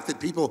and the fact that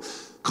people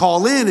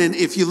call in. And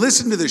if you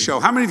listen to the show,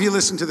 how many of you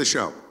listen to the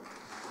show?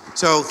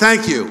 So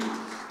thank you.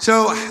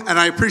 And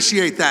I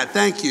appreciate that.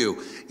 Thank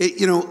you.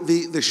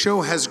 The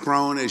show has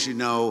grown, as you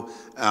know,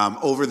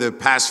 over the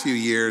past few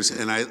years.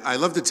 And I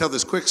love to tell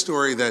this quick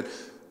story that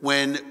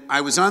when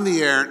I was on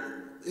the air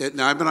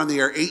Now, I've been on the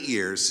air 8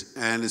 years,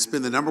 and it's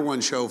been the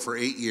 #1 show for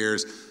 8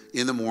 years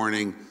in the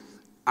morning.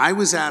 I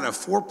was at a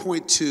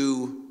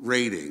 4.2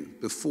 rating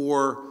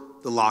before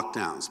the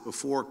lockdowns,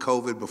 before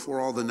COVID, before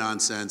all the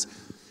nonsense.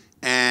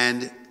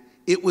 And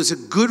it was a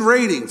good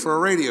rating for a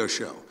radio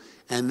show.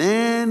 And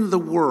then the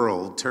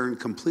world turned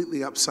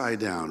completely upside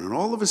down. And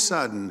all of a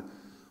sudden,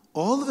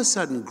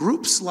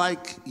 groups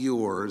like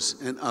yours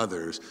and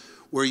others,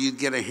 where you'd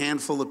get a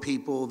handful of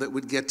people that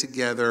would get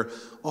together,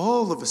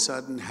 all of a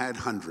sudden had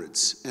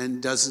hundreds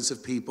and dozens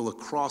of people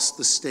across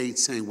the state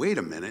saying, wait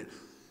a minute,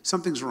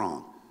 something's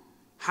wrong.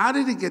 How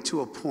did it get to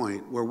a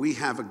point where we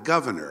have a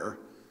governor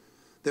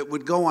that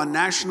would go on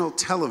national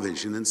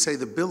television and say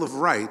the Bill of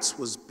Rights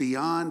was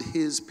beyond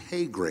his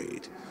pay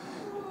grade?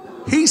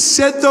 He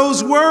said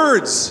those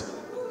words.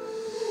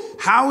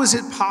 How is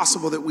it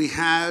possible that we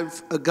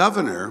have a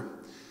governor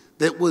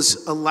that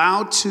was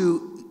allowed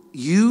to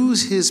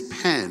use his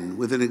pen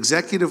with an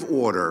executive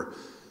order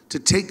to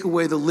take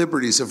away the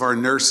liberties of our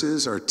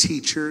nurses, our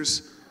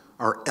teachers,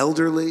 our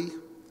elderly,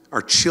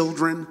 our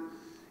children?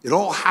 It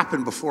all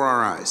happened before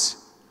our eyes.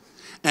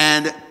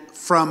 And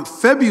from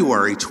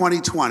February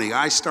 2020,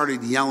 I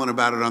started yelling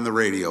about it on the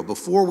radio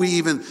before we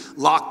even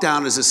locked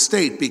down as a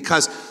state,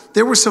 because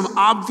there were some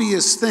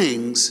obvious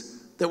things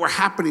that were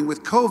happening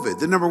with COVID.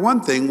 The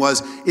 #1 thing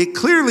was it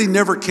clearly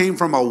never came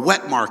from a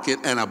wet market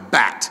and a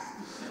bat.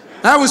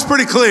 That was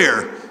pretty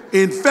clear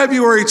in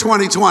February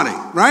 2020,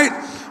 right?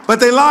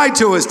 But they lied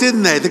to us,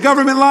 didn't they? The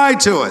government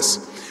lied to us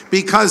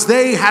because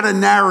they had a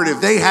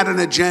narrative, they had an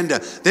agenda.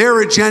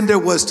 Their agenda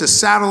was to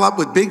saddle up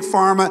with big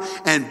pharma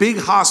and big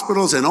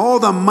hospitals and all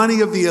the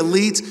money of the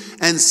elites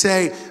and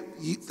say,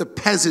 the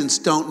peasants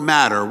don't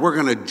matter. We're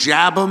gonna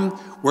jab them,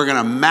 we're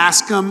gonna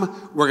mask them,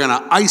 we're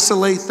gonna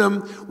isolate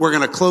them, we're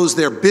gonna close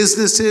their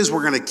businesses,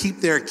 we're gonna keep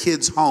their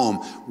kids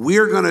home.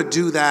 We're gonna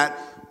do that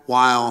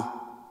while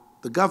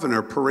the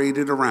governor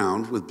paraded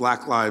around with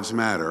Black Lives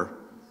Matter,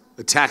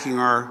 attacking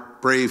our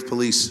brave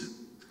police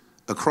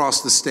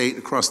across the state,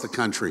 across the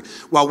country.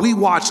 While we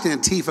watched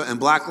Antifa and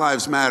Black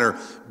Lives Matter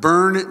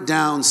burn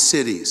down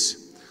cities,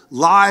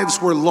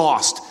 lives were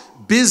lost,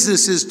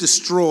 businesses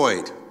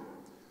destroyed.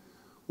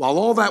 While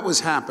all that was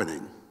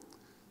happening,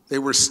 they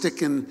were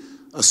sticking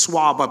a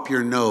swab up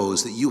your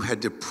nose that you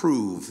had to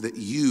prove that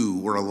you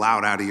were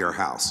allowed out of your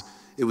house.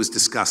 It was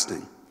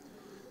disgusting.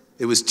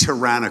 It was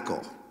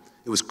tyrannical.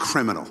 It was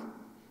criminal.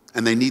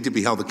 And they need to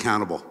be held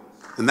accountable.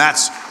 And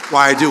that's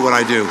why I do what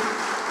I do.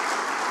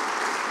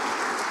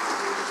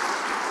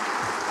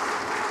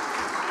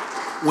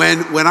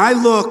 When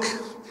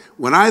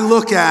I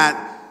look at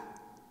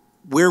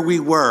where we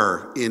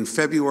were in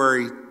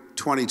February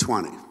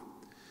 2020,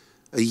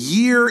 a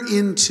year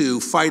into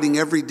fighting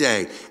every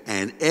day,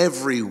 and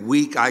every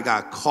week I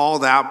got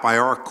called out by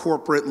our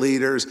corporate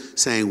leaders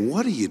saying,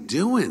 what are you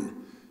doing?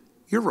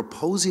 You're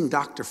opposing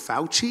Dr.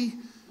 Fauci?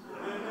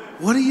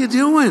 What are you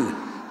doing?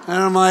 And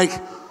I'm like,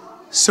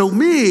 so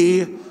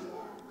me,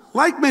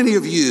 like many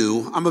of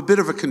you, I'm a bit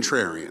of a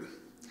contrarian.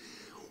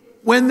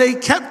 When they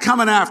kept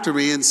coming after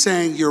me and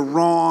saying, you're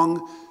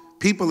wrong,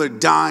 people are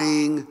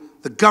dying,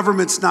 the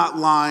government's not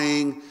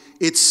lying,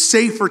 it's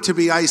safer to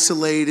be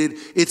isolated,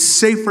 it's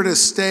safer to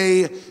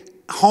stay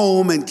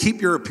home and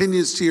keep your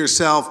opinions to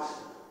yourself,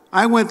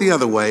 I went the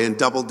other way and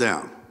doubled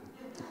down.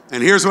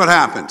 And here's what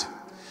happened.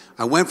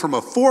 I went from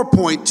a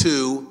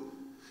 4.2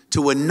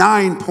 to a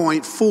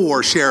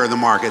 9.4 share of the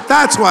market.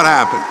 That's what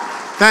happened.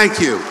 Thank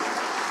you.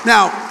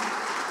 Now,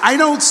 I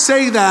don't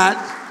say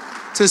that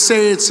to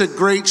say it's a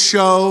great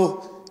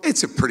show.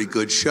 It's a pretty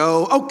good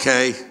show.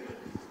 Okay. You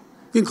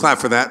can clap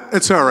for that.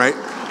 It's all right.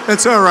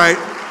 It's all right.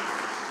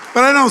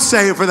 But I don't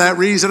say it for that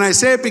reason. I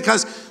say it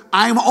because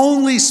I'm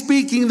only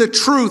speaking the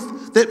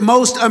truth that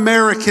most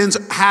Americans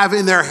have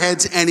in their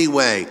heads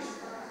anyway.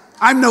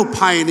 I'm no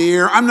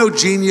pioneer. I'm no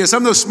genius.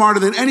 I'm no smarter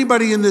than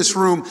anybody in this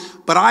room,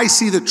 but I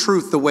see the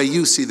truth the way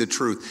you see the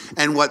truth.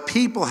 And what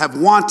people have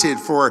wanted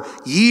for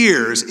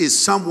years is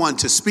someone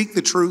to speak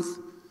the truth,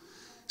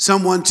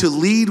 someone to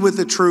lead with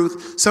the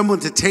truth, someone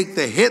to take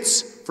the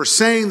hits for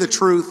saying the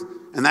truth,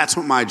 and that's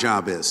what my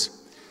job is.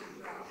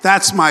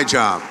 That's my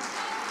job.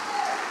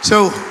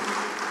 So,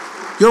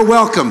 you're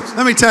welcome.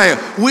 Let me tell you,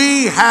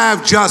 we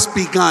have just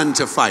begun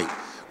to fight.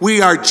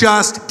 We are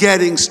just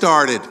getting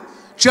started.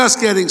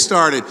 Just getting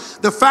started.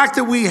 The fact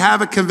that we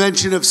have a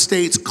convention of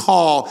states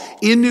call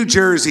in New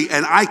Jersey,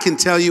 and I can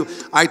tell you,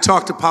 I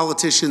talk to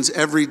politicians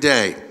every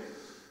day.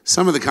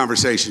 Some of the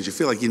conversations, you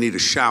feel like you need a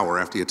shower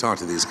after you talk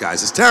to these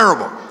guys. It's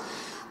terrible.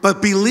 But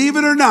believe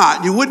it or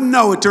not, you wouldn't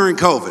know it during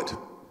COVID,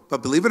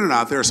 but believe it or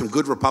not, there are some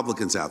good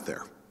Republicans out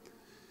there.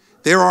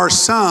 There are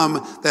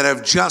some that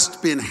have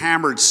just been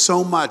hammered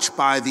so much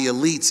by the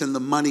elites and the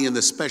money and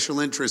the special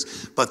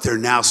interests, but they're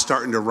now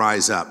starting to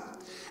rise up.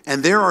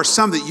 And there are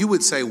some that you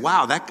would say,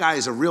 wow, that guy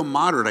is a real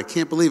moderate. I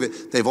can't believe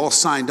it. They've all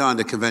signed on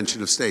to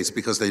Convention of States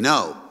because they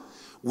know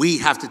we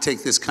have to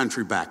take this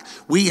country back.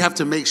 We have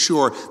to make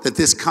sure that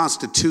this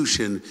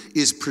Constitution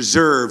is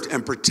preserved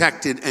and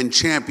protected and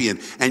championed.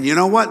 And you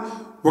know what?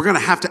 We're going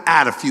to have to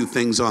add a few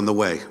things on the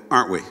way,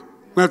 aren't we?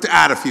 We have to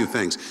add a few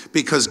things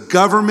because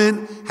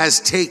government has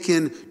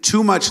taken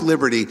too much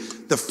liberty.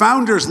 The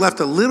founders left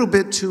a little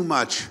bit too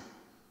much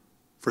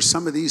for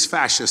some of these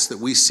fascists that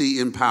we see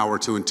in power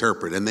to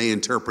interpret, and they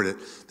interpret it.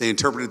 They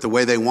interpret it the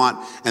way they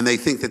want, and they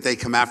think that they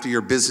come after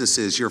your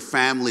businesses, your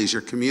families,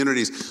 your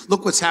communities.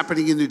 Look what's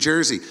happening in New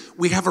Jersey.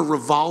 We have a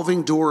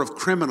revolving door of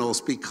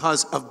criminals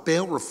because of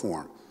bail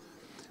reform.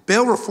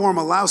 Bail reform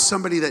allows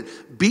somebody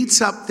that beats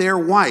up their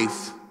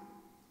wife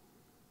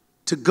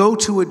to go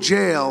to a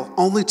jail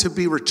only to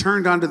be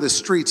returned onto the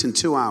streets in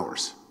 2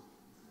 hours.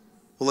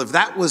 Well, if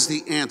that was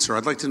the answer,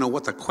 I'd like to know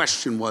what the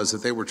question was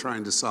that they were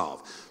trying to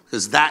solve.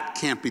 Because that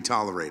can't be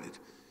tolerated.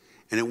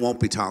 And it won't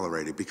be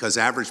tolerated because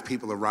average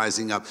people are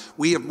rising up.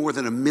 We have more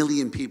than 1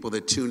 million people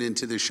that tune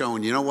into the show.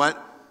 And you know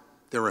what?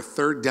 They're a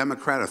third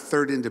Democrat, a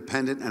third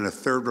Independent, and a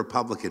third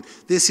Republican.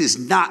 This is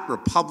not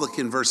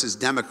Republican versus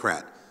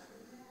Democrat.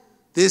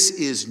 This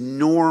is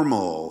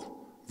normal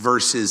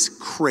versus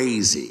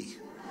crazy.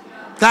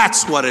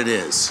 That's what it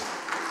is.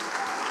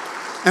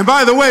 And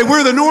by the way,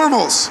 we're the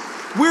normals.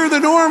 We're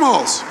the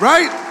normals,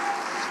 right?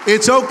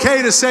 It's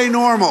okay to say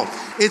normal.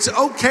 It's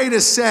okay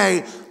to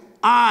say,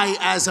 I,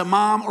 as a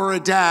mom or a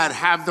dad,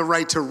 have the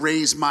right to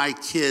raise my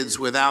kids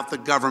without the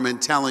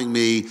government telling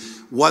me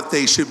what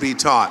they should be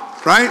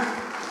taught, right?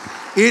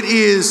 It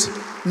is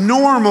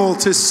normal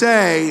to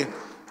say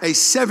a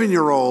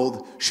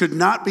 7-year-old should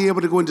not be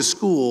able to go into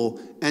school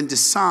and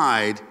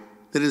decide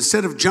that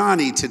instead of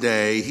Johnny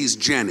today, he's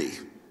Jenny.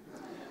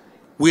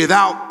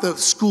 Without the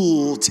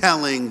school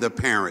telling the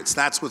parents.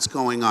 That's what's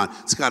going on.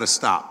 It's got to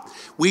stop.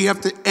 We have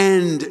to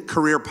end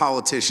career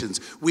politicians.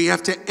 We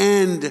have to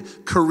end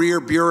career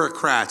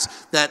bureaucrats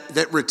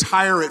that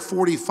retire at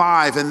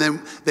 45 and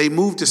then they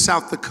move to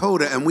South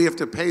Dakota and we have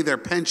to pay their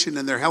pension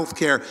and their health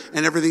care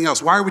and everything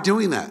else. Why are we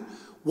doing that?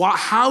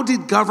 How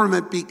did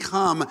government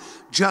become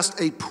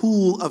just a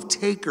pool of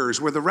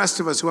takers where the rest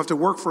of us who have to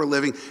work for a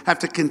living have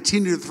to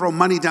continue to throw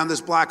money down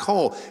this black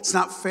hole? It's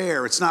not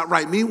fair. It's not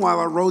right. Meanwhile,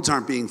 our roads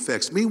aren't being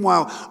fixed.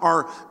 Meanwhile,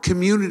 our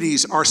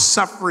communities are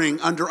suffering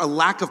under a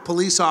lack of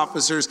police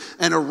officers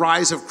and a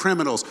rise of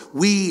criminals.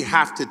 We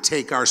have to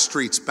take our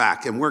streets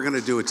back, and we're going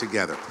to do it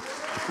together.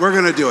 We're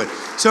going to do it.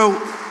 So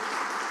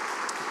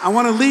I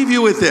want to leave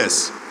you with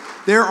this.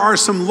 There are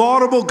some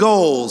laudable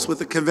goals with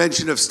the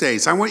Convention of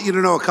States. I want you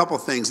to know a couple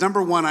things.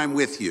 Number one, I'm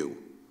with you.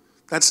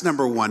 That's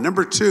number one.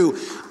 Number two,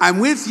 I'm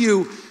with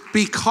you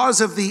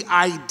because of the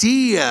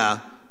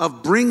idea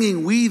of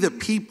bringing we the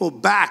people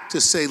back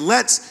to say,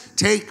 let's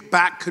take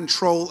back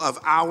control of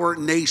our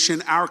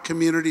nation, our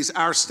communities,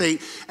 our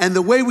state. And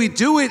the way we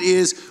do it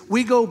is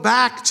we go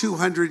back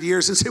 200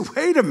 years and say,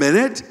 wait a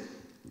minute,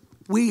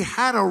 we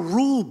had a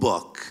rule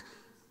book.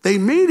 They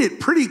made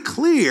it pretty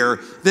clear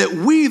that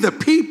we, the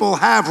people,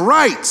 have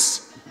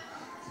rights.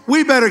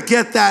 We better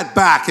get that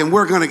back, and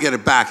we're going to get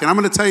it back. And I'm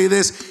going to tell you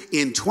this,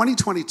 in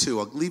 2022,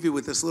 I'll leave you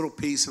with this little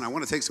piece, and I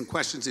want to take some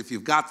questions if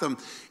you've got them.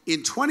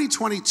 In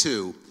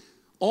 2022,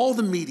 all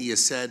the media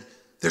said,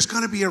 there's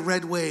going to be a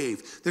red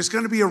wave. There's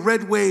going to be a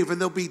red wave,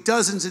 and there'll be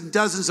dozens and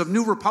dozens of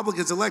new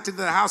Republicans elected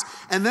to the House.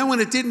 And then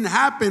when it didn't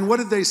happen, what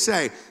did they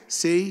say?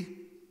 See,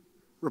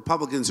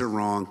 Republicans are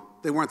wrong.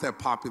 They weren't that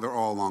popular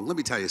all along. Let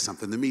me tell you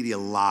something. The media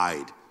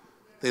lied.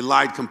 They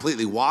lied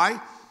completely. Why?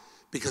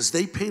 Because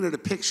they painted a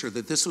picture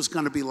that this was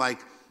going to be like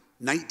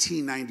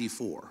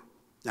 1994.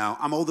 Now,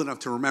 I'm old enough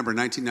to remember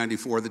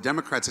 1994. The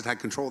Democrats had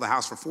control of the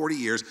House for 40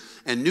 years,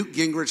 and Newt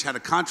Gingrich had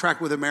a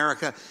contract with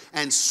America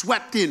and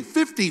swept in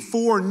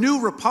 54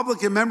 new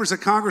Republican members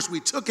of Congress. We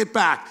took it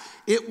back.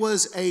 It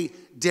was a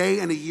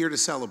day and a year to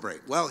celebrate.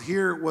 Well,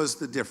 here was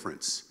the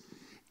difference.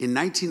 In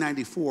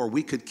 1994,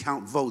 we could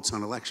count votes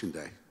on Election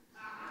Day.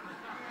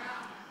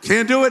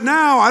 Can't do it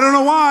now. I don't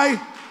know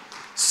why.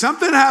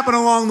 Something happened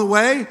along the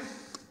way.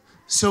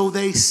 So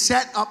they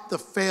set up the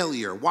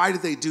failure. Why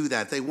did they do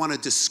that? They want to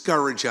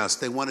discourage us.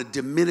 They want to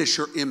diminish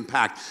your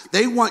impact.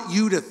 They want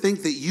you to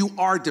think that you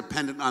are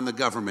dependent on the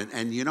government.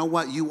 And you know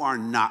what? You are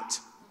not.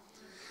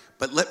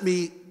 But let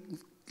me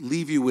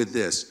leave you with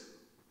this.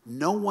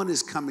 No one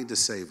is coming to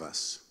save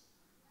us.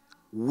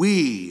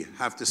 We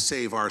have to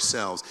save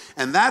ourselves.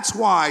 And that's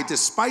why,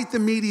 despite the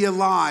media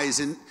lies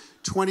in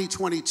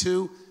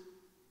 2022,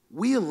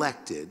 we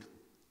elected,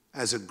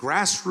 as a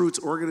grassroots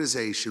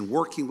organization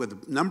working with a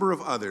number of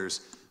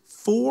others,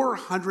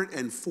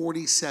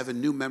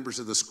 447 new members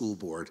of the school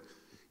board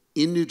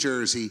in New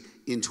Jersey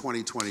in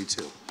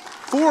 2022.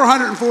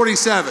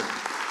 447.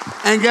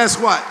 And guess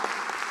what?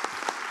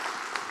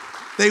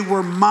 They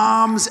were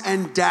moms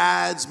and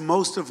dads,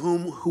 most of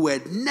whom who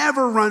had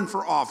never run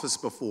for office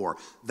before.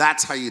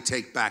 That's how you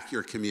take back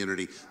your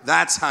community.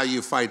 That's how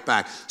you fight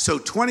back. So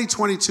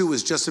 2022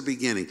 is just a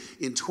beginning.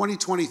 In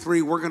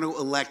 2023, we're going to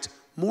elect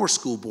more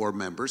school board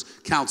members,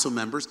 council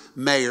members,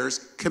 mayors,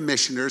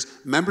 commissioners,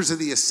 members of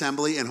the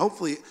assembly, and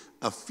hopefully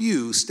a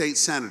few state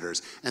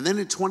senators. And then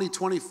in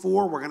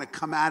 2024, we're going to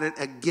come at it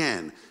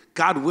again.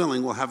 God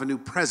willing, we'll have a new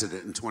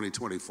president in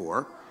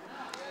 2024.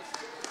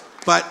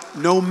 But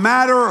no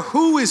matter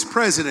who is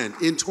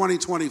president in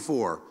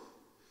 2024,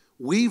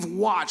 we've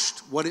watched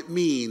what it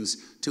means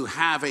to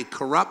have a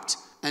corrupt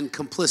and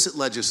complicit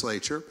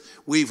legislature.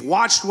 We've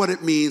watched what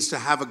it means to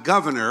have a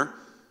governor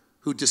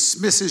who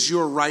dismisses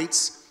your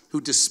rights,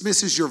 who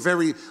dismisses your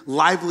very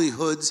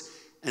livelihoods,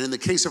 and in the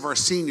case of our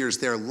seniors,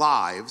 their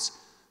lives.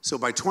 So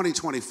by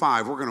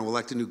 2025, we're going to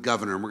elect a new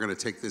governor, and we're going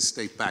to take this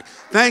state back.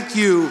 Thank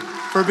you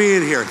for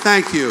being here.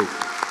 Thank you.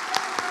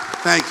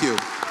 Thank you.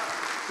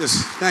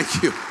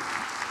 Thank you.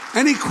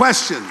 Any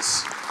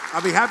questions?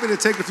 I'll be happy to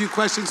take a few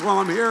questions while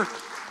I'm here.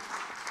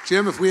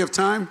 Jim, if we have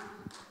time.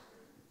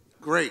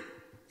 Great.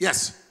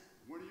 Yes?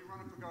 When are you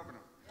running for governor?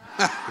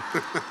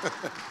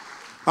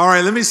 All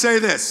right, let me say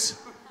this.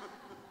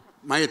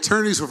 My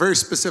attorneys were very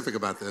specific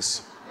about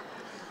this.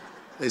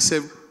 They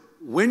said,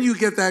 when you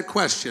get that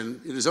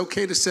question, it is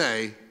okay to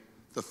say,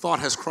 the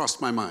thought has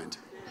crossed my mind.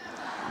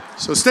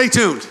 So stay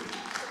tuned.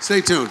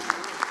 Stay tuned.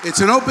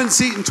 It's an open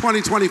seat in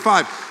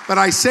 2025. But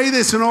I say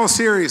this in all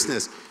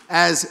seriousness.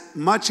 As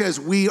much as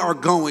we are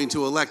going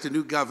to elect a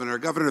new governor, a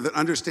governor that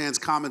understands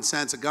common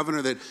sense, a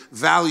governor that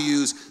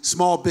values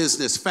small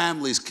business,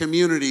 families,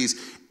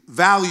 communities,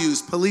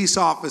 values police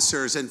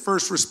officers and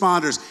first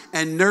responders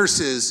and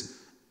nurses,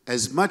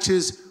 as much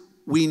as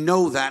we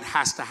know that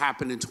has to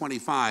happen in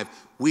 25,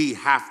 we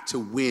have to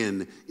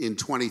win in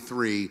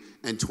 23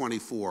 and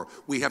 24.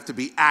 We have to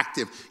be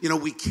active. You know,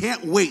 we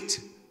can't wait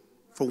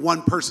for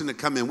one person to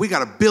come in. We got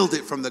to build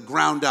it from the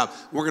ground up.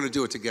 We're going to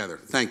do it together.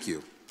 Thank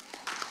you.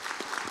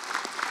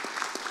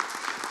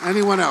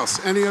 Anyone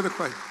else? Any other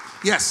questions?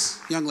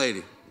 Yes, young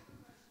lady.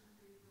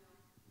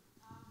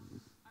 I'm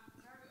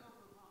very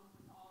overwhelmed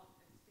with all of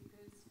this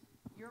because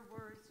your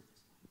words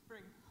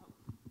bring hope.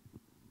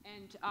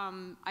 And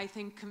I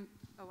think, I don't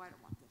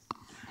want this.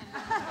 And then,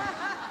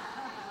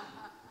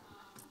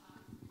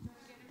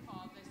 get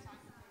involved. I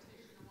signed the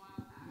petition a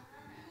while back.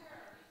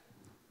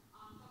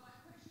 But my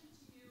question to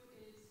you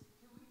is,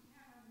 can we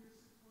count on your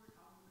support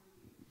on the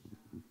radio show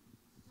to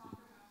talk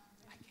about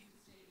convention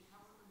state,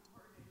 how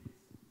important it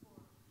is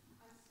for us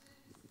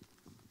citizens to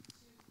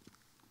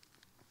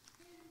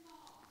get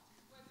involved,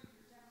 whether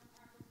you're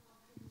Democrat,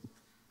 Republican, or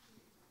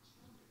actually for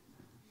children's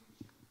future?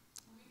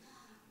 Can we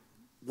count on it?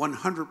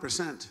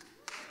 100%.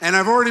 And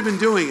I've already been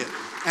doing it.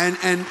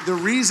 And the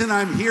reason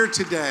I'm here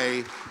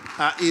today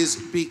is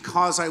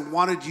because I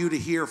wanted you to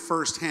hear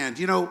firsthand.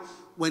 You know,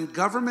 when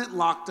government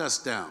locked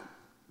us down,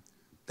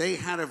 they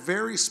had a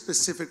very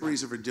specific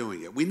reason for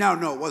doing it. We now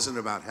know it wasn't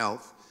about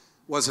health,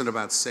 wasn't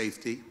about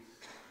safety.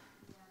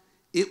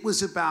 It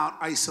was about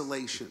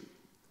isolation.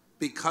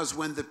 Because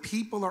when the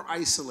people are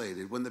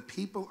isolated, when the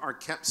people are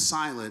kept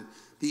silent,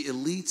 the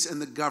elites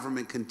and the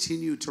government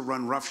continue to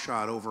run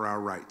roughshod over our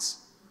rights.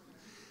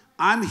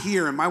 I'm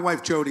here, and my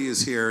wife Jody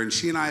is here, and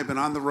she and I have been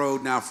on the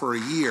road now for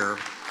a year.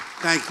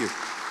 Thank you.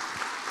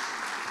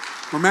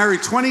 We're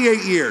married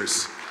 28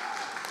 years,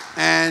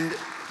 and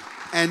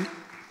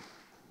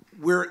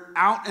we're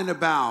out and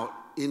about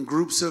in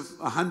groups of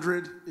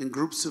 100, in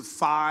groups of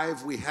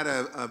 5. We had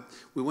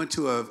we went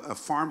to a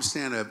farm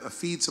stand, a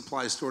feed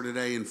supply store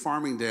today in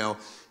Farmingdale,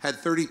 had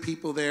 30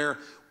 people there.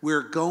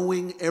 We're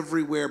going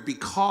everywhere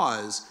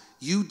because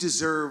you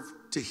deserve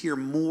to hear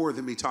more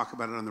than me talk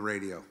about it on the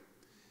radio.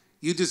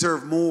 You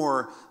deserve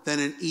more than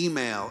an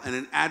email and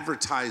an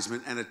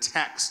advertisement and a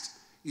text.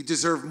 You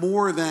deserve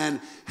more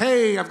than,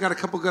 hey, I've got a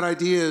couple good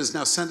ideas,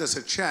 now send us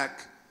a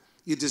check.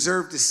 You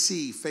deserve to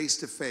see face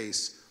to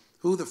face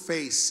who the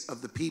face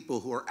of the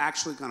people who are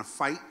actually going to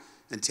fight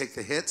and take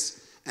the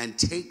hits and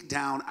take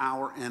down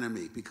our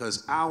enemy,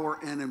 because our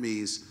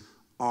enemies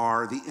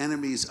are the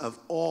enemies of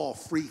all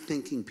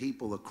free-thinking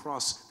people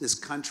across this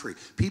country.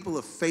 People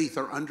of faith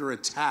are under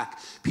attack.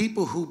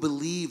 People who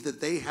believe that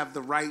they have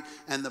the right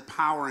and the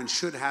power and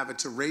should have it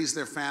to raise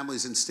their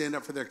families and stand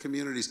up for their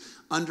communities,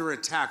 under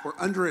attack. We're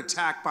under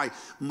attack by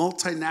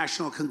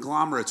multinational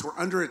conglomerates. We're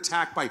under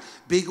attack by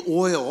big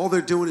oil. All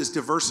they're doing is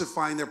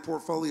diversifying their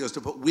portfolios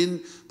to put wind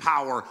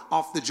power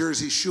off the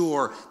Jersey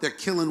Shore. They're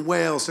killing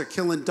whales. They're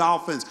killing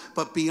dolphins.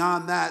 But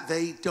beyond that,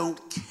 they don't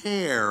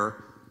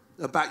care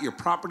about your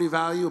property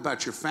value,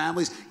 about your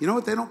families. You know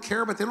what they don't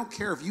care about? They don't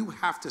care if you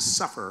have to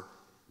suffer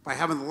by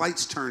having the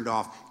lights turned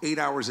off 8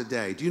 hours a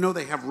day. Do you know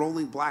they have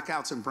rolling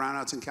blackouts and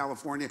brownouts in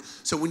California?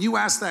 So when you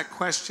ask that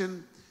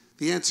question,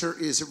 the answer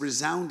is a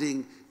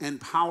resounding and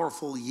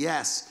powerful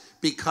yes,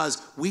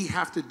 because we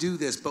have to do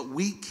this, but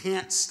we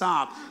can't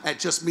stop at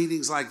just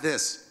meetings like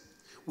this.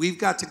 We've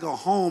got to go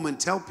home and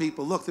tell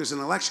people, look, there's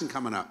an election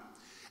coming up.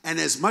 And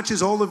as much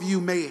as all of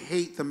you may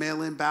hate the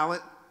mail-in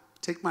ballot,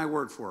 take my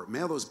word for it.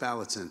 Mail those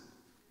ballots in.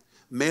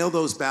 Mail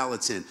those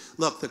ballots in.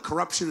 Look, the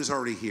corruption is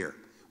already here.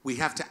 We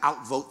have to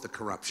outvote the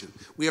corruption.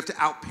 We have to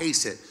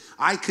outpace it.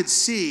 I could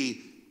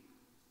see,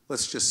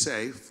 let's just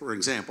say, for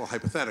example,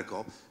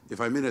 hypothetical, if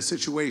I'm in a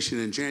situation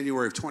in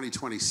January of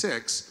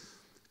 2026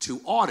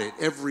 to audit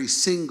every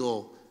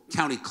single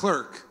county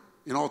clerk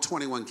in all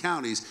 21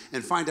 counties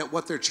and find out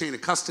what their chain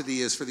of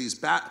custody is for these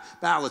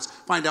ballots,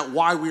 find out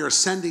why we are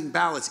sending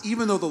ballots,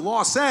 even though the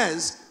law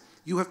says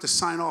You have to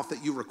sign off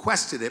that you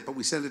requested it, but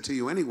we send it to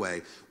you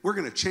anyway. We're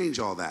going to change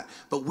all that.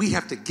 But we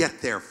have to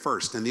get there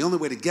first. And the only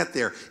way to get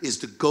there is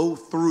to go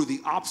through the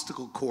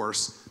obstacle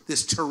course,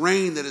 this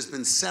terrain that has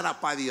been set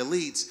up by the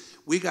elites.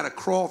 We got to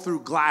crawl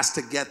through glass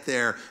to get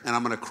there, and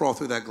I'm going to crawl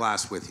through that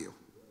glass with you.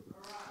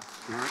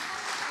 All right?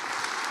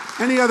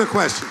 Any other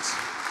questions?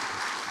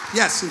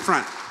 Yes, in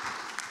front.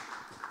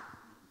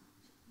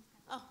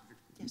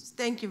 Yes,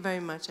 thank you very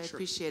much. I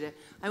appreciate it.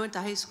 I went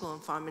to high school in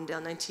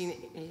Farmingdale,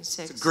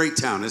 1986. It's a great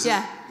town, isn't it?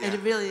 Yeah, and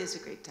it really is a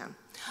great town.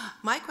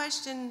 My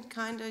question,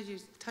 kind of, you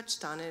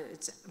touched on it.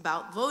 It's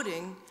about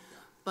voting,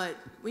 but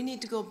we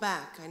need to go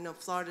back. I know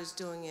Florida's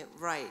doing it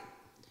right.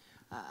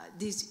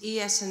 These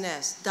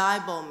ES&S,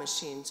 Diebold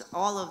machines,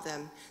 all of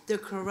them, they're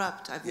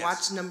corrupt. I've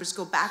watched numbers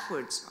go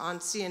backwards on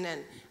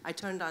CNN. I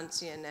turned on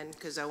CNN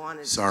because I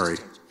wanted to. Sorry.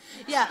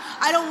 Yeah,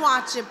 I don't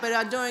watch it,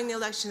 but during the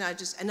election,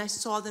 I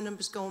saw the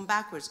numbers going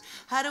backwards.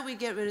 How do we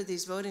get rid of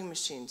these voting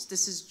machines?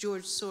 This is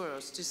George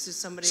Soros. This is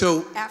somebody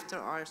after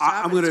our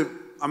sovereignty.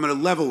 I'm gonna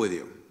level with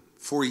you.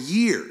 For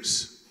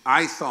years,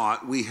 I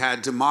thought we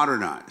had to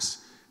modernize,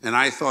 and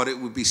I thought it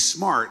would be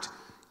smart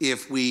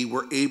if we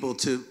were able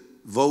to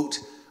vote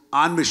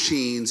on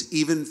machines,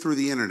 even through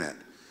the internet.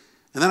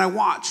 And then I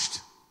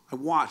watched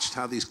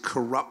how these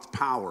corrupt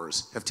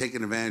powers have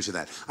taken advantage of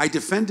that. I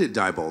defended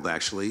Diebold,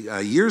 actually,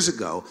 years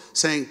ago,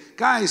 saying,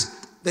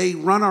 guys, they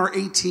run our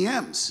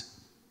ATMs.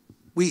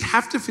 We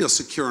have to feel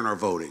secure in our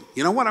voting.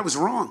 You know what? I was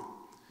wrong.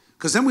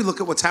 Because then we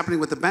look at what's happening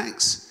with the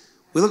banks.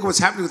 We look at what's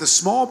happening with the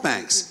small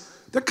banks.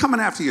 They're coming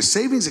after your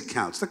savings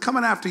accounts. They're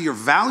coming after your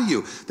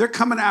value. They're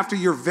coming after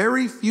your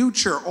very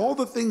future, all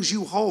the things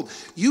you hold.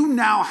 You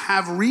now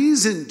have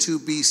reason to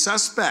be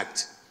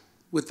suspect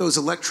with those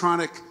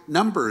electronic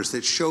numbers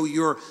that show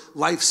your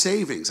life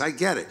savings. I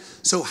get it.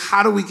 So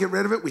how do we get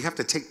rid of it? We have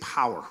to take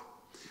power.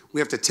 We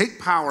have to take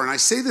power. And I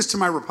say this to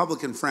my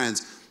Republican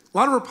friends. A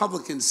lot of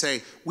Republicans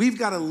say, we've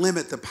got to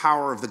limit the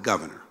power of the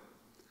governor.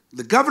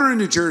 The governor in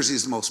New Jersey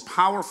is the most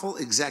powerful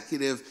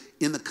executive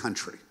in the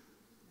country.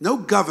 No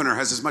governor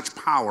has as much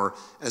power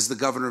as the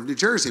governor of New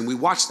Jersey. And we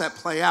watched that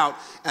play out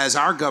as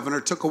our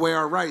governor took away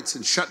our rights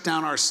and shut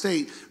down our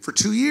state for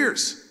 2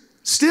 years,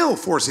 still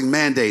forcing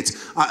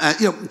mandates.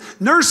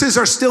 Nurses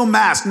are still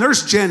masked.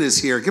 Nurse Jen is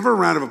here. Give her a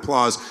round of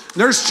applause.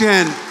 Nurse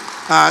Jen,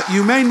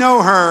 you may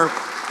know her,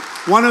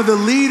 one of the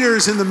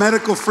leaders in the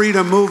medical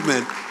freedom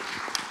movement,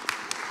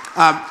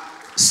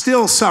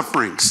 still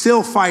suffering,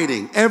 still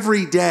fighting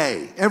every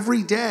day,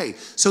 every day.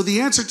 So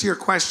the answer to your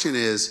question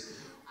is,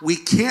 we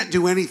can't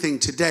do anything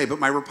today, but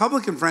my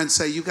Republican friends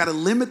say you got to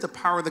limit the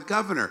power of the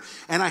governor.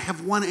 And I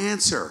have one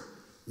answer: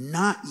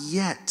 not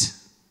yet.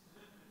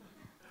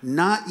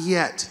 Not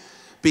yet.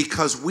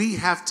 Because we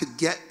have to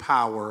get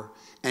power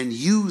and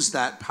use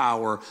that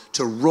power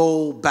to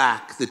roll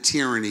back the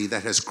tyranny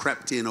that has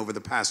crept in over the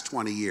past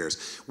 20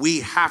 years. We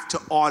have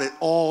to audit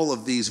all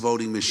of these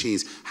voting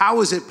machines.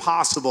 How is it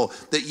possible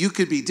that you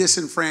could be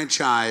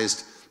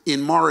disenfranchised in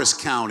Morris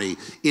County,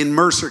 in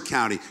Mercer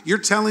County? You're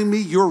telling me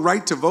your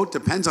right to vote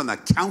depends on the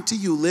county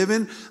you live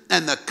in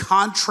and the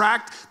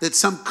contract that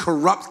some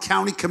corrupt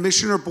county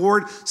commissioner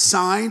board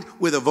signed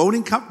with a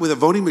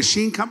voting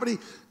machine company?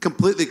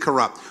 Completely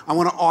corrupt. I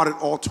want to audit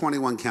all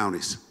 21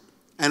 counties.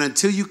 And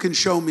until you can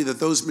show me that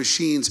those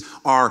machines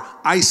are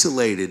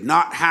isolated,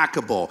 not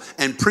hackable,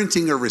 and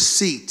printing a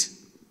receipt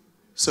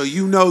so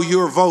you know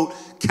your vote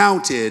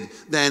counted,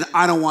 then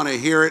I don't want to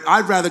hear it.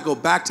 I'd rather go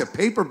back to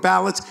paper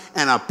ballots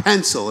and a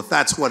pencil if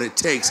that's what it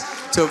takes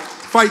to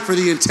fight for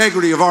the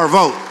integrity of our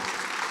vote.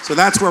 So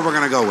that's where we're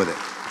going to go with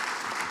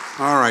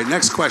it. All right,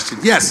 next question.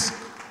 Yes,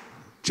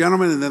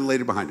 gentleman, and then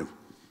later behind him.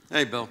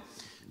 Hey, Bill.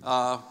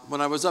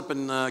 When I was up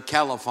in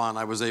Califon,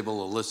 I was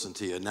able to listen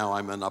to you. Now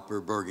I'm in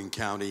Upper Bergen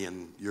County,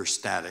 and you're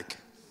static.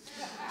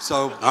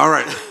 So, all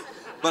right.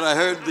 But I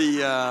heard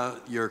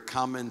your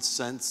Common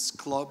Sense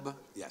Club.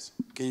 Yes.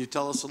 Can you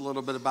tell us a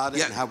little bit about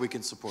it and how we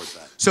can support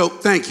that? So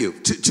thank you.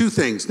 Two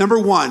things. Number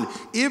one,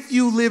 if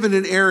you live in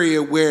an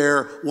area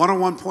where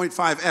 101.5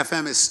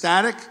 FM is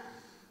static,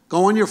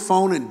 go on your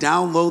phone and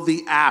download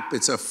the app.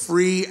 It's a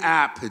free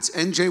app. It's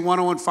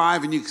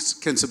NJ1015, and you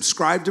can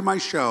subscribe to my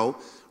show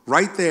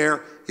right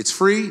there. It's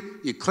free.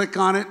 You click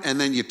on it, and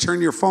then you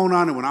turn your phone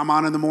on, and when I'm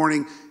on in the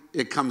morning,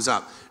 it comes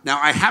up. Now,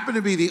 I happen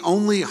to be the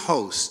only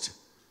host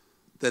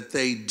that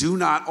they do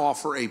not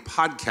offer a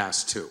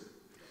podcast to.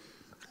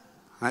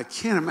 I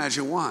can't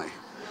imagine why.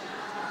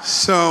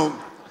 So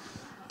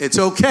it's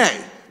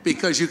okay,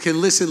 because you can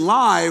listen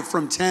live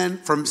from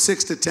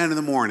 6 to 10 in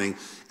the morning,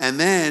 and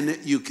then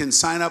you can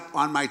sign up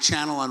on my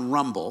channel on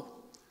Rumble,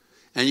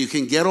 and you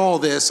can get all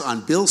this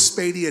on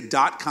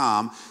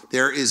BillSpadea.com.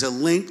 There is a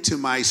link to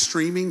my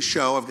streaming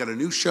show. I've got a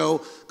new show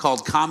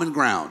called Common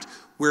Ground.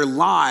 We're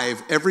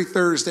live every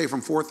Thursday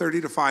from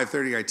 4:30 to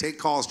 5:30. I take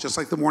calls just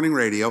like the morning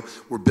radio.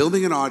 We're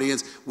building an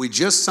audience. We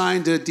just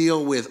signed a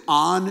deal with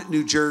On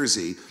New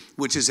Jersey,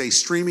 which is a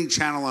streaming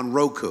channel on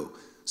Roku.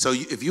 So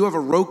if you have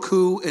a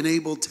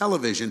Roku-enabled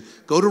television,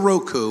 go to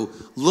Roku,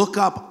 look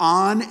up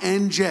On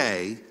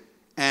NJ,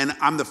 and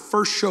I'm the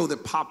first show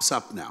that pops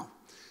up now.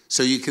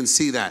 So you can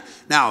see that.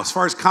 Now, as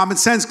far as Common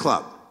Sense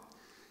Club,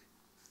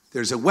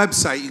 there's a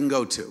website you can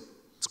go to.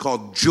 It's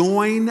called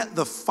Join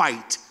the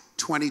Fight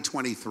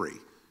 2023.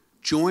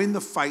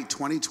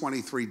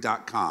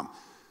 JoinTheFight2023.com.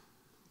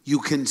 You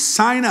can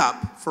sign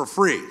up for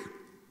free.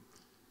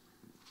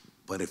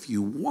 But if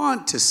you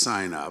want to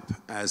sign up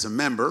as a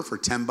member for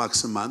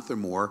 $10 a month or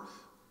more,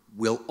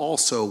 we'll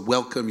also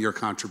welcome your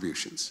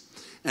contributions.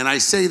 And I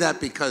say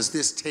that because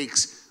this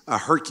takes a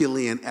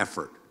Herculean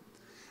effort.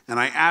 And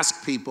I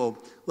ask people,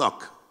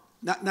 look,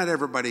 not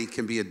everybody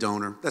can be a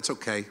donor. That's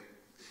okay.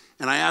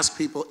 And I ask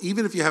people,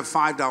 even if you have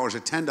 $5 or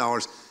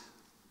 $10,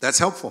 that's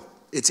helpful.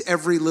 It's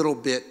every little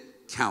bit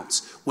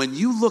counts. When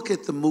you look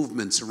at the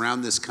movements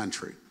around this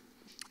country,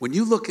 when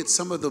you look at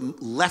some of the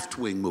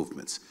left-wing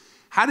movements,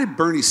 how did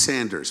Bernie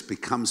Sanders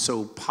become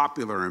so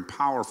popular and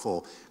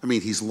powerful? I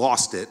mean, he's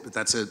lost it, but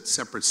that's a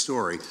separate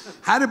story.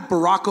 How did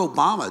Barack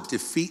Obama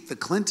defeat the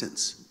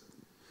Clintons?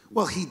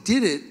 Well, he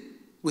did it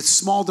with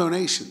small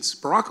donations.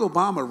 Barack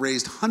Obama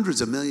raised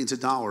hundreds of millions of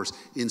dollars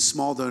in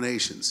small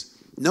donations.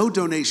 No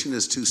donation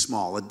is too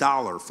small, $1,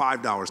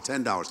 $5,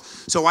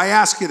 $10. So I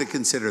ask you to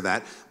consider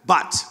that,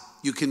 but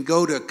you can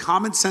go to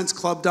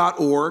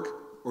commonsenseclub.org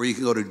or you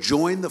can go to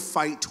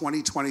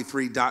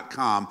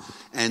jointhefight2023.com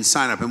and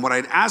sign up. And what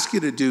I'd ask you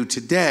to do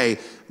today,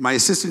 my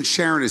assistant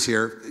Sharon is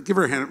here. Give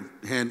her a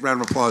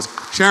round of applause.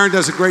 Sharon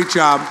does a great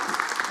job.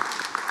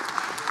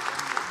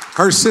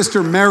 Her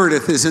sister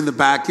Meredith is in the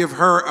back. Give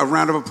her a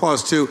round of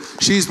applause too.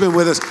 She's been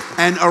with us.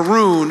 And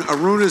Arun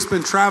has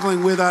been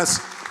traveling with us.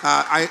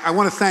 I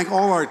want to thank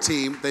all our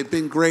team. They've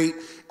been great.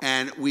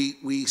 And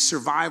we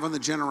survive on the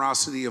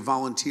generosity of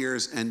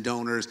volunteers and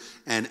donors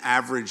and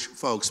average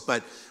folks.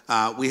 But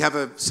we have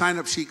a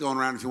sign-up sheet going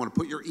around. If you want to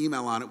put your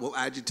email on it, we'll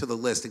add you to the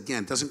list.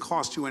 Again, it doesn't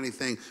cost you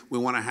anything. We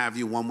want to have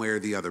you one way or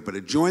the other. But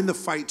at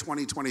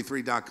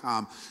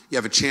jointhefight2023.com, you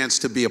have a chance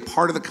to be a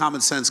part of the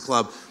Common Sense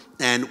Club.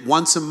 And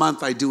once a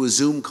month, I do a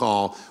Zoom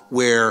call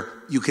where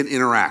you can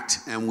interact.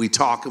 And we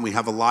talk and we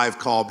have a live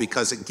call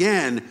because,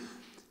 again,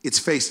 it's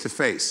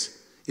face-to-face.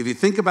 If you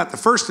think about the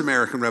first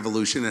American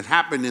Revolution, it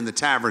happened in the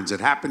taverns, it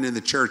happened in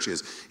the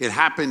churches, it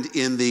happened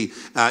in the,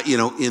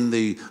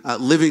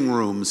 living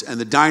rooms and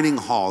the dining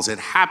halls. It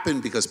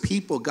happened because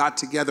people got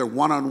together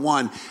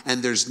one-on-one,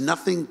 and there's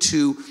nothing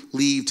to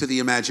leave to the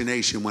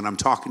imagination when I'm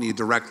talking to you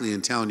directly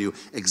and telling you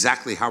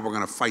exactly how we're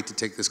going to fight to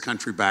take this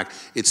country back.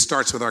 It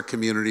starts with our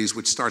communities,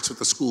 which starts with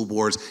the school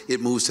boards,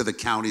 it moves to the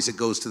counties, it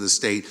goes to the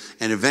state,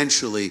 and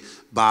eventually,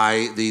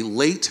 by the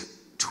late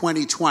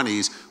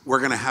 2020s, we're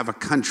going to have a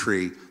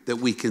country that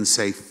we can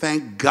say,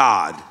 thank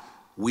God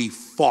we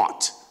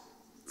fought.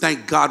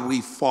 Thank God we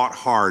fought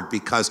hard,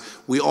 because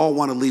we all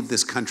want to leave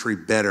this country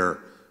better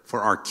for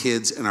our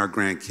kids and our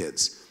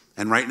grandkids.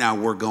 And right now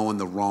we're going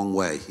the wrong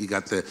way.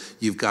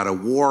 You've got a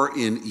war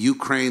in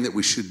Ukraine that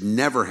we should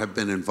never have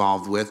been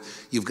involved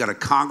with. You've got a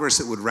Congress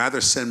that would rather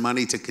send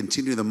money to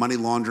continue the money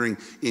laundering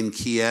in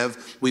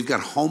Kiev. We've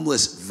got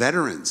homeless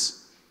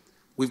veterans.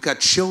 We've got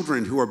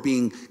children who are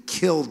being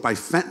killed by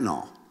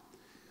fentanyl.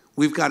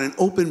 We've got an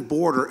open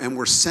border, and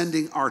we're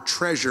sending our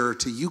treasure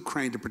to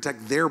Ukraine to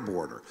protect their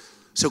border.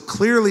 So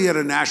clearly at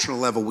a national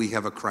level, we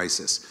have a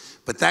crisis.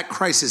 But that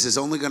crisis is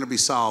only going to be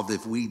solved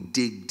if we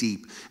dig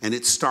deep. And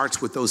it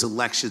starts with those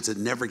elections that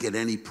never get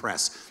any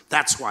press.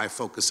 That's why I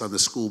focus on the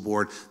school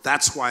board.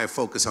 That's why I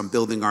focus on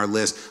building our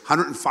list.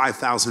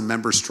 105,000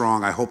 members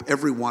strong. I hope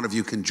every one of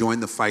you can join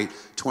the fight,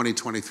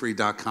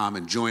 2023.com,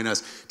 and join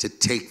us to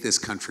take this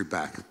country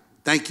back.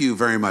 Thank you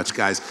very much,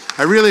 guys.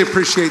 I really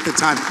appreciate the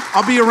time.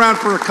 I'll be around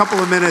for a couple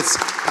of minutes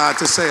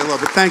to say hello,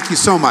 but thank you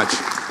so much.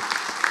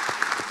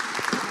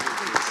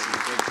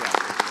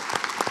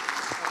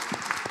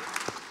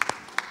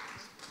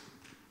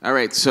 All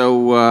right,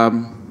 so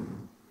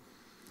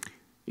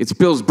it's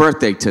Bill's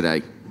birthday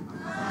today.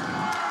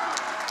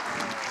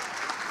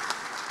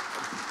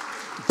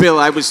 Bill,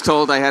 I was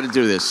told I had to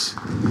do this.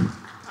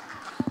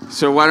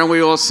 So why don't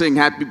we all sing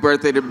happy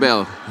birthday to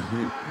Bill?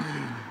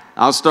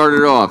 I'll start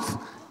it off.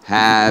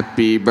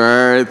 Happy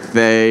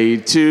birthday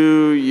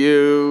to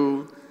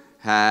you.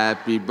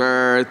 Happy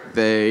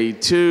birthday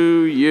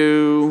to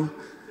you.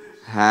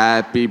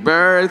 Happy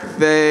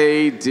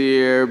birthday,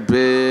 dear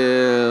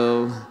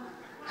Bill.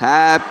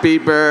 Happy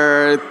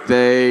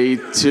birthday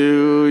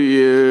to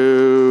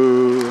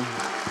you. Enjoy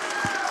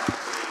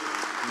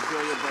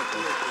your birthday.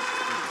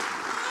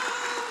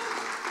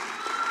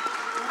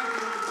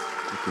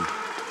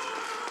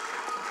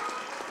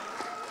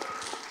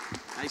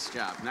 Nice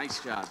job,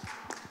 nice job.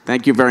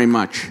 Thank you very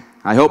much.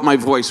 I hope my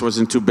voice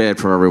wasn't too bad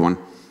for everyone.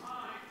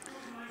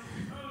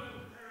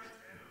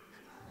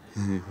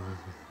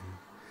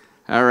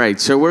 All right,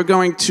 so we're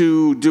going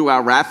to do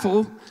our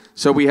raffle.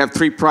 So we have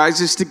 3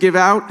 prizes to give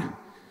out.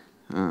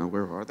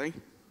 Where are they?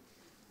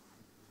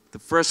 The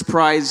first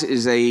prize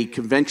is a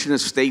Convention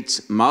of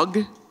States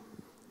mug.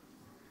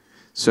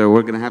 So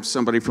we're going to have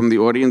somebody from the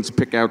audience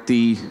pick out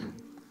the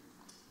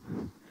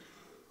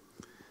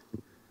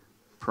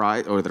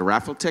prize or the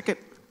raffle ticket.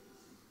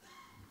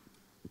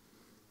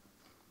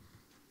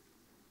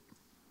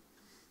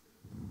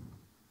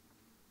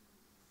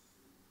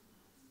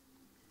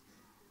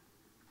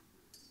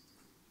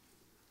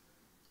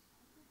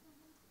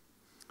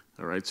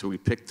 right, so we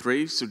picked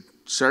 3. So,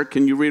 sir,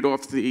 can you read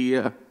off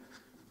the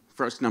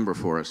first number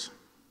for us?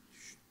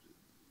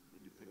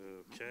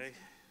 Okay.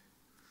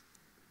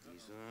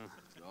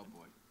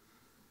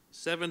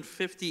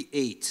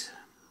 758.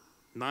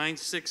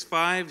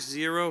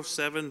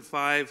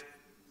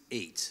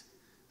 9650758.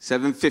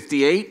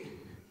 758.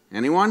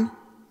 Anyone?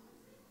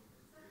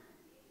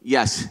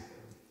 Yes.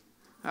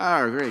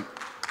 Oh, great.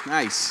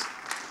 Nice.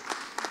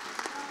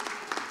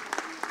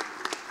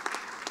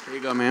 There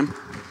you go, ma'am.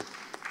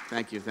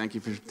 Thank you. Thank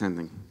you for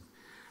attending.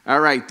 All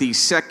right. The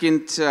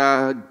second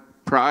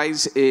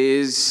prize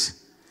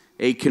is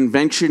a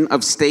Convention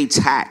of States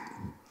hat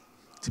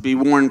to be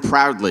worn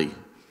proudly.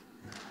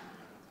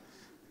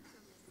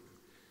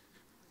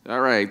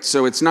 All right.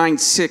 So it's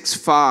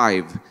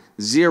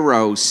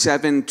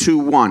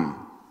 9650721.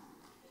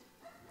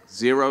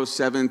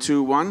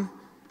 0721.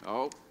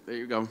 Oh, there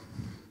you go.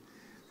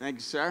 Thank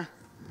you, sir.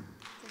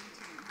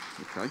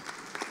 Okay.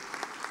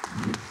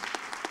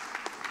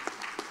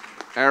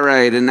 All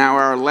right, and now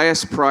our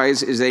last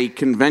prize is a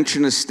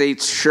Convention of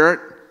States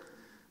shirt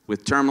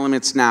with term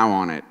limits now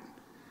on it.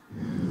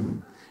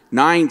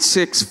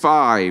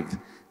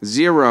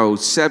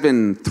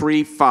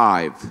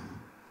 9650735.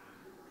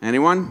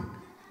 Anyone?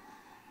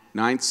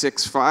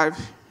 965.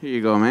 Here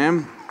you go,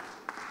 ma'am.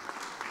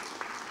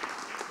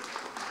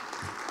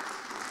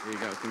 There you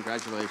go.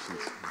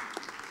 Congratulations.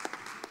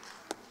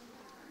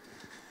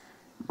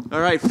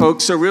 All right,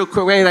 folks. So real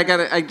quick, wait.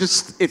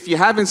 If you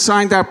haven't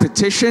signed our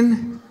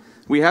petition,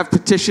 we have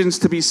petitions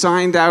to be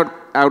signed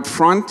out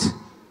front.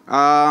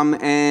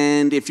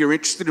 And if you're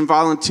interested in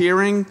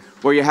volunteering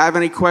or you have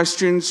any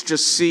questions,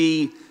 just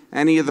see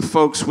any of the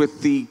folks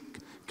with the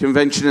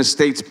Convention of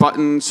States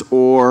buttons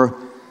or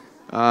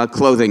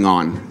clothing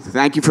on.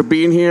 Thank you for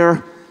being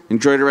here.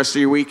 Enjoy the rest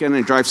of your weekend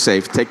and drive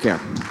safe. Take care.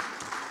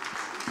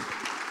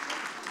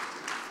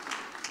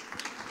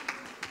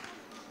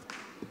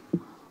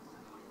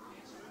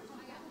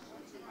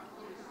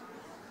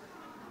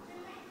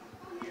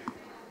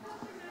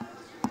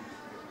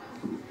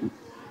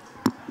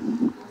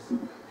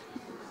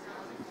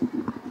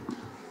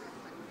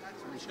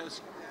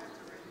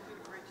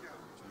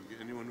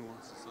 Anyone who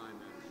wants to sign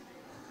that?